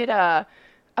 Nope. I did a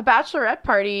bachelorette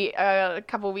party a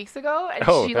couple weeks ago, and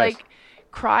Oh, she nice. like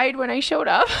cried when I showed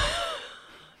up.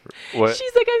 What?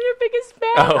 She's like, I'm your biggest fan.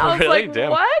 Oh, I was really? like,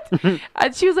 Damn. what?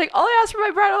 And she was like, all I asked for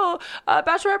my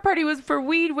bachelorette party was for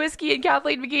weed, whiskey, and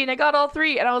Kathleen McGee, and I got all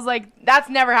three. And I was like, that's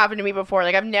never happened to me before.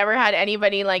 Like, I've never had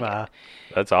anybody like, Wow.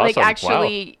 That's awesome. like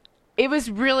actually, Wow. it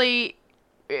was really,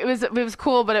 it was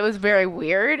cool, but it was very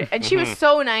weird. And she was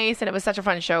so nice, and it was such a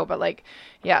fun show. But like,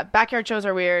 yeah, backyard shows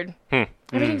are weird.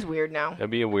 Everything's weird now. That'd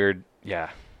be a weird.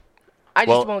 Yeah. I just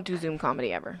Well- won't do Zoom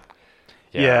comedy ever.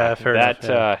 Yeah, fair that,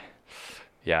 enough,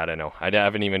 yeah, I don't know. I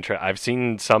haven't even tried. I've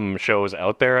seen some shows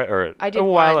out there, or I did a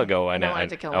while one, ago. and I wanted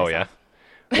to kill Oh myself.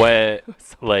 yeah. What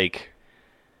like?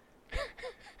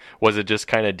 Was it just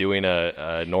kind of doing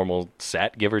a normal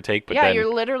set, give or take? But yeah, then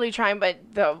you're literally trying, but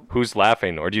who's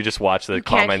laughing? Or do you just watch the You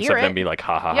can't comments hear of them it. be like,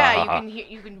 ha ha yeah, ha you ha? can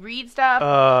you can read stuff,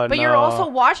 but no. you're also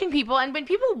watching people. And when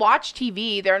people watch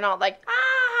TV, they're not like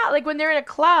like when they're in a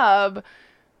club.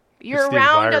 You're It's the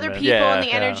around other environment. people Yeah, and the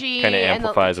yeah. energy. Kinda and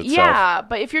amplifies itself. Yeah,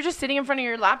 but if you're just sitting in front of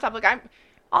your laptop, like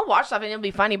I'll watch stuff and it'll be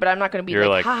funny, but I'm not going to be You're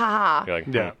like, like- ha ha ha. You're like,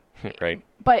 Yeah. right.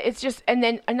 But it's just, and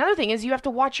then another thing is you have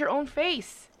to watch your own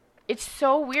face. It's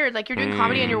so weird. Like you're doing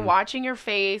comedy and you're watching your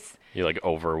face. You like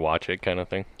overwatch it kind of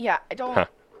thing. Yeah, I don't. Huh.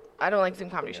 I don't like Zoom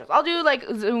comedy shows. I'll do like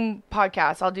Zoom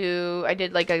podcasts. I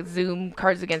did like a Zoom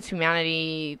Cards Against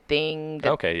Humanity thing.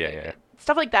 Okay, yeah.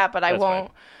 Stuff like that, but I That's won't.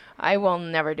 fine. I will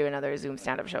never do another Zoom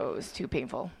stand-up show. It was too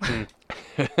painful.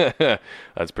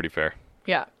 That's pretty fair.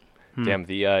 Yeah. Damn,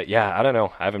 I don't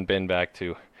know. I haven't been back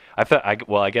to.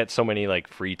 I get so many like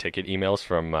free ticket emails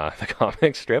from the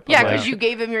comic strip. Yeah, I'm because like, you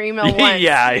gave them your email once.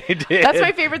 yeah, I did. That's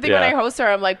my favorite thing when I Yeah. host her.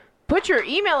 I'm like, put your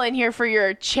email in here for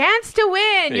your chance to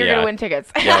win. You're Yeah. gonna win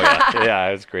tickets. Yeah,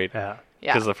 it was great. Yeah.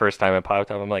 Yeah. Because the first time it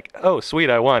popped up, I'm like, oh, sweet,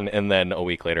 I won. And then a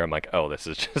week later, I'm like, oh, this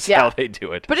is just Yeah. how they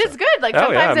do it. But So- it's good. Like Oh,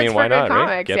 sometimes yeah, I mean, it's why for good not, right?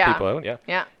 comics. Get yeah. people out, yeah.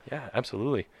 Yeah. Yeah,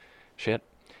 absolutely. Shit.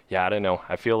 Yeah, I don't know.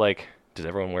 I feel like, does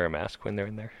everyone wear a mask when they're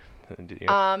in there? Do you?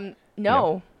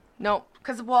 No.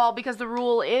 Because the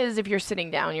rule is if you're sitting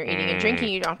down, you're eating and drinking,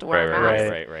 you don't have to wear a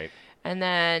mask. Right. And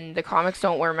then the comics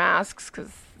don't wear masks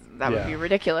because that would Yeah. be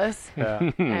ridiculous.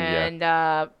 Yeah. And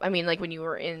I mean, like when you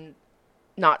were in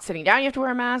not sitting down, you have to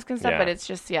wear a mask and stuff. Yeah. But it's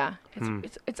just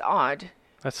it's odd.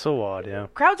 That's so odd. Yeah.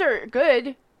 Crowds are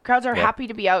good. Crowds are Yeah. happy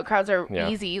to be out. Crowds are Yeah.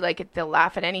 easy. Like they'll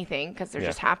laugh at anything because they're Yeah.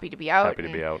 just happy to be out. Happy to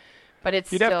be out. But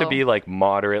it's You'd have to be like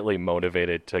moderately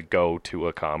motivated to go to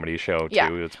a comedy show too.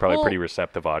 Yeah. It's probably a Well, pretty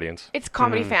receptive audience. It's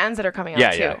comedy fans that are coming out Yeah,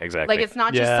 too. yeah, exactly. Like it's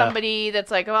not just Yeah. somebody that's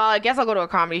like, well, I guess I'll go to a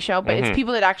comedy show, but it's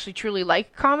people that actually truly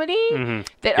like comedy that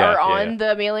Mm-hmm. Yeah, are yeah, on yeah.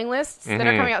 the mailing lists that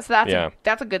are coming out. So that's Yeah.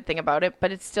 that's a good thing about it.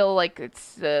 But it's still like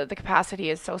it's the capacity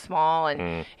is so small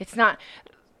and it's not.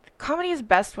 Comedy is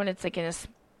best when it's like in a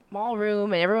small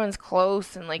room and everyone's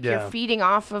close and like Yeah. you're feeding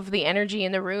off of the energy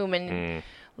in the room and.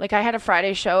 Like I had a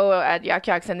Friday show at Yak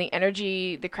Yaks and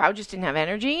the crowd just didn't have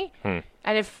energy. And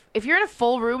if you're in a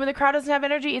full room and the crowd doesn't have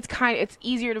energy, it's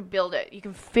easier to build it. You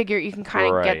can kind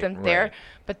of get Right, them there, right.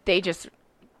 but they just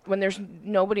when there's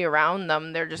nobody around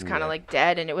them, they're just kind of Yeah. like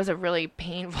dead. And it was a really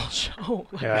painful show.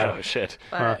 Like, Yeah. Oh shit.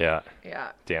 But- Yeah. yeah,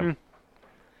 Damn.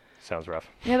 Sounds rough.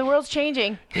 yeah. The world's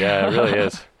changing. Yeah, it really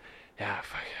is. Yeah,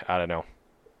 fuck, I don't know.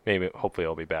 Maybe, hopefully,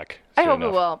 I'll be back. I soon hope it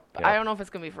enough. will. But Yeah. I don't know if it's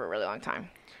gonna be for a really long time.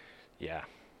 Yeah.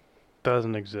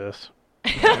 Doesn't exist.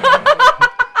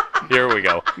 Here we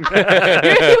go. You've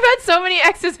had so many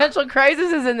existential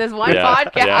crises in this one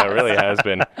podcast. Yeah, it really has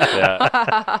been.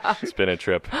 Yeah. It's been a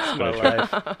trip. It's been My a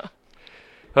trip.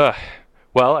 life.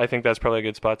 Well, I think that's probably a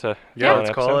good spot to Yeah, call let's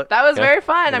an call episode. it. That was Yeah. very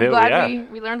fun. I'm Yeah, glad yeah.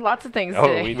 we learned lots of things Oh,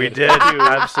 today. We did.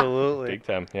 Absolutely. Big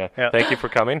time. Yeah. Yeah. Thank you for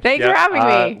coming. Thanks Yeah. for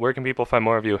having me. Where can people find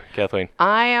more of you, Kathleen?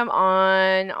 I am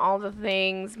on all the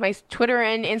things. My Twitter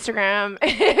and Instagram.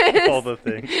 All the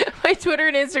things. My Twitter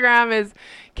and Instagram is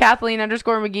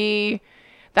Kathleen_McGee.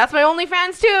 That's my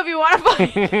OnlyFans too. If you want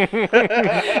to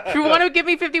if you want to give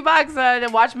me $50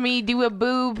 to watch me do a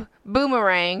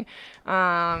boomerang.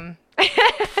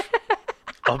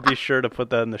 I'll be sure to put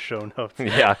that in the show notes.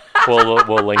 Yeah.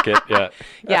 We'll link it. Yeah.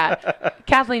 Yeah,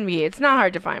 Kathleen McGee. It's not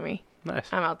hard to find me. Nice.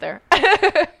 I'm out there.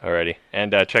 Alrighty.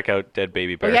 And check out Dead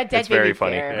Baby Bear. yeah, Dead it's very Baby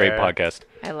funny. Bear. Great Yeah. podcast.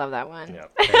 I love that one. Yeah.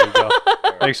 There you go.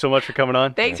 Thanks so much for coming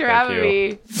on. Thanks for Thank having you.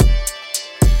 me.